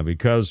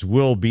because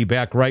we'll be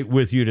back right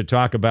with you to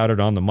talk about it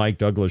on the Mike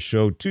Douglas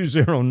Show.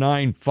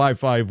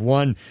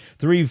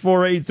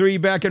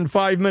 209-551-3483. Back in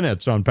 5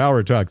 minutes on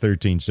Power Talk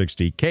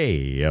 1360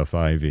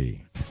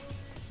 KFIV.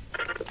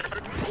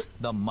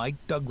 The Mike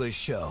Douglas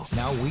Show,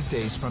 now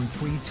weekdays from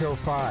 3 till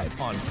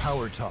 5 on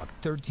Power Talk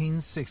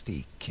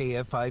 1360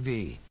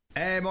 KFIV.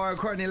 Hey, Mario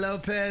Courtney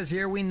Lopez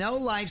here. We know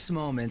life's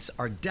moments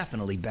are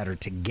definitely better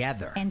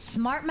together. And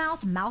Smart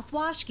Mouth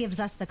mouthwash gives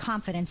us the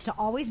confidence to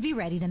always be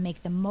ready to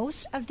make the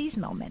most of these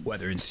moments.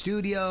 Whether in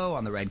studio,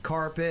 on the red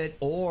carpet,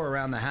 or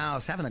around the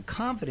house, having the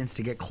confidence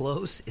to get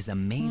close is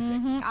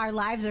amazing. Our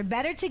lives are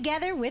better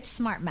together with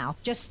Smart Mouth.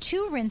 Just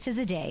 2 rinses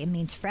a day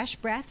means fresh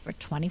breath for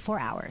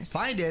 24 hours.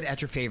 Find it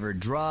at your favorite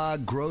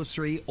drug,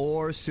 grocery,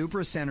 or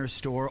supercenter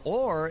store,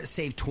 or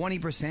save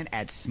 20%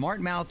 at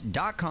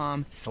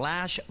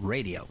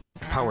smartmouth.com/radio.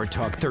 Power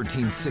Talk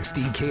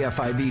 1360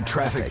 KFIV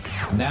traffic.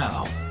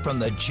 Now, from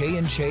the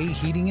J&J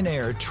Heating and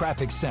Air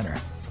Traffic Center.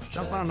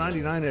 Southbound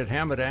 99 at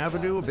Hammond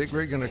Avenue, a big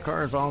rig and a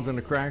car involved in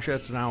a crash.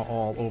 That's now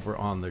all over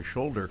on the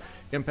shoulder.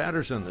 In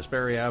Patterson, the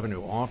Sperry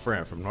Avenue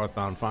off-ramp from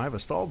northbound 5, a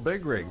stalled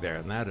big rig there,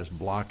 and that is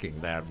blocking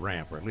that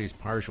ramp, or at least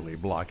partially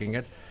blocking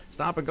it.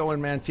 Stop and go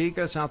in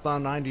Manteca,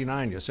 southbound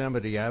 99,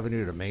 Yosemite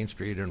Avenue to Main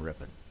Street in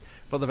Ripon.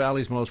 For the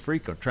Valley's most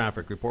frequent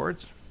traffic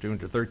reports, tune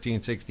to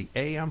 1360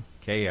 AM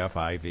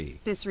KFIV.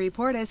 This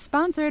report is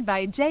sponsored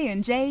by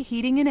J&J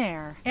Heating and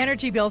Air.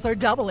 Energy bills are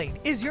doubling.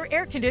 Is your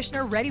air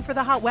conditioner ready for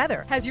the hot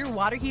weather? Has your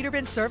water heater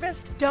been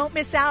serviced? Don't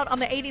miss out on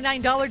the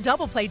 $89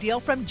 double play deal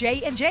from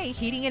J&J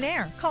Heating and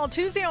Air. Call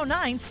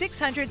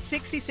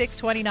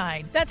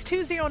 209-600-6629. That's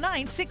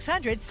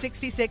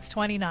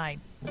 209-600-6629.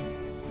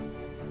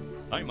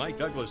 Hi, Mike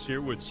Douglas here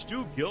with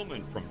Stu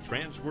Gilman from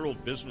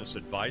Transworld Business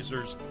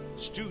Advisors.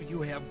 Stu,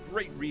 you have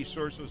great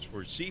resources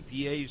for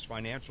CPAs,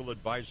 financial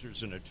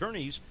advisors, and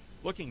attorneys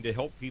looking to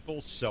help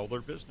people sell their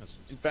businesses.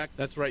 In fact,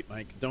 that's right,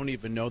 Mike. Don't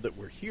even know that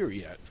we're here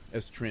yet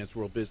as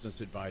Transworld Business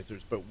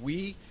Advisors, but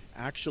we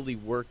actually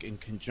work in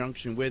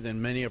conjunction with,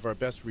 and many of our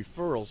best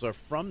referrals are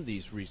from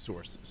these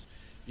resources,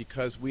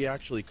 because we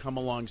actually come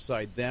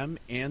alongside them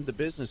and the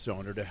business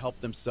owner to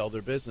help them sell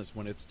their business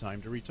when it's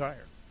time to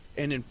retire.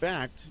 And in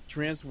fact,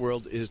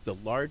 Transworld is the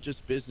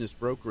largest business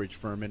brokerage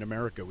firm in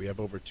America. We have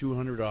over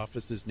 200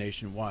 offices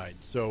nationwide,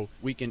 so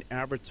we can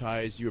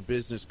advertise your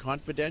business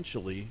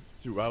confidentially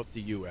throughout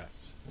the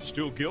U.S.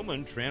 Stu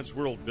Gilman,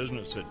 Transworld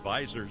Business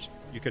Advisors.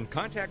 You can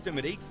contact them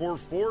at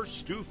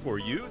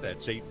 844-STU-4U.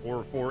 That's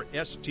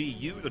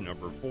 844-STU, the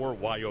number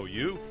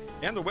 4YOU.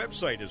 And the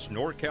website is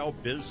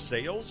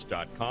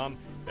NorCalBizSales.com.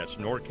 That's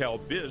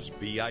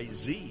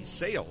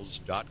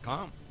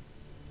NorCalBizSales.com.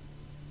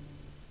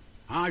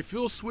 Hi,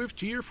 Phil Swift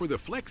here for the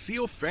Flex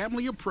Seal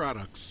family of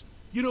products.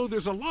 You know,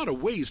 there's a lot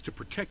of ways to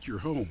protect your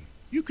home.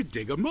 You could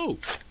dig a moat.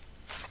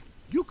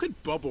 You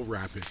could bubble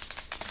wrap it.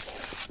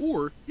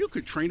 Or you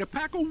could train a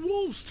pack of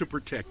wolves to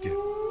protect it.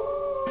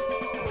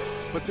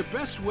 But the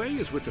best way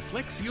is with the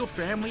Flex Seal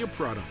family of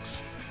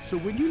products. So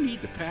when you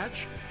need to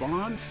patch,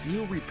 bond,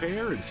 seal,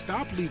 repair, and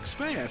stop leaks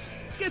fast,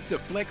 get the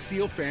Flex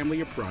Seal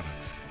family of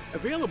products.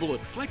 Available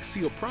at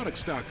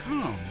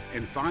FlexSealProducts.com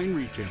and fine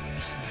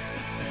retailers.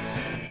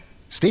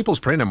 Staples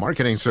Print and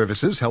Marketing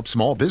Services help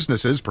small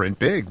businesses print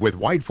big with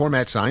wide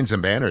format signs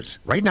and banners.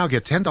 Right now,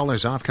 get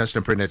 $10 off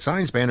custom printed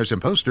signs, banners, and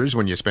posters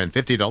when you spend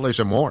 $50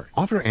 or more.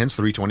 Offer ends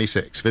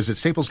 3/26. Visit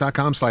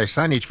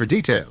staples.com/signage for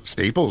details.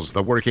 Staples,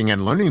 the working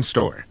and learning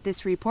store.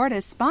 This report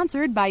is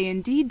sponsored by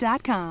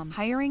Indeed.com.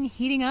 Hiring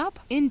heating up?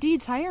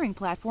 Indeed's hiring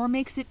platform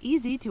makes it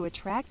easy to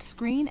attract,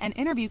 screen, and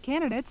interview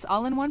candidates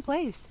all in one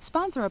place.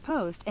 Sponsor a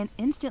post and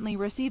instantly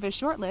receive a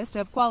short list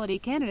of quality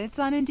candidates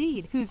on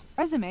Indeed whose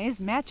resumes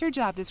match your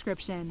job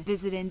description. competition.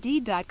 Visit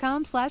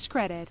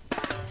Indeed.com/credit.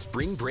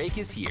 Spring break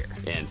is here,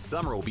 and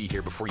summer will be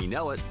here before you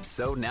know it,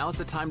 so now's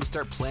the time to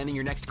start planning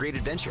your next great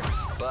adventure.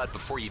 But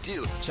before you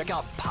do, check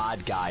out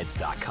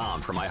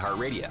podguides.com from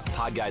iHeartRadio.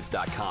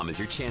 Podguides.com is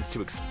your chance to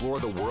explore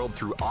the world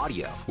through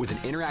audio with an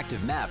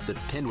interactive map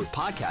that's pinned with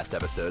podcast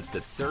episodes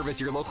that serve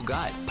as your local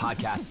guide.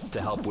 Podcasts to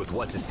help with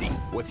what to see,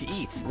 what to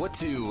eat, what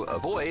to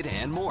avoid,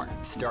 and more.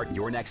 Start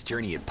your next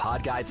journey at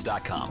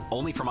podguides.com,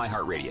 only from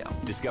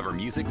iHeartRadio. Discover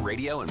music,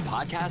 radio, and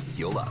podcasts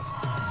you'll love.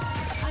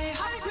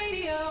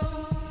 iHeartRadio.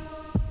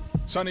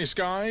 Sunny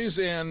skies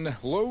and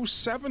low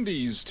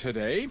 70s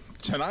today.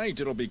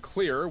 Tonight it'll be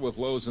clear with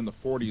lows in the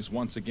 40s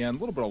once again. A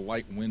little bit of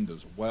light wind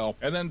as well.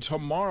 And then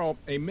tomorrow,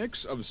 a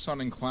mix of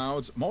sun and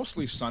clouds,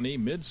 mostly sunny,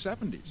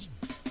 mid-70s.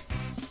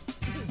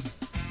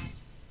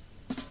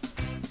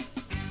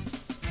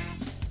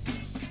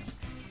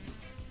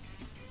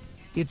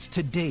 It's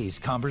today's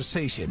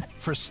conversation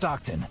for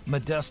Stockton,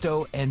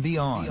 Modesto, and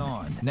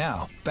beyond.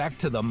 Now, back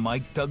to the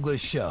Mike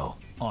Douglas Show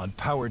on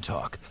Power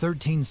Talk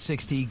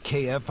 1360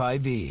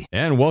 KFIV.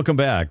 And welcome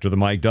back to the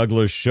Mike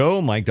Douglas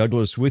Show. Mike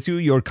Douglas with you,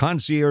 your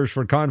concierge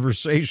for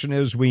conversation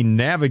as we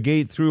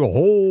navigate through a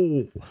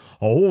whole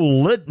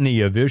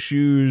litany of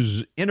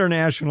issues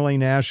internationally,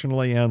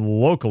 nationally, and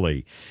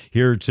locally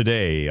here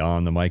today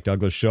on the Mike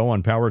Douglas Show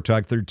on Power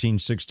Talk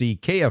 1360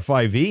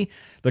 KFIV.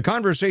 The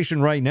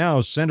conversation right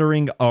now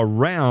centering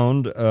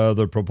around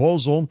the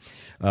proposal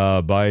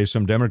by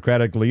some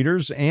Democratic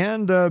leaders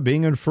and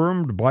being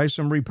affirmed by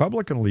some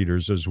Republican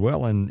leaders as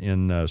well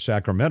in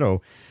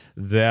Sacramento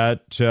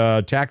that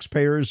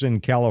taxpayers in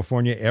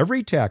California,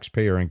 every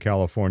taxpayer in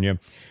California,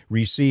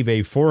 receive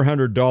a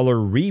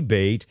 $400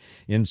 rebate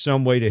in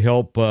some way to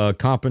help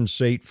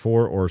compensate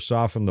for or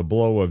soften the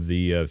blow of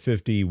the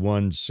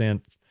 51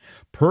 cent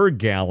per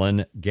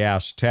gallon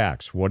gas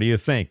tax. What do you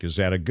think? Is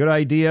that a good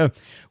idea?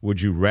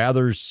 Would you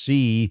rather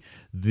see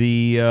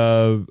the,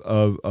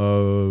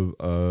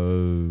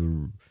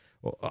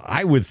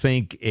 I would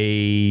think,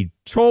 a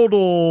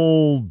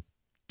total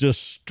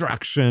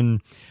destruction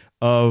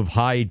of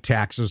high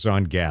taxes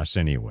on gas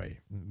anyway?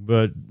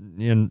 But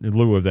in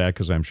lieu of that,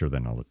 because I'm sure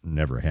that'll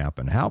never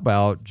happen, how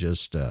about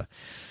just a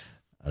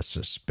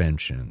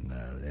suspension?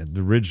 The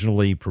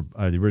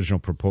original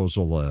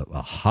proposal,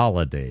 a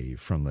holiday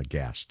from the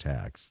gas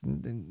tax.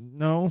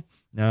 No,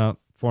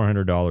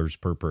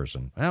 $400 per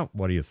person. Well,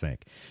 what do you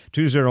think?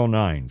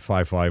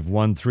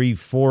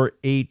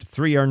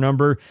 209-551-3483, our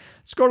number.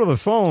 Let's go to the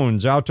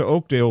phones. Out to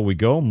Oakdale we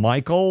go.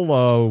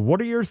 Michael,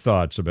 what are your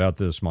thoughts about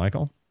this,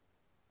 Michael?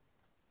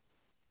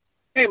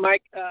 Hey,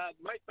 Mike.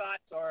 My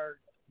thoughts are,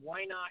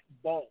 why not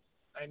both?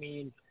 I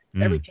mean,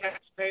 every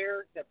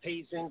taxpayer that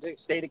pays into the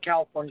state of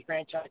California's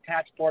franchise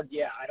tax board,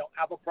 I don't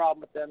have a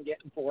problem with them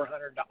getting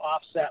 $400 to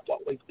offset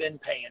what we've been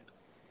paying.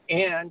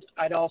 And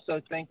I'd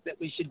also think that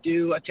we should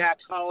do a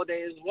tax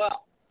holiday as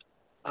well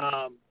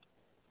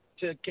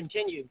to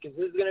continue, because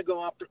this is going to go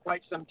on for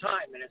quite some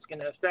time, and it's going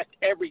to affect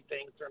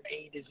everything from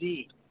A to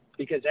Z,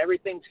 because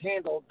everything's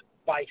handled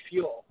by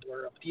fuel.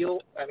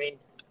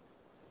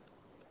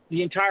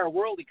 The entire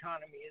world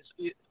economy is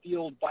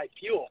fueled by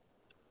fuel.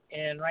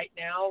 And right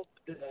now,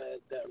 the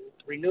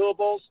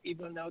renewables,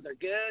 even though they're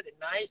good and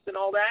nice and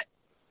all that,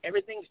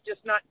 everything's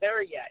just not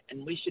there yet.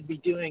 And we should be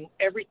doing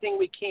everything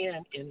we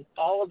can in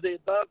all of the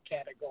above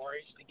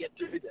categories to get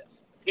through this,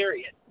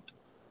 period.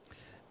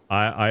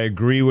 I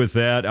agree with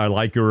that. I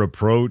like your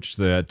approach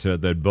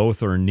that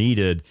both are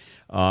needed.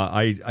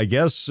 I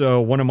guess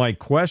one of my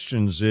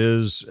questions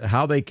is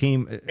how they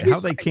came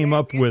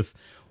up with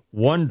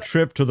one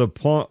trip to the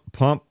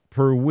pump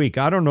per week.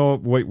 I don't know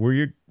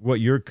what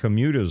your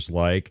commute is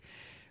like.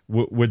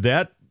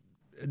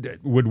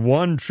 Would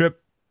one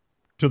trip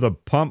to the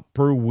pump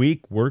per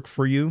week work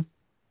for you?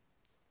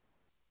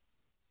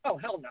 Oh,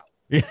 hell no.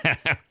 Yeah.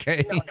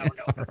 Okay. No.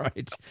 All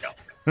right.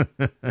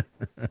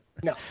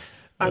 No.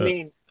 I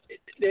mean,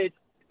 it's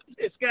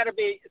got to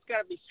be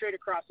straight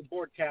across the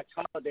board tax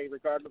holiday,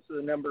 regardless of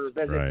the number of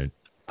visits. Right.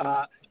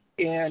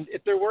 And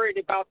if they're worried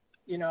about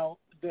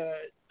the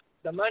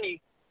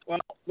money, well,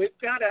 we've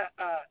got a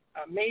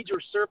major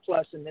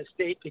surplus in this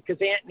state because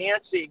Aunt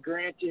Nancy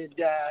granted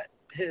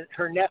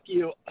her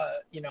nephew,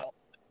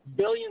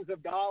 billions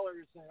of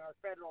dollars in our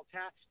federal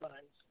tax funds.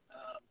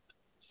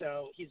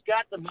 So he's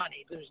got the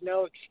money. There's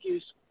no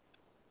excuse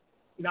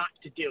not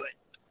to do it.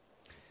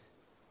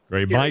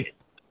 Great,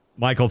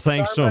 Michael,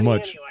 thanks so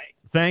much. Anyway.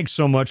 Thanks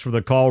so much for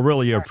the call.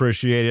 Really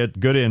appreciate it.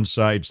 Good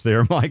insights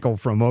there. Michael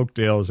from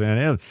Oakdale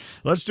saying,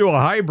 let's do a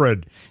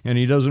hybrid. And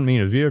he doesn't mean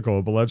a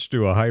vehicle, but let's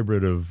do a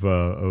hybrid of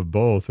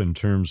both in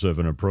terms of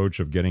an approach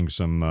of getting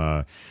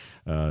some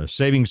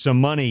saving some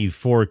money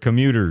for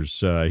commuters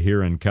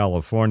here in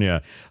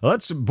California.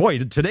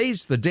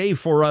 Today's the day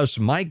for us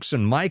Mikes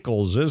and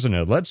Michaels, isn't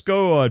it? Let's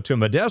go to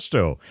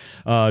Modesto,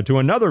 to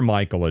another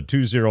Michael at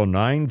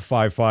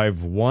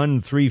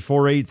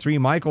 209-551-3483.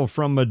 Michael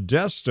from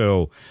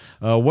Modesto.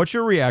 What's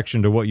your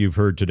reaction to what you've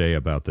heard today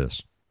about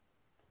this?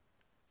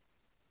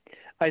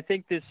 I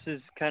think this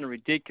is kind of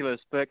ridiculous,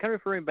 but kind of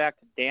referring back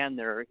to Dan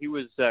there, he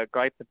was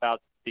griping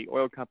about the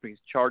oil companies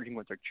charging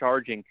what they're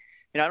charging.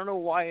 And I don't know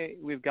why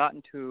we've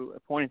gotten to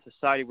a point in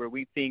society where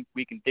we think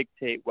we can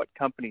dictate what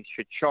companies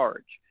should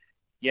charge.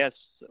 Yes,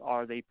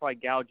 are they probably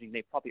gouging?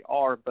 They probably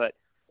are. But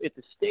if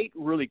the state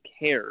really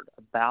cared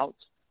about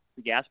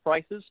the gas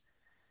prices,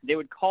 they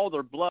would call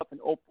their bluff and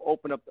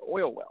open up the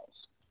oil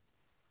wells.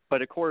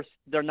 But, of course,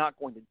 they're not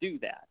going to do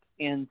that.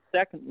 And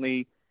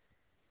secondly,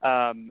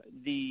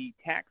 the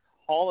tax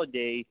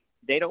holiday,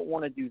 they don't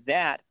want to do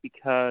that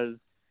because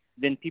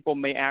then people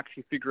may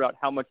actually figure out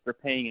how much they're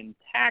paying in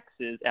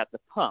taxes at the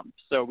pump.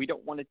 So we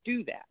don't want to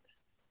do that.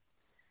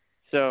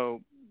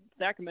 So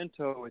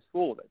Sacramento is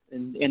full of it.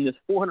 And this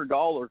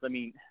 $400, I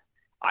mean,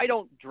 I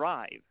don't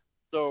drive.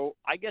 So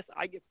I guess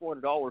I get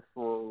 $400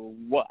 for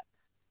what?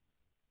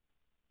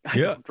 I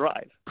don't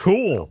drive.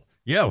 Cool.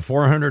 Yeah,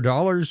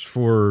 $400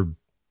 for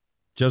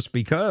just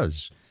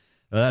because.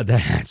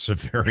 That's a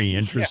very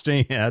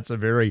interesting. Yeah. That's a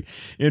very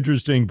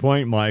interesting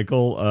point,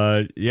 Michael.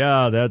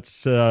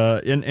 That's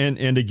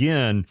and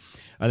again,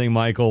 I think,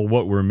 Michael,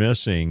 what we're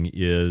missing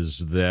is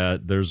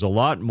that there's a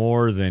lot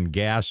more than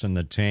gas in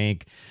the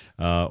tank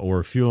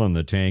or fuel in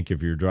the tank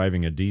if you're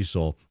driving a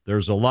diesel.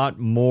 There's a lot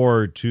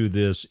more to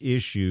this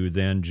issue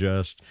than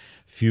just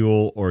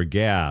fuel or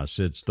gas.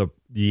 It's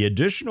the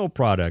additional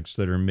products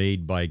that are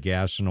made by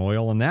gas and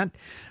oil, and that,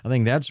 I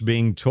think that's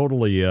being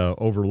totally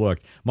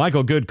overlooked.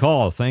 Michael, good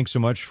call. Thanks so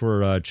much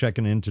for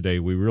checking in today.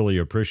 We really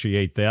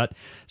appreciate that.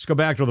 Let's go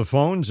back to the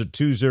phones at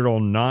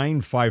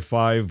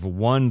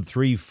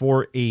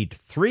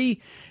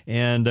 209-551-3483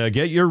 and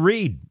get your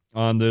read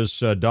on this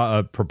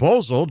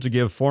proposal to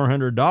give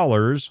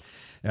 $400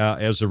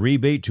 as a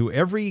rebate to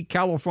every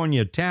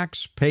California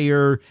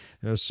taxpayer,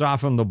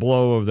 soften the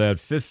blow of that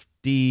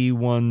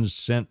 51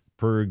 cent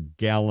per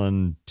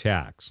gallon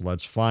tax.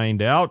 Let's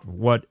find out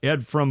what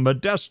Ed from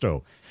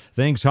Modesto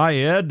thinks. Hi,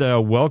 Ed.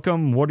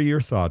 Welcome. What are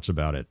your thoughts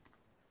about it?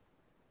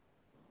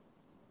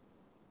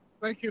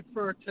 Thank you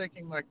for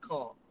taking my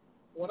call.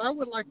 What I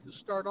would like to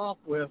start off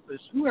with is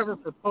whoever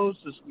proposed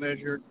this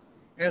measure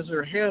has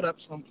their head up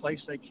someplace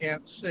they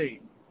can't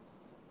see.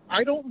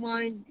 I don't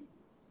mind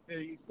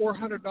the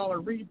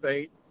 $400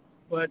 rebate,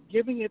 but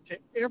giving it to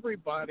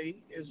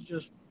everybody is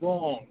just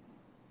wrong.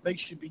 They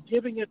should be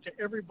giving it to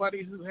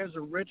everybody who has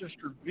a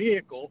registered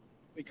vehicle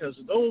because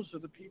those are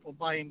the people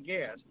buying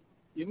gas.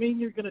 You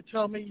mean you're going to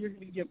tell me you're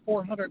going to give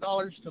 $400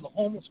 to the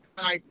homeless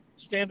guy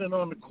standing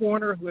on the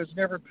corner who has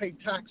never paid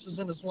taxes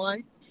in his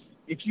life?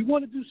 If you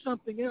want to do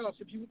something else,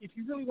 if you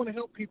really want to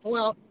help people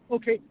out,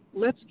 okay,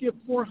 let's give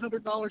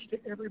 $400 to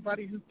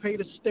everybody who paid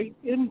a state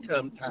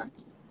income tax.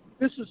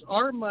 This is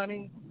our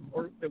money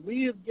that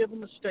we have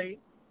given the state.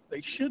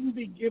 They shouldn't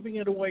be giving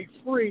it away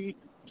free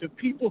to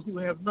people who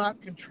have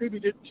not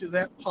contributed to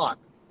that pot.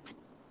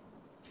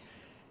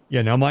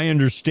 Yeah, now my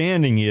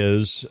understanding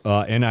is,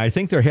 and I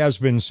think there has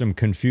been some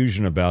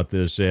confusion about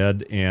this,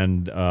 Ed,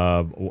 and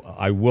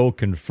I will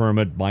confirm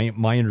it.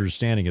 My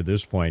understanding at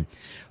this point,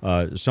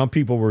 some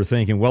people were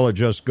thinking, well, it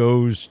just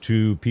goes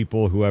to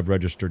people who have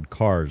registered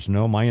cars.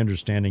 No, my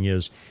understanding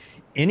is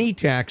any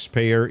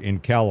taxpayer in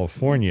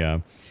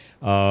California,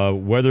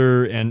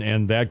 whether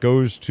and that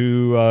goes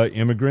to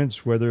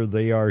immigrants, whether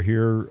they are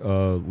here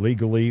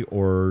legally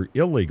or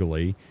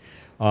illegally.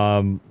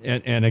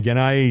 And again,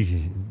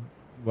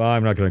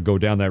 I'm not going to go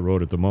down that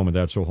road at the moment.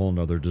 That's a whole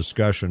nother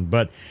discussion.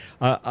 But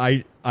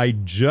I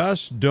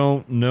just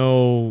don't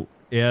know,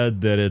 Ed,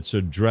 that it's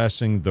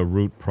addressing the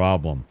root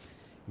problem.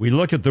 We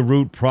look at the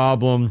root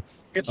problem.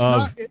 It's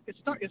not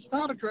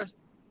addressing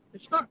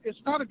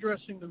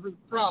the root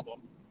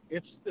problem.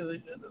 It's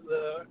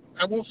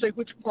I won't say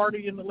which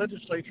party in the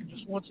legislature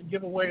just wants to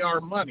give away our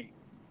money.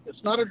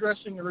 It's not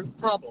addressing the root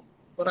problem.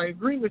 But I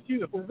agree with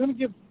you. If we're going to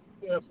give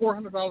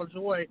 $400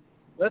 away,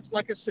 let's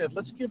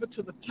give it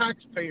to the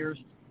taxpayers,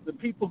 the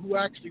people who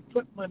actually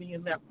put money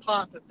in that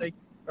pot that they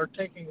are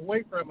taking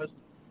away from us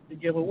to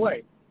give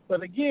away.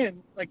 But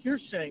again, like you're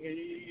saying,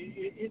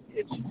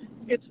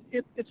 it's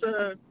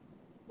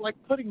like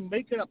putting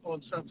makeup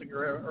on something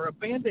or a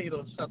Band-Aid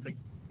on something.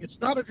 It's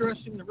not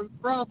addressing the root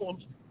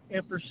problems.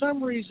 And for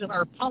some reason,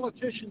 our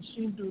politicians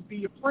seem to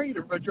be afraid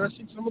of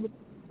addressing some of the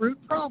root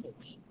problems.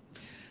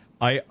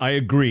 I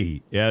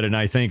agree, Ed, and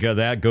I think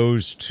that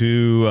goes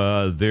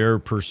to their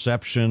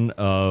perception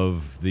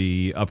of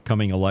the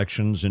upcoming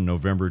elections in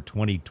November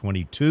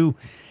 2022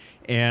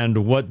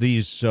 and what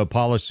these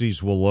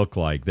policies will look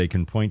like. They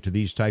can point to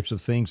these types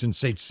of things and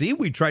say, see,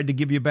 we tried to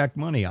give you back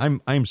money.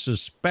 I'm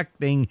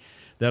suspecting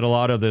that a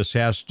lot of this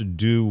has to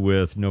do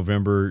with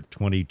November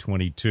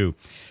 2022.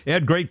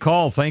 Ed, great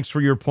call. Thanks for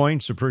your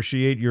points.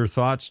 Appreciate your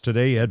thoughts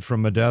today, Ed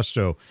from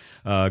Modesto.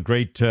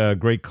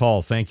 Great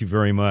call. Thank you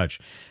very much.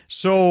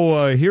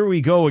 So here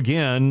we go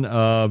again.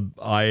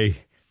 I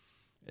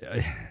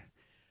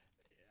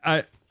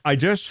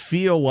just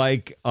feel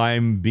like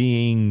I'm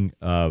being,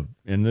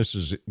 and this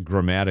is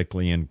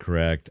grammatically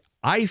incorrect,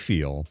 I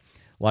feel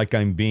like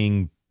I'm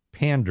being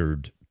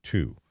pandered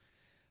to.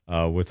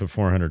 With the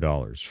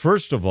 $400.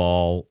 First of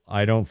all,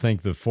 I don't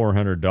think the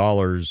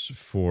 $400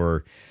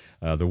 for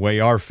the way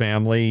our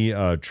family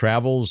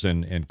travels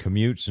and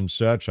commutes and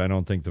such, I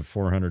don't think the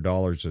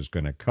 $400 is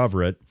going to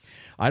cover it.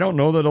 I don't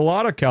know that a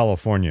lot of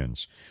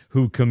Californians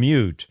who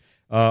commute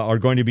are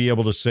going to be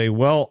able to say,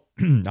 well,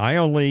 I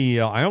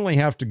only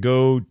have to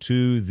go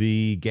to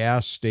the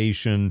gas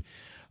station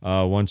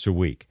once a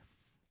week,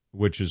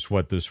 which is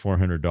what this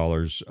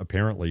 $400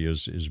 apparently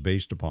is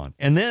based upon.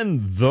 And then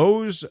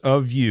those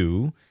of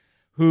you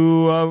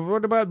who,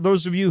 what about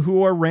those of you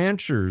who are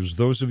ranchers,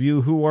 those of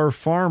you who are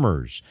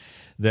farmers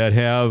that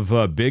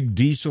have big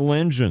diesel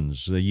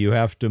engines? You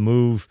have to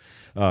move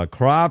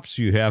crops,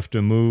 you have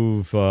to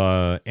move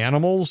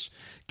animals,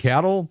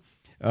 cattle.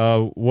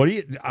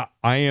 I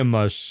am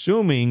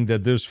assuming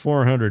that this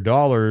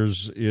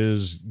 $400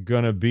 is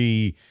going to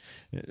be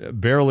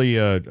barely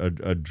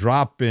a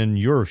drop in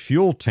your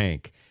fuel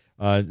tank.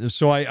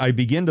 So I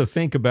begin to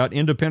think about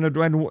independent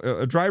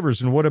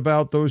drivers, and what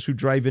about those who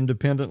drive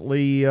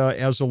independently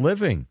as a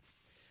living?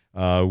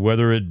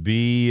 Whether it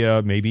be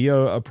maybe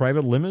a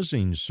private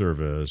limousine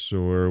service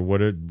or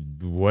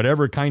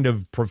whatever kind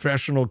of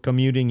professional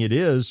commuting it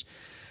is,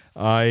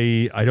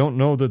 I don't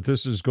know that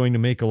this is going to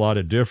make a lot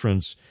of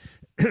difference.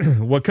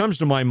 What comes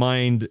to my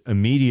mind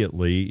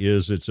immediately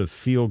is it's a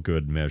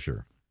feel-good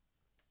measure.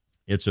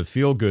 It's a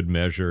feel-good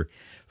measure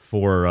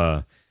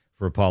for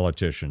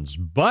politicians.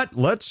 But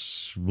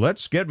let's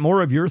get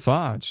more of your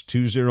thoughts.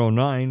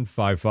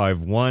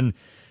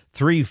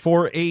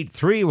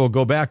 209-551-3483. We'll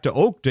go back to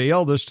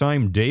Oakdale, this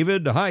time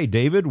David. Hi,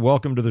 David.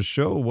 Welcome to the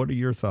show. What are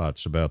your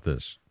thoughts about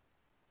this?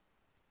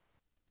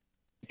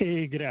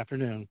 Hey, good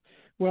afternoon.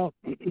 Well,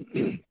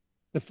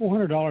 the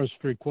 $400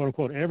 for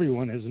quote-unquote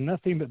everyone is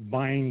nothing but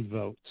buying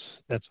votes.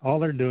 That's all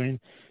they're doing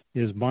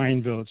is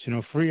buying votes.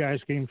 Free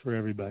ice cream for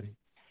everybody.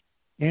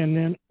 And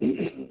then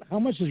how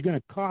much is it going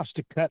to cost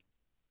to cut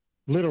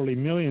literally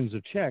millions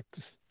of checks?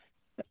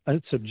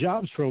 It's a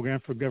jobs program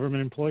for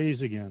government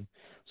employees again.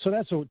 So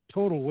that's a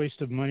total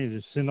waste of money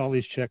to send all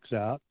these checks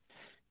out.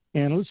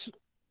 And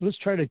let's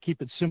try to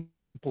keep it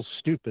simple,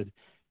 stupid.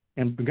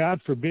 And God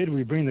forbid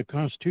we bring the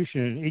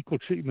Constitution and equal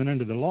treatment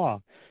under the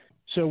law.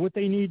 So what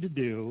they need to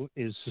do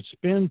is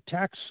suspend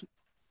tax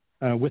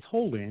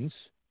withholdings,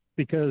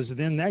 because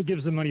then that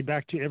gives the money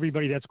back to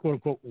everybody that's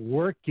quote-unquote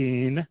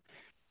working,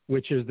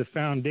 which is the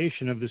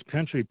foundation of this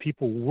country,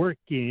 people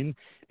working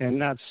and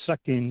not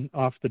sucking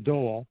off the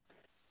dole.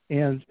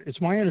 And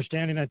it's my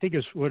understanding, I think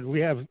it's what we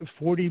have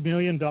 $40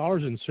 million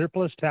in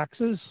surplus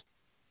taxes.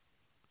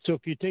 So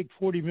if you take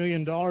 $40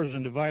 million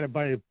and divide it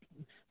by,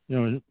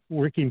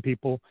 working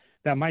people,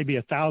 that might be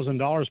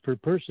 $1,000 per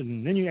person.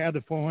 And then you add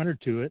the 400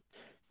 to it.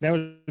 That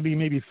would be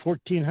maybe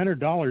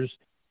 $1,400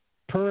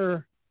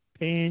 per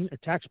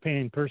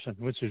tax-paying person,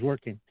 which is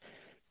working.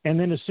 And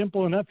then it's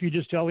simple enough. You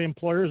just tell the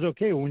employers,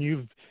 okay, when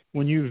you've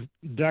given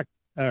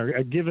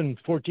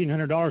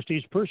 $1,400 to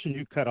each person,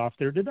 you cut off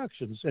their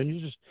deductions, and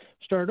you just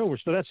start over.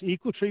 So that's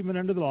equal treatment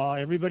under the law.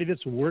 Everybody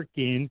that's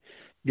working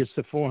gets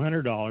the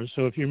 $400.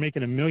 So if you're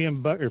making $1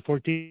 million or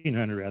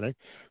 $1,400 rather,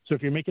 so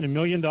if you're making $1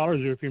 million or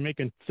if you're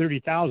making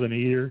 $30,000 a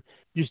year,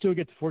 you still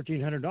get the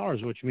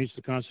 $1,400, which meets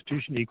the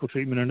Constitution, equal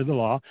treatment under the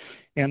law.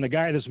 And the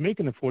guy that's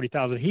making the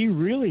 $40,000, he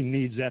really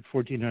needs that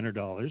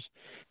 $1,400.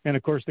 And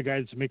of course, the guy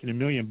that's making $1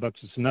 million,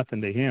 it's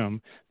nothing to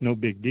him, no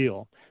big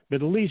deal.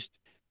 But at least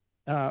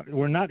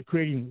we're not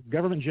creating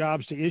government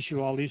jobs to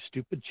issue all these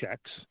stupid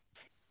checks.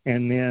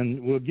 And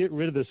then we'll get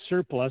rid of the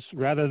surplus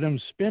rather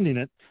than spending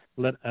it.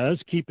 Let us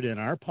keep it in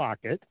our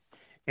pocket.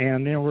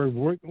 And then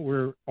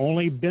we're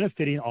only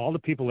benefiting all the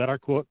people that are,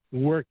 quote,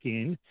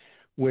 working,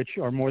 which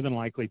are more than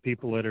likely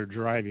people that are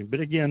driving. But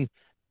again,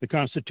 the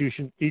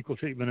Constitution, equal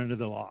treatment under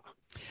the law.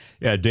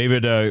 Yeah,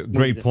 David,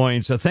 great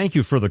points. Thank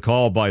you for the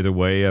call, by the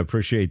way. I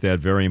appreciate that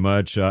very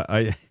much.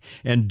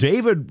 And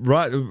David,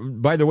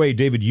 by the way,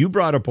 David, you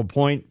brought up a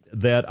point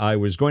that I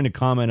was going to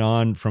comment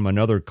on from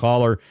another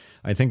caller.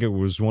 I think it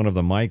was one of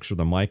the Mikes or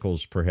the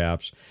Michaels,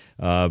 perhaps.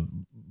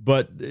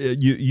 But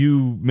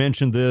you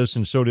mentioned this,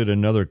 and so did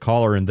another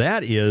caller, and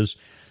that is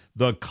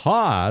the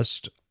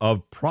cost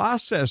of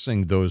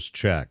processing those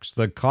checks,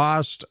 the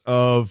cost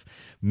of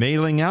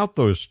mailing out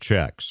those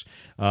checks.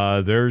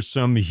 There's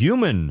some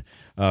human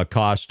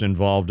cost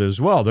involved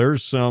as well.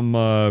 There's some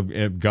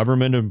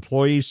government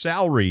employee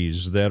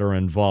salaries that are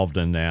involved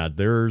in that.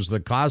 There's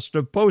the cost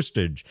of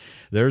postage.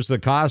 There's the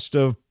cost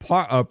of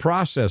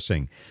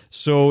processing.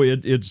 So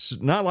it's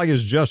not like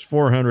it's just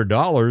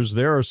 $400.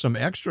 There are some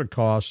extra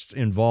costs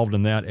involved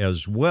in that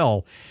as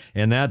well,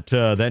 and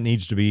that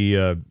needs to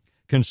be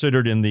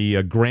considered in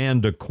the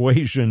grand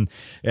equation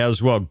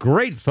as well.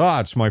 Great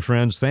thoughts, my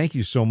friends. Thank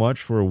you so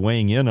much for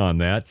weighing in on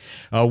that.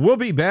 We'll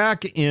be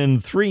back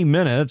in 3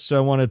 minutes. I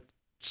want to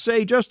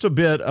say just a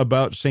bit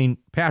about St.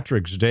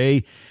 Patrick's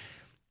Day,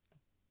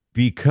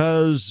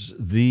 because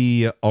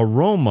the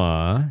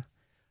aroma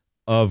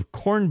of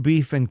corned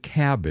beef and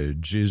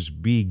cabbage is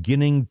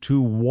beginning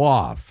to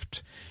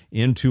waft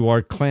into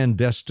our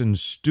clandestine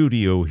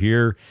studio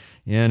here,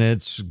 and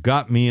it's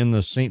got me in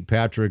the St.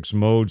 Patrick's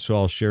mode, so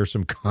I'll share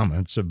some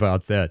comments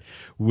about that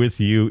with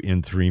you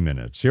in 3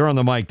 minutes. Here on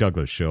the Mike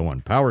Douglas Show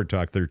on Power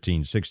Talk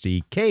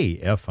 1360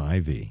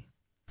 KFIV.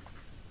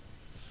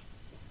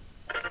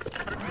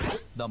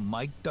 The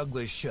Mike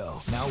Douglas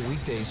Show, now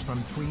weekdays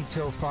from 3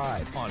 till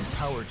 5 on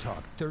Power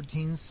Talk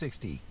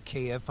 1360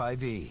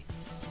 KFIV.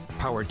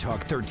 Power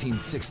Talk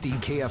 1360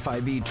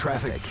 KFIV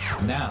traffic.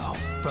 Now,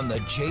 from the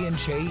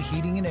J&J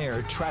Heating and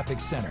Air Traffic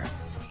Center.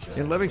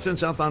 In Livingston,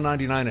 southbound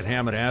 99 at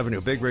Hammond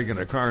Avenue, big rig and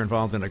a car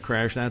involved in a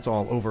crash. That's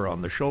all over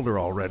on the shoulder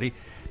already.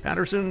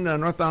 Patterson,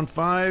 northbound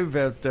 5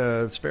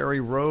 at Sperry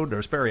Road,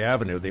 or Sperry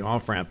Avenue, the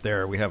off-ramp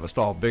there. We have a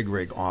stalled big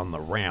rig on the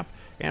ramp.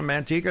 And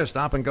Manteca,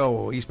 stop and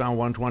go, eastbound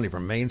 120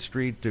 from Main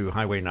Street to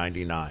Highway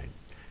 99.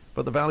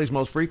 For the Valley's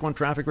most frequent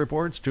traffic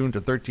reports, tune to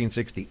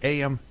 1360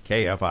 AM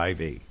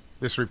KFIV.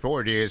 This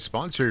report is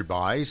sponsored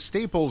by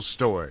Staples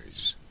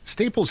Stores.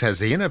 Staples has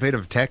the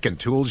innovative tech and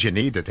tools you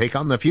need to take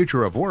on the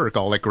future of work,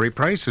 all at great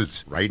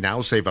prices. Right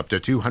now, save up to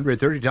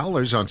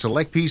 $230 on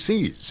select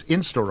PCs.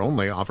 In-store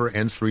only offer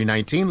ends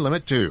 3/19,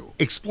 limit 2.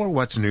 Explore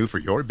what's new for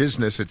your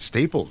business at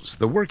Staples,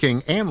 the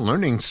working and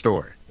learning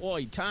store.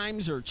 Boy,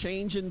 times are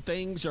changing,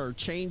 things are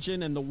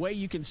changing, and the way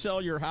you can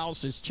sell your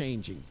house is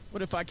changing.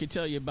 What if I could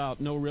tell you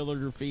about no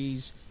realtor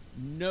fees,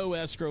 no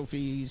escrow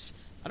fees?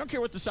 I don't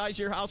care what the size of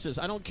your house is.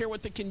 I don't care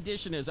what the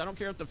condition is. I don't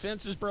care if the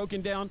fence is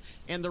broken down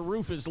and the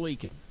roof is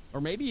leaking.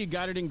 Or maybe you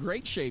got it in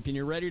great shape and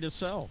you're ready to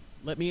sell.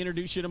 Let me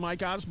introduce you to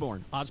Mike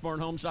Osborne,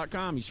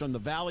 OsborneHomes.com. He's from the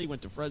Valley,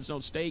 went to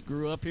Fresno State,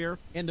 grew up here.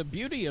 And the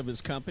beauty of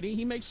his company,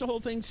 he makes the whole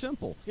thing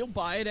simple. He'll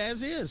buy it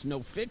as is.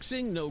 No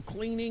fixing, no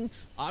cleaning.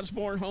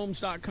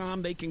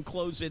 OsborneHomes.com, they can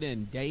close it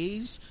in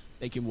days.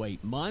 They can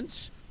wait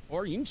months.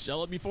 Or you can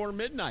sell it before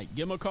midnight.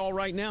 Give them a call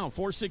right now,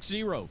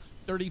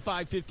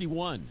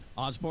 460-3551.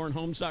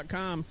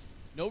 OsborneHomes.com.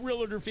 No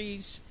realtor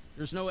fees.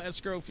 There's no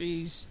escrow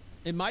fees.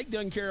 And Mike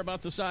doesn't care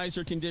about the size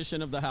or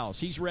condition of the house.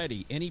 He's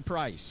ready. Any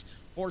price.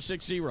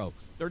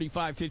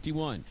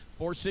 460-3551.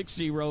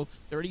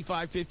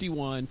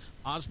 460-3551.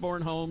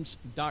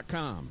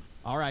 OsborneHomes.com.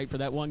 All right, for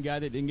that one guy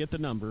that didn't get the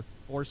number,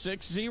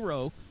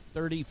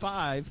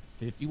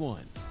 460-3551.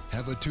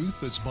 Have a tooth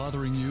that's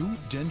bothering you?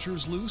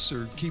 Dentures loose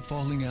or keep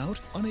falling out?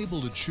 Unable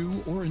to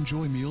chew or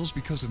enjoy meals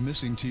because of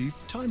missing teeth?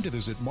 Time to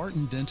visit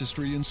Martin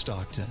Dentistry in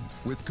Stockton.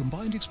 With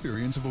combined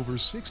experience of over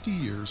 60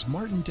 years,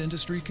 Martin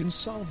Dentistry can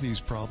solve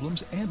these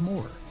problems and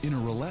more in a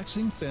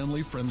relaxing,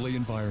 family-friendly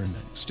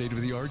environment.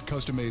 State-of-the-art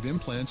custom-made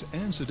implants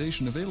and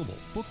sedation available.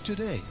 Book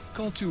today.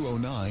 Call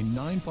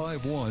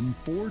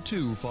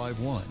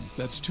 209-951-4251.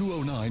 That's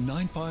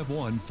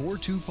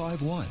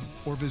 209-951-4251.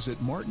 Or visit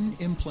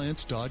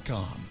martinimplants.com.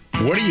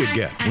 What do you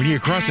get when you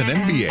cross an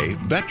MBA,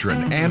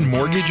 veteran, and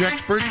mortgage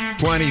expert?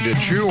 Plenty to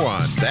chew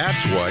on,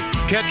 that's what.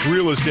 Catch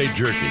Real Estate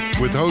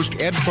Jerky with host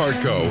Ed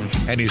Parco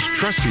and his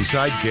trusty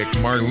sidekick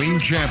Marlene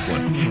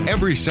Champlin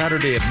every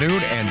Saturday at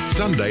noon and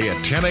Sunday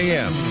at 10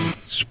 a.m.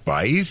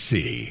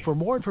 Spicy. For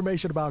more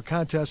information about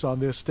contests on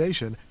this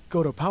station,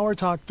 go to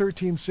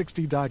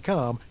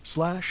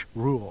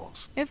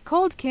powertalk1360.com/rules. If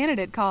cold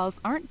candidate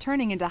calls aren't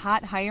turning into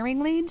hot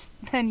hiring leads,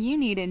 then you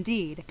need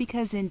Indeed,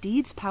 because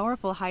Indeed's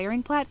powerful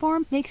hiring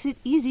platform makes it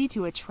easy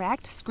to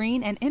attract,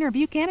 screen, and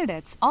interview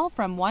candidates all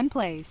from one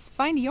place.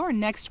 Find your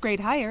next great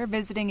hire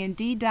visiting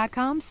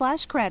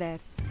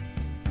Indeed.com/credit.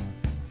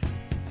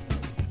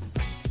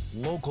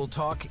 Local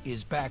Talk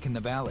is back in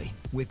the Valley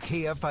with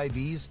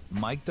KFIV's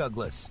Mike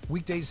Douglas.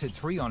 Weekdays at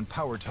 3 on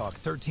Power Talk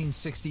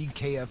 1360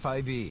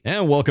 KFIV.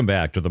 And welcome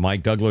back to the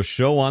Mike Douglas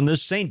Show on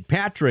this St.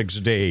 Patrick's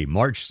Day,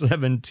 March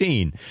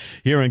 17,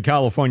 here in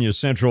California's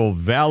Central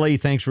Valley.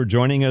 Thanks for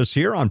joining us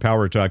here on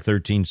Power Talk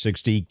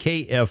 1360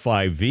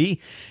 KFIV.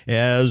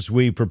 As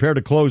we prepare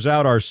to close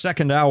out our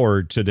second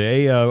hour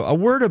today, a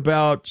word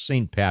about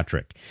St.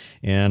 Patrick.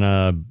 And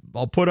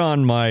I'll put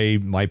on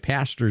my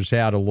pastor's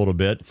hat a little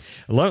bit.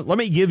 Let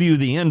me give you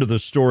the end of the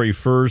story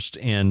first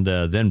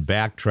and then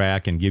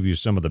backtrack and give you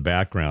some of the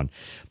background.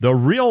 The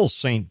real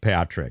St.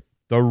 Patrick,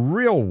 the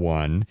real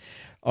one,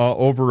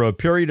 over a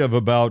period of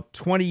about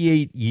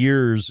 28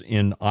 years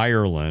in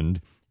Ireland,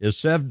 is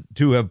said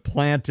to have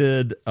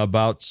planted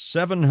about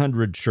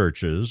 700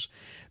 churches,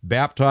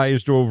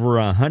 baptized over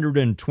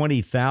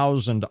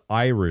 120,000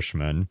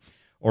 Irishmen,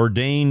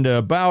 ordained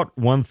about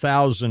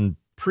 1,000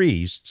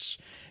 priests,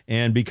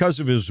 and because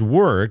of his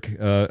work,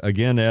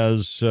 again,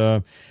 as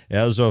a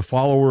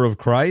follower of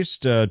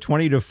Christ,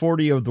 20 to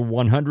 40 of the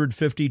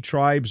 150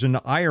 tribes in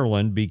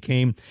Ireland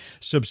became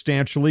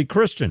substantially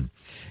Christian.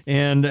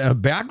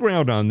 And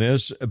background on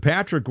this,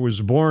 Patrick was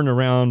born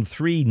around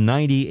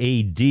 390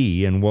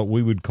 A.D. in what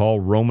we would call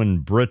Roman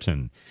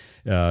Britain,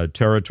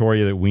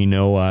 territory that we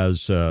know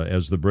as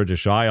the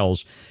British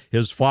Isles.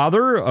 His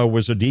father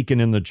was a deacon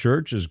in the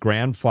church. His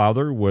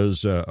grandfather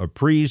was a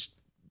priest.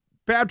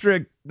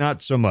 Patrick,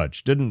 not so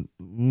much, didn't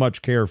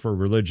much care for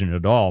religion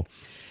at all.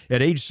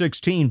 At age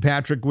 16,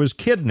 Patrick was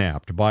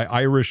kidnapped by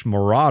Irish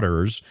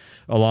marauders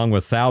along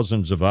with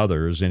thousands of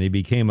others, and he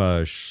became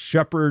a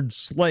shepherd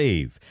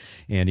slave,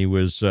 and he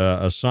was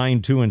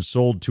assigned to and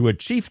sold to a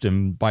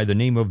chieftain by the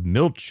name of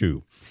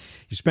Milchu.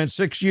 He spent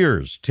 6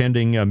 years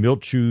tending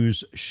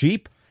Milchu's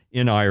sheep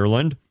in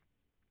Ireland,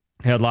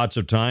 had lots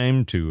of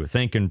time to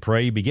think and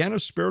pray, began a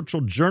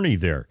spiritual journey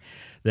there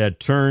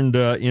that turned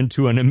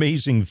into an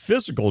amazing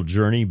physical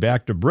journey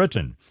back to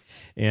Britain.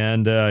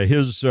 And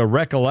his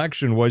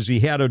recollection was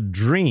he had a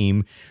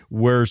dream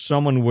where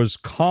someone was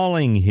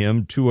calling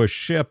him to a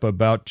ship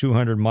about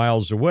 200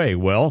 miles away.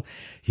 Well,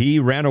 he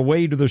ran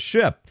away to the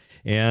ship.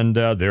 And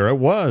there it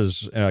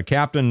was.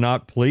 Captain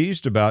not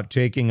pleased about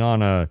taking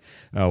on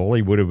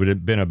he would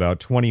have been about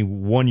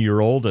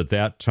 21-year-old at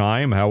that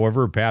time.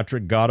 However,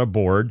 Patrick got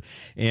aboard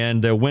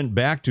and went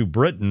back to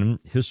Britain.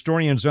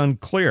 Historians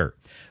unclear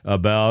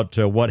about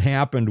what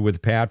happened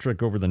with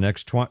Patrick over the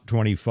next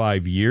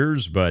 25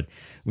 years, but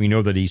we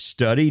know that he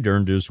studied,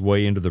 earned his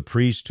way into the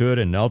priesthood,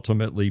 and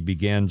ultimately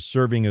began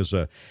serving as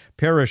a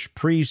parish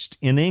priest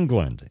in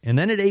England. And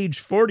then at age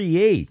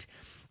 48,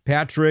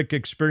 Patrick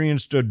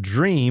experienced a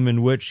dream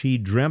in which he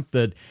dreamt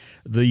that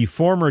the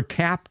former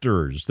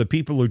captors, the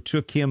people who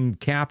took him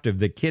captive,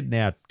 that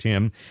kidnapped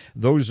him,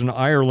 those in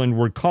Ireland,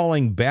 were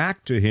calling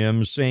back to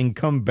him saying,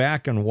 "Come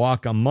back and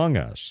walk among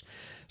us."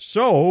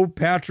 So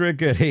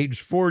Patrick, at age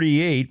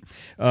 48,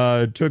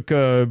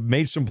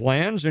 made some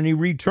plans, and he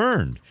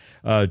returned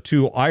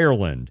to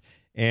Ireland.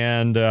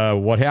 And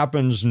what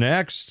happens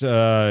next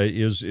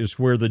is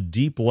where the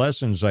deep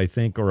lessons, I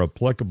think, are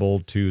applicable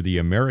to the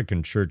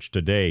American church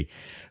today.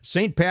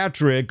 St.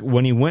 Patrick,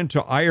 when he went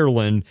to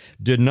Ireland,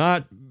 did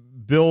not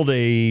build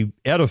a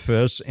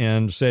edifice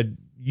and said,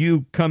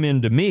 "You come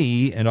into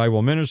me and I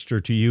will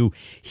minister to you."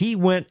 He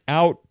went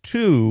out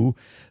to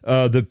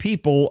the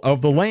people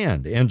of the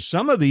land. And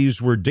some of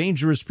these were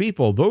dangerous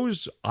people.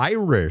 Those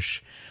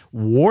Irish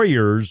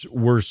warriors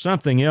were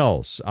something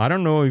else. I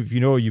don't know if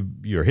you know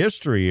your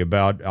history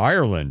about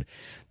Ireland,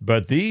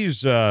 but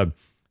these warriors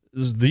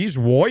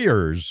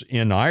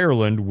in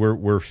Ireland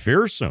were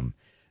fearsome.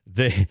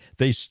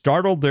 They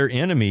startled their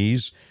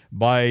enemies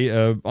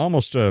by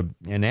almost an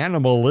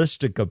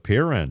animalistic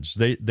appearance.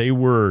 They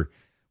were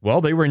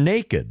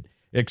naked,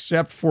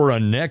 except for a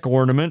neck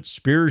ornament,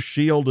 spear,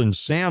 shield, and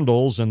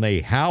sandals, and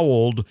they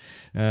howled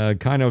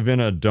kind of in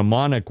a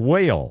demonic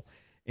wail.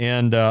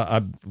 And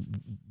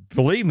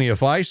believe me,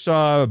 if I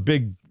saw a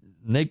big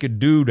naked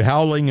dude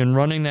howling and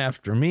running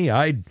after me,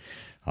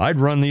 I'd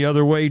run the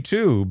other way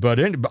too. But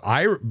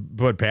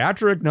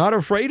Patrick, not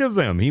afraid of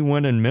them. He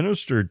went and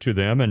ministered to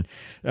them. And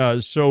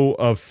so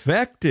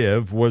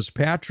effective was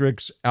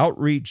Patrick's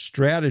outreach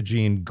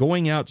strategy in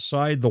going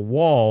outside the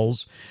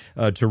walls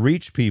to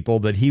reach people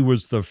that he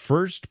was the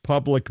first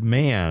public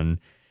man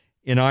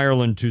in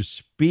Ireland to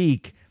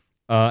speak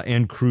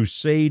and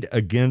crusade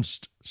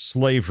against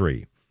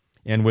slavery.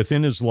 And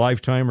within his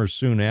lifetime or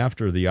soon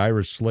after, the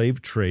Irish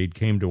slave trade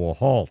came to a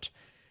halt,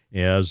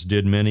 as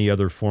did many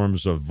other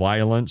forms of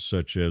violence,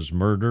 such as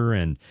murder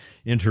and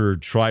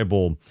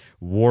intertribal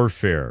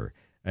warfare.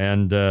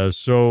 And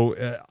so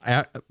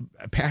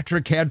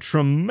Patrick had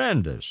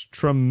tremendous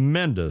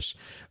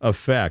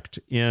effect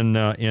in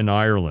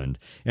Ireland.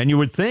 And you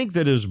would think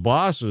that his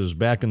bosses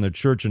back in the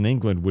church in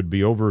England would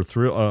be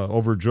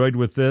overjoyed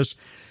with this.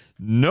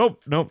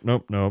 Nope.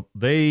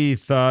 They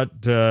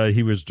thought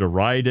he was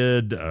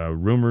derided.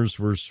 Rumors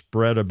were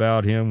spread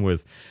about him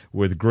with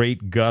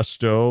great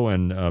gusto,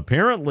 and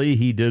apparently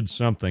he did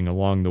something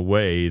along the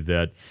way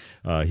that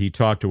he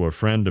talked to a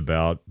friend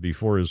about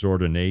before his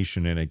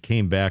ordination, and it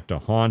came back to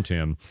haunt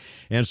him.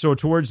 And so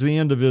towards the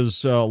end of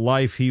his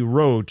life, he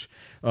wrote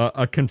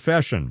a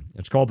confession.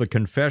 It's called the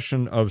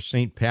Confession of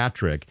St.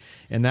 Patrick,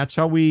 and that's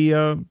how we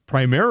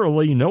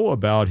primarily know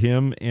about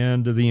him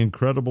and the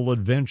incredible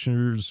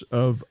adventures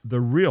of the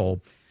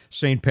real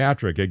St.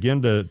 Patrick.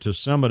 Again, to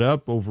sum it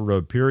up, over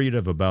a period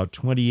of about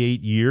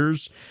 28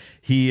 years,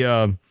 he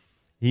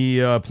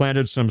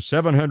planted some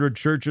 700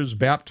 churches,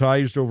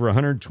 baptized over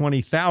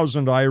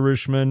 120,000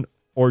 Irishmen,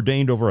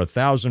 ordained over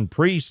 1,000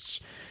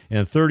 priests,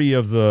 and 40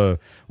 of the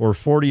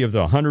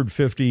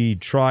 150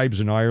 tribes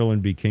in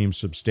Ireland became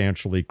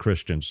substantially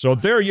Christian. So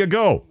there you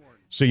go.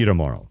 See you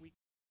tomorrow.